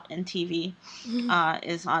K-pop and TV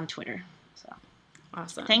is on Twitter. So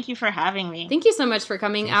Awesome. thank you for having me. Thank you so much for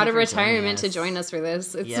coming Thank out you of for joining retirement to us. join us for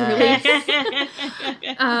this. It's Yes.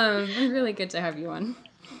 really good to have you on.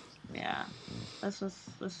 Yeah, it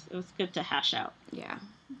was good to hash out. Yeah.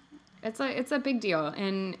 It's a big deal,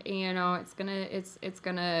 and it's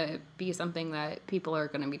gonna be something that people are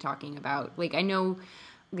gonna be talking about. Like I know,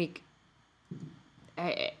 like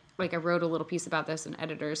I wrote a little piece about this, and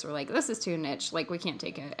editors were like, "This is too niche. Like we can't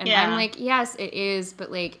take it." And I'm Yeah. like, "Yes, it is,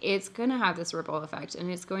 but like it's gonna have this ripple effect,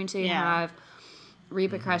 and it's going to have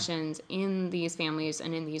repercussions in these families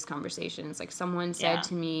and in these conversations." Like someone said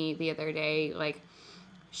to me the other day, like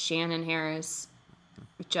Shannon Harris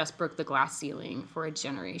just broke the glass ceiling for a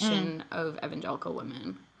generation of evangelical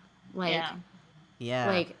women. Like, Yeah.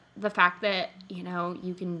 like the fact that you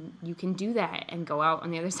can do that and go out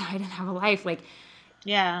on the other side and have a life. Like,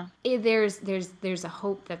 there's a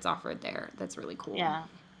hope that's offered there. That's really cool. Yeah.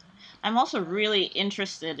 I'm also really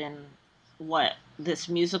interested in what this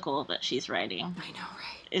musical that she's writing I know,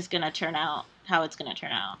 right? is going to turn out, how it's going to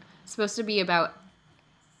turn out. It's supposed to be about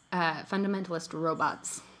fundamentalist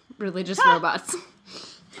robots, religious robots.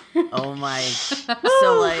 Oh my.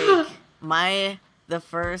 So like the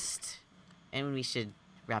first, and we should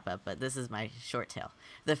wrap up, but this is my short tale.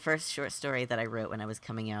 The first short story that I wrote when I was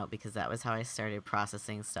coming out, because that was how I started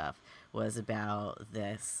processing stuff, was about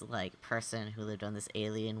this like person who lived on this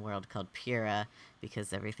alien world called Pura,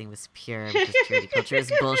 because everything was pure, because purity culture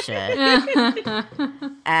is bullshit.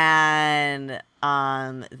 And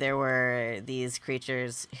there were these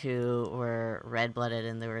creatures who were red-blooded,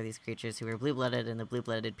 and there were these creatures who were blue-blooded, and the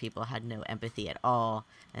blue-blooded people had no empathy at all,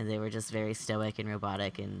 and they were just very stoic and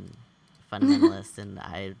robotic and fundamentalist. And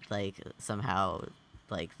I like somehow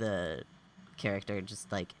like the character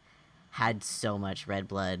just like had so much red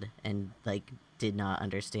blood and like did not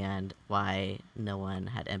understand why no one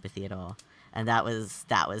had empathy at all. And that was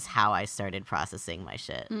how I started processing my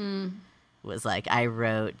shit. Was like I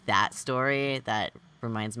wrote that story that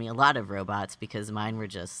reminds me a lot of robots, because mine were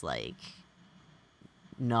just like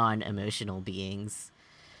non-emotional beings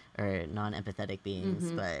or non-empathetic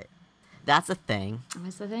beings. But that's a thing.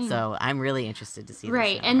 That's the thing. So I'm really interested to see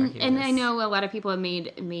right, this now, and I know a lot of people have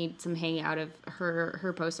made some hay out of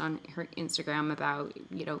her post on her Instagram about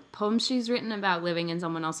poems she's written about living in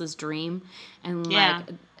someone else's dream, and like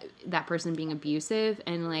that person being abusive,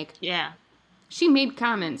 and like she made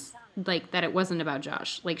comments like that it wasn't about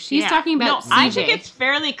Josh. Like she's talking about CJ. I think it's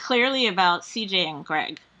fairly clearly about CJ and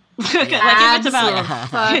Greg. Like if it's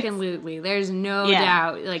about absolutely, there's no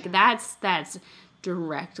doubt. Like that's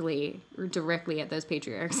directly at those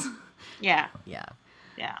patriarchs. Yeah. Yeah.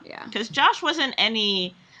 Because Josh wasn't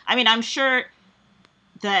any. I mean, I'm sure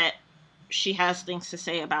that she has things to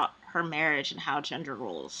say about her marriage and how gender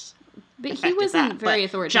roles. But he wasn't very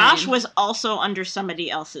authoritarian. Josh was also under somebody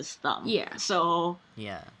else's thumb. Yeah. So.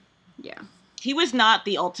 Yeah. He was not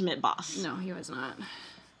the ultimate boss. No, he was not.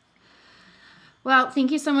 Well,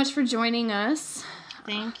 thank you so much for joining us.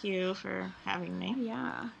 Thank you for having me.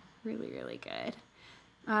 Yeah, really, really good.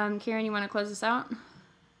 Karen, you want to close us out?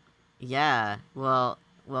 Yeah. Well,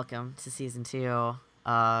 welcome to season 2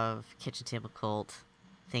 of Kitchen Table Cult.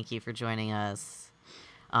 Thank you for joining us.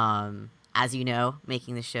 As you know,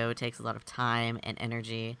 making the show takes a lot of time and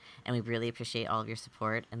energy, and we really appreciate all of your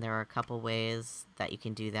support. And there are a couple ways that you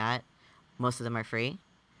can do that. Most of them are free.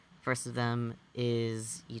 First of them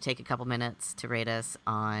is you take a couple minutes to rate us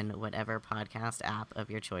on whatever podcast app of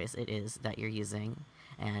your choice it is that you're using,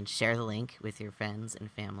 and share the link with your friends and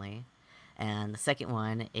family. And the second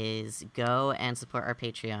one is go and support our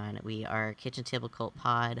Patreon. We are Kitchen Table Cult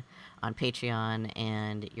Pod on Patreon,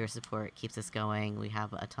 and your support keeps us going. We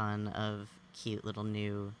have a ton of cute little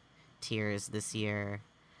new tiers this year,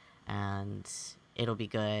 and It'll be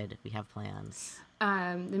good. We have plans.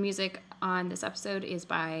 The music on this episode is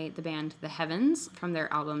by the band The Heavens from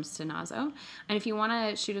their album Stenazo. And if you want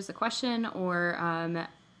to shoot us a question or,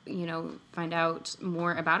 find out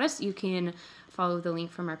more about us, you can follow the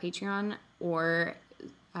link from our Patreon or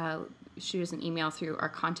shoot us an email through our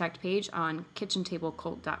contact page on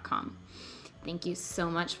kitchentablecult.com. Thank you so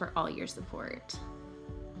much for all your support.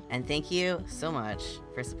 And thank you so much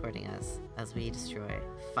for supporting us as we destroy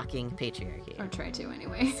fucking patriarchy. Or try to,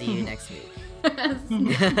 anyway. See you next week.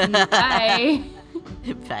 Bye.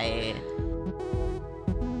 Bye.